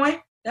 Come on.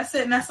 That's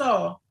it, and that's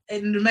all.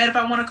 And no matter if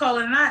I want to call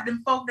it or not,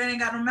 them folk that ain't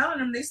got no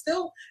melanin, they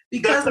still,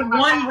 because of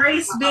one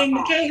race being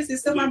the case,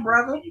 it's still my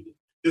brother.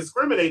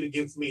 Discriminate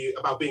against me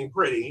about being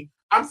pretty.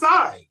 I'm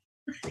sorry.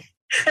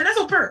 And that's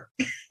what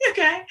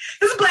okay.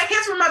 This is Black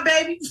History, my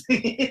baby.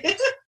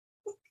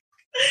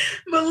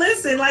 But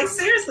listen, like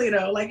seriously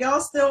though, like y'all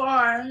still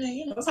are. I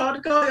mean, it's hard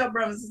to call y'all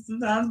brothers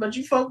sometimes, but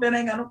you folk that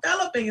ain't got no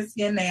color up in your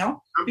skin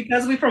now,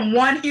 because we from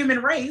one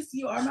human race.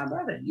 You are my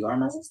brother. You are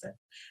my sister.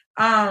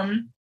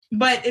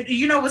 But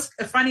what's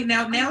funny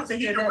now to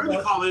hear that.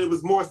 Really call it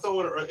was more so,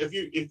 or if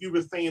you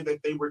were saying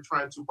that they were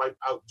trying to wipe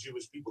out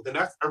Jewish people, then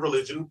that's a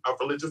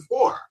religious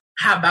war.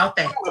 How about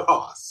that?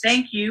 Holocaust.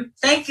 Thank you.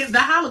 The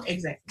Holocaust,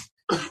 exactly.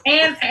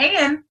 And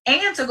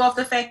to go off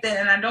the fact that,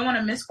 and I don't want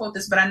to misquote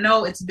this, but I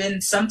know it's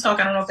been some talk.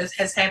 I don't know if it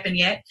has happened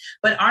yet,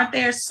 but aren't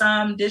there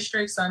some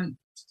districts, some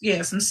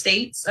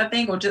states, I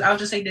think, I'll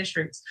just say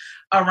districts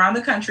around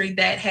the country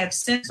that have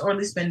since, or at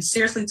least been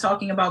seriously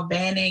talking about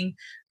banning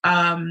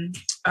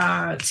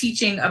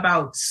teaching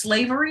about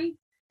slavery.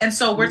 And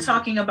so we're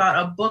talking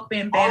about a book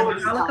being banned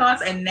about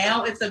Holocaust, and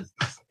now it's a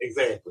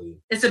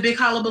big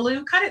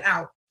hullabaloo. Cut it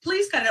out.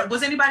 Please cut it out.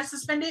 Was anybody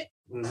suspended?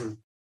 Mm-hmm.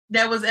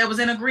 That was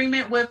in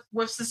agreement with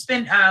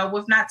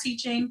not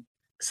teaching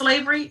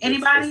slavery?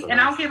 Anybody?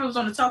 And I don't care if it was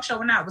on the talk show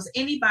or not. Was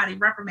anybody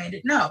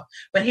reprimanded? No.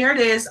 But here it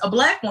is, a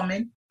Black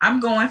woman. I'm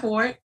going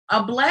for it.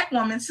 A Black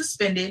woman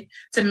suspended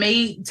to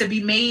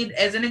be made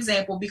as an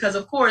example, because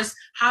of course,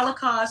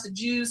 Holocaust,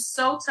 Jews,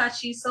 so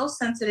touchy, so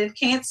sensitive,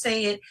 can't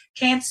say it,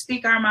 can't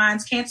speak our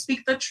minds, can't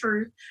speak the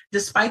truth,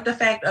 despite the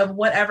fact of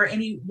whatever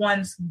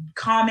anyone's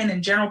common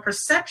and general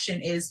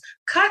perception is.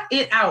 Cut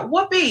it out.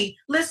 Whoopee.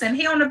 Listen,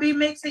 he on the B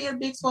Mix, he at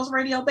Big Sports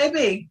Radio,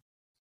 baby.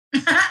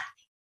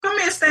 Come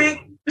here,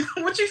 Stank.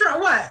 What you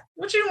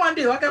want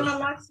to do? I got my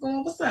lights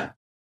going. What's up?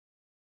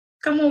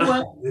 Come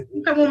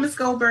on, Miss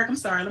Goldberg. I'm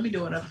sorry. Let me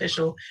do an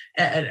official,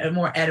 a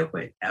more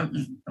adequate.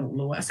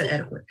 I said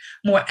adequate,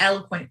 more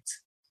eloquent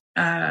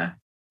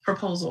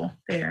proposal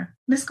there,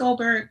 Miss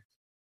Goldberg.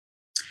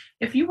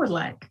 If you would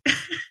like.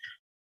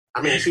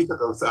 I mean, she took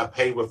a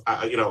pay with,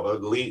 a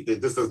leave.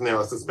 This is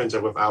now a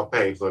suspension without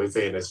pay. So they're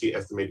saying that she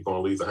estimated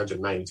going to lose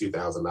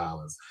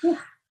 $192,000.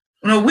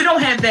 No, we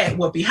don't have that,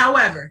 Whoopi.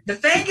 However, the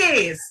thing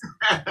is,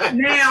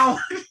 now,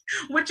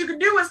 what you can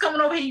do is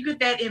coming over here, you get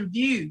that in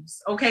views,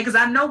 okay? Because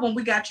I know when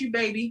we got you,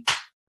 baby,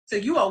 so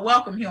you are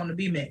welcome here on the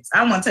B-Mix.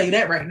 I want to tell you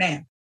that right now.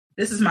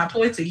 This is my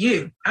point to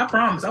you. I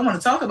promise. I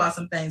want to talk about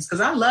some things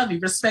because I love you,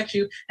 respect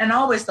you, and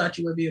always thought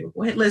you were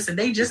beautiful. Hey, listen,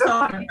 they just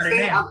talking about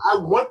it now. I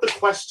want the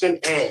question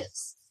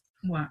asked.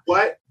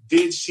 What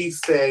did she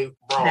say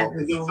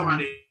wrong?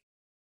 Somebody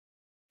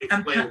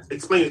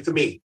explain it to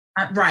me.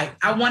 Right.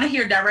 I want to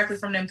hear directly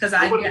from them because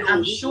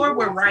I'm sure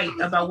we're right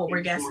about what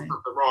we're guessing.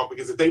 Something wrong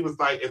because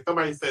if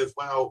somebody says,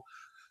 well,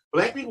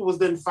 Black people was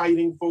then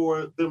fighting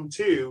for them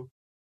too.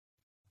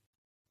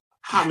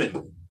 How many?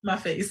 My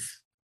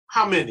face.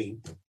 How many?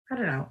 Cut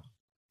it out.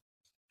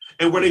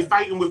 And were they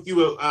fighting with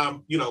you,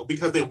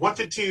 because they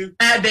wanted to?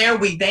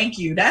 Thank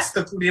you. That's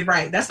That's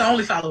the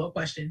only follow-up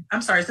question.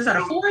 I'm sorry. Is this out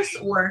of force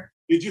or?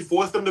 Did you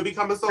force them to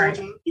become a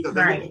soldier? Right. Because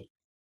they were.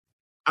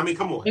 I mean,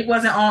 come on. It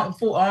wasn't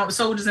for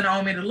soldiers in the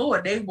army of the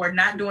Lord. They were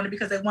not doing it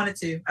because they wanted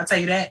to. I'll tell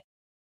you that.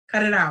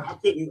 Cut it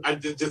out. I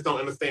just don't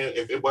understand.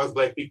 If it was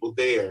Black people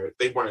there,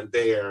 they weren't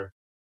there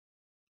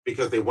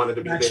because they wanted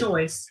to be by there.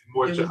 Choice.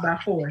 It was by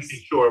force.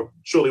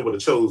 Surely would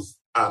have chose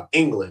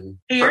England.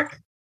 Here.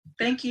 Perfect.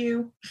 Thank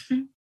you.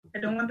 I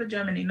don't want the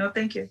Germany. No,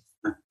 thank you.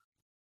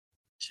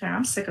 Child,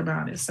 I'm sick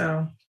about it.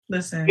 So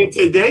listen. In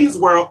today's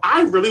world,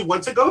 I really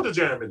want to go to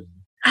Germany.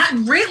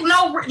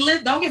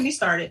 Don't get me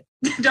started.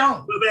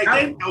 Don't.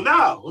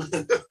 No.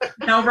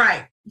 No,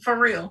 right. For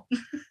real.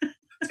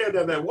 Tear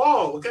down that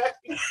wall, okay?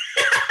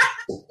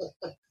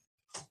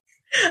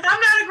 I'm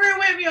not agreeing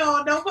with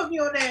y'all. Don't put me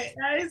on that.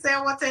 I didn't say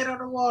I want to tear it on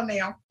the wall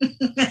now.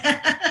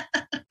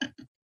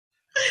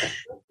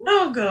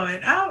 Oh,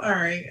 good. All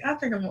right. I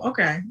think I'm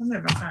okay. I'm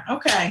having fun.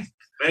 Okay.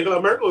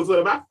 Angela Merkel is one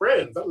of my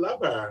friends. I love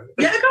her.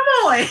 Yeah, come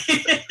on.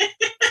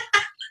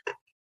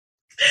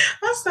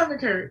 My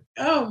stomach hurt.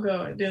 Oh,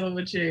 God, dealing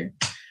with you.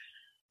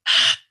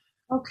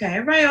 Okay,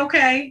 everybody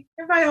okay?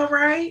 Everybody all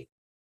right?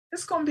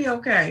 It's going to be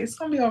okay. It's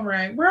going to be all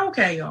right. We're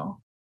okay, y'all.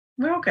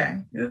 We're okay.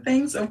 The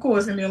things, of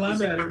course, going to be a lot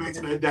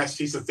better. That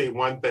she should say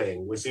one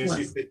thing. When she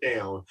sit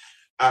down,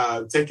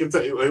 take your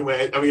time,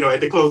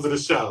 at the close of the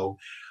show,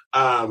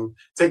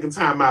 take a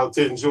time out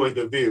to enjoy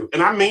the view.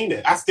 And I mean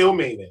it. I still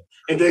mean it.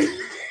 And then...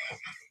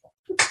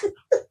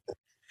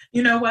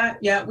 You know what?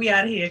 Yeah, we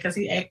out of here because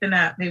he's acting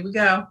up. Here we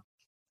go.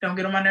 Don't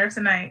get on my nerves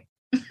tonight.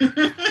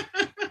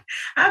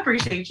 I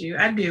appreciate you.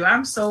 I do.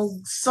 I'm so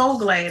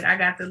glad I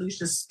got to at least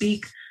just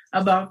speak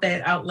about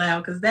that out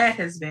loud because that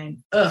has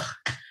been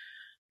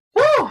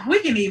Woo, we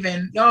can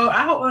even, y'all.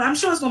 I'm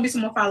sure it's gonna be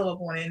some more follow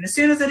up on it. And as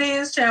soon as it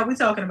is, child, we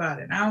talking about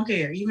it. I don't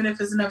care. Even if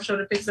it's another show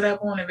that picks it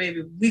up on it,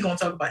 baby, we gonna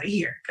talk about it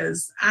here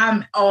because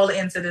I'm all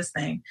into this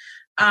thing.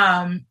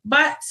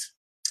 But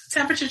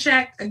temperature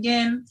check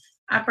again.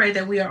 I pray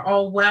that we are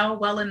all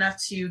well enough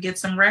to get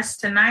some rest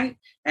tonight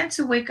and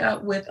to wake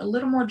up with a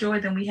little more joy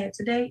than we had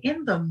today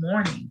in the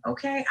morning.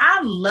 Okay.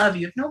 I love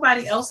you. If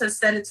nobody else has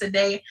said it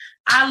today,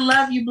 I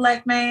love you,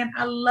 Black man.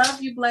 I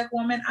love you, Black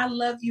woman. I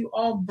love you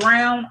all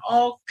brown,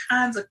 all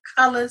kinds of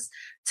colors,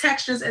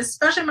 textures,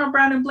 especially my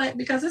brown and Black,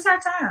 because it's our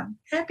time.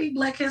 Happy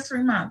Black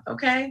History Month.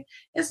 Okay.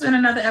 It's been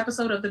another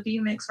episode of the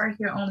B-Mix right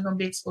here only on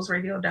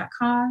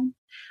BigExposedRadio.com.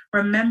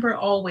 Remember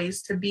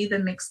always to be the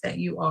mix that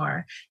you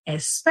are,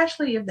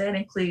 especially if that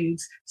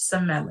includes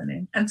some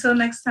melanin. Until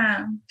next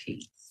time,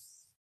 peace.